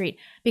in the street?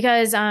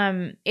 Because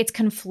it's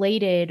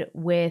conflated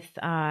with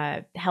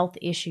health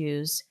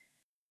issues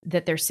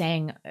that they're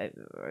saying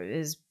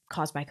is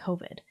caused by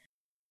COVID.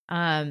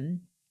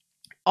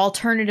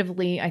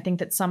 Alternatively, I think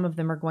that some of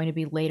them are going to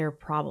be later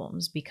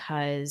problems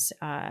because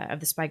of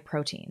the spike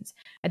proteins.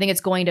 I think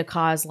it's going to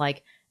cause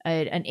like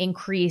an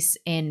increase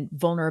in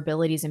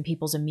vulnerabilities in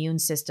people's immune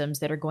systems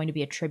that are going to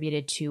be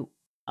attributed to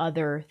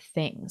other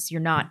things.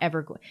 You're not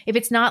ever if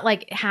it's not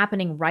like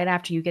happening right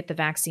after you get the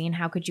vaccine,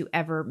 how could you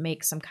ever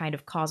make some kind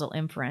of causal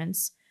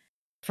inference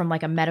from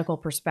like a medical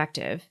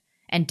perspective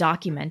and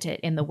document it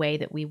in the way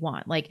that we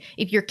want? Like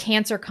if your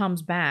cancer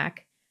comes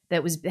back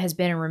that has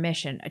been in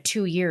remission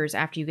 2 years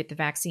after you get the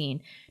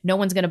vaccine, no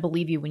one's going to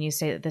believe you when you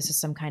say that this is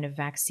some kind of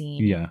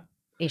vaccine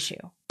issue.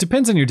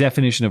 Depends on your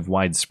definition of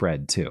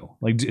widespread too.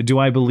 Like, do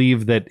I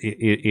believe that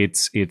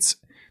it's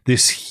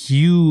this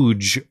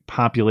huge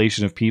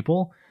population of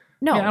people?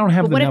 No, I mean, I don't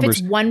have the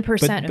numbers. What if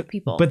it's 1% of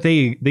people? But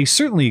they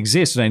certainly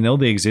exist, and I know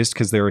they exist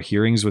because there are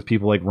hearings with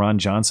people like Ron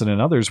Johnson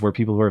and others where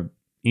people who are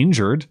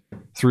injured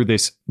through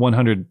this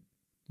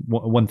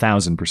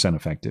 1,000%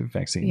 effective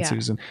vaccine,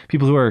 Susan.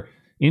 People who are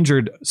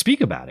injured speak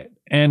about it.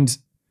 And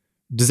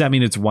does that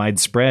mean it's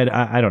widespread?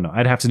 I don't know.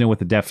 I'd have to know what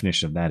the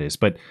definition of that is.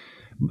 But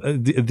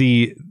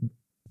the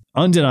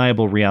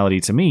undeniable reality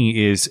to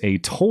me is a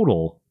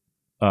total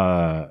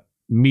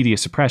media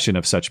suppression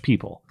of such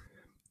people.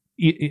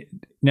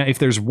 Now, if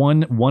there's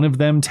one of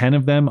them, 10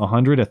 of them,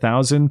 100,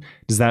 1,000,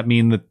 does that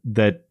mean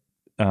that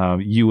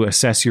you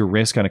assess your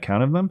risk on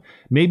account of them?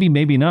 Maybe,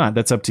 maybe not.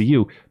 That's up to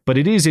you. But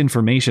it is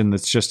information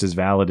that's just as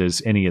valid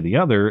as any of the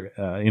other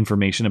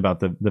information about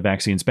the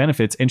vaccine's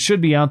benefits and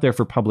should be out there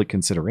for public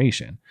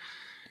consideration.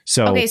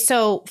 So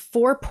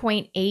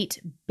 4.8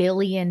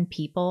 billion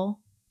people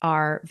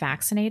are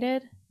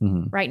vaccinated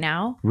right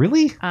now.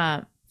 Really?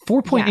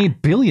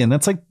 4.8 billion.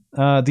 That's like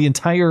the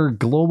entire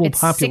global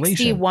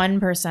population.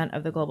 61%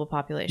 of the global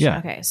population. Yeah.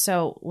 Okay,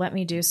 so let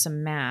me do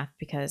some math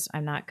because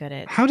I'm not good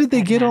at. How did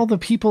they get all the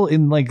people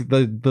in like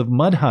the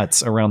mud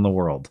huts around the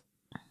world?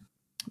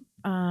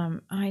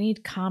 I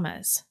need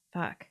commas.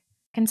 Fuck.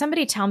 Can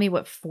somebody tell me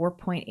what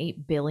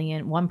 4.8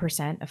 billion,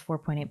 1% of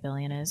 4.8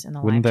 billion is in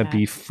the Wouldn't live that chat?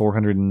 be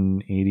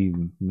 480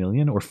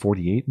 million or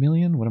 48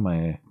 million? What am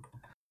I?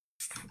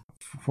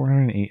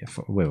 408.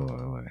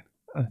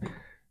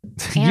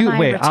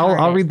 Wait.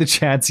 I'll read the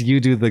chats. You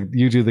do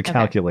the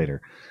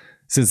calculator,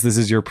 since this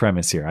is your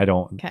premise here. I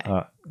don't. Okay.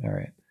 All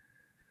right.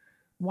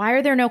 Why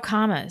are there no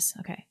commas?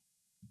 Okay.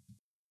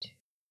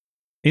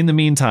 In the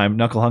meantime,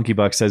 Knuckle Hunky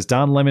Buck says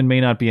Don Lemon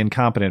may not be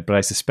incompetent, but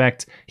I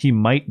suspect he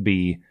might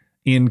be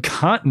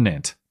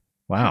incontinent.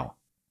 Wow.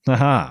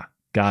 Haha.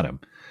 Got him.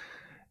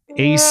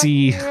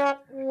 AC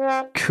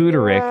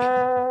Kuderik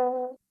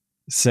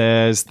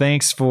says,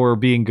 thanks for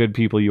being good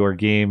people. You are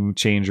game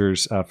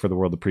changers for the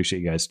world.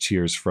 Appreciate you guys.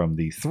 Cheers from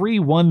the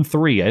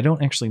 313. I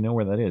don't actually know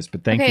where that is,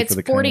 but thank you for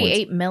the kind words.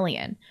 48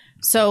 million.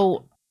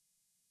 So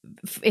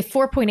if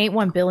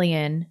 4.81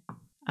 billion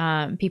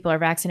people are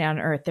vaccinated on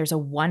Earth, there's a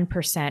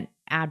 1%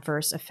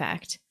 adverse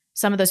effect.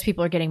 Some of those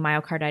people are getting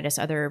myocarditis.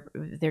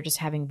 They're just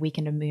having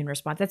weakened immune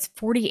response. That's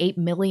 48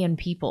 million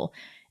people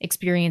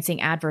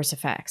experiencing adverse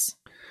effects.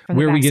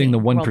 Where are we getting the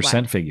 1%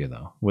 worldwide figure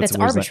though? That's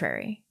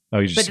arbitrary.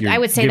 Oh, but I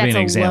would say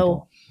that's a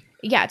low.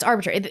 Yeah, it's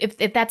arbitrary.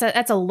 If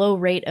that's a low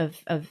rate of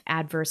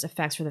adverse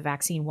effects for the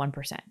vaccine,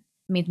 1%. I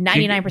mean,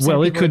 99%.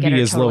 Well, it could be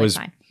as totally low as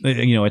fine.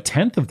 a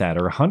tenth of that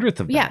or a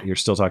hundredth of that. Yeah, you're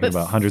still talking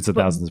about hundreds of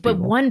thousands of people.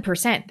 But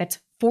 1%, that's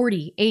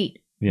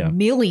 48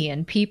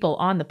 million people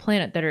on the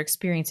planet that are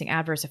experiencing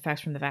adverse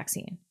effects from the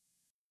vaccine,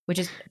 which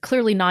is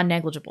clearly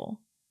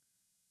non-negligible.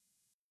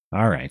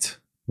 All right.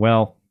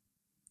 Well,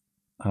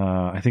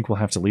 I think we'll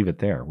have to leave it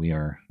there.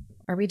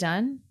 Are we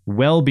done?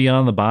 Well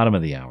beyond the bottom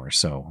of the hour.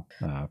 So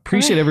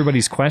appreciate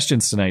everybody's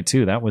questions tonight,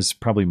 too. That was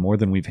probably more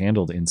than we've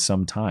handled in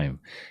some time.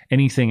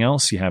 Anything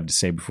else you have to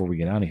say before we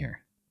get out of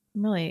here?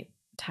 I'm really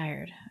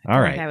tired.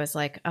 All right. I was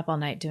like up all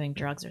night doing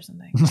drugs or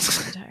something. I'm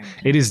really tired.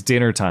 It is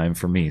dinner time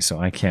for me, so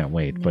I can't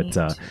wait. But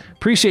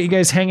appreciate you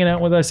guys hanging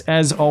out with us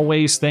as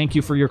always. Thank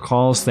you for your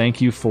calls.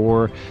 Thank you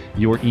for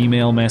your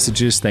email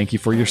messages. Thank you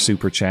for your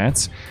super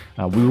chats.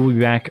 We will be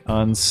back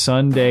on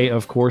Sunday,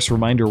 of course.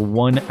 Reminder,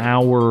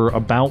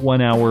 about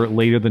 1 hour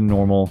later than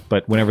normal,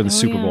 but whenever the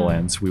Super Bowl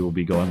ends, we will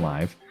be going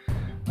live.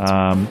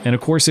 And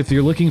of course, if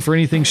you're looking for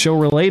anything show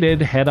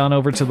related, head on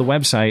over to the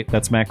website.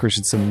 That's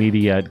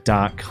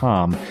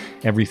mattchristiansenmedia.com.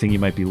 Everything you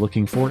might be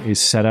looking for is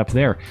set up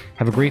there.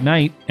 Have a great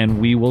night, and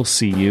we will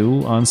see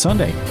you on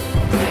Sunday.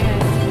 Bye.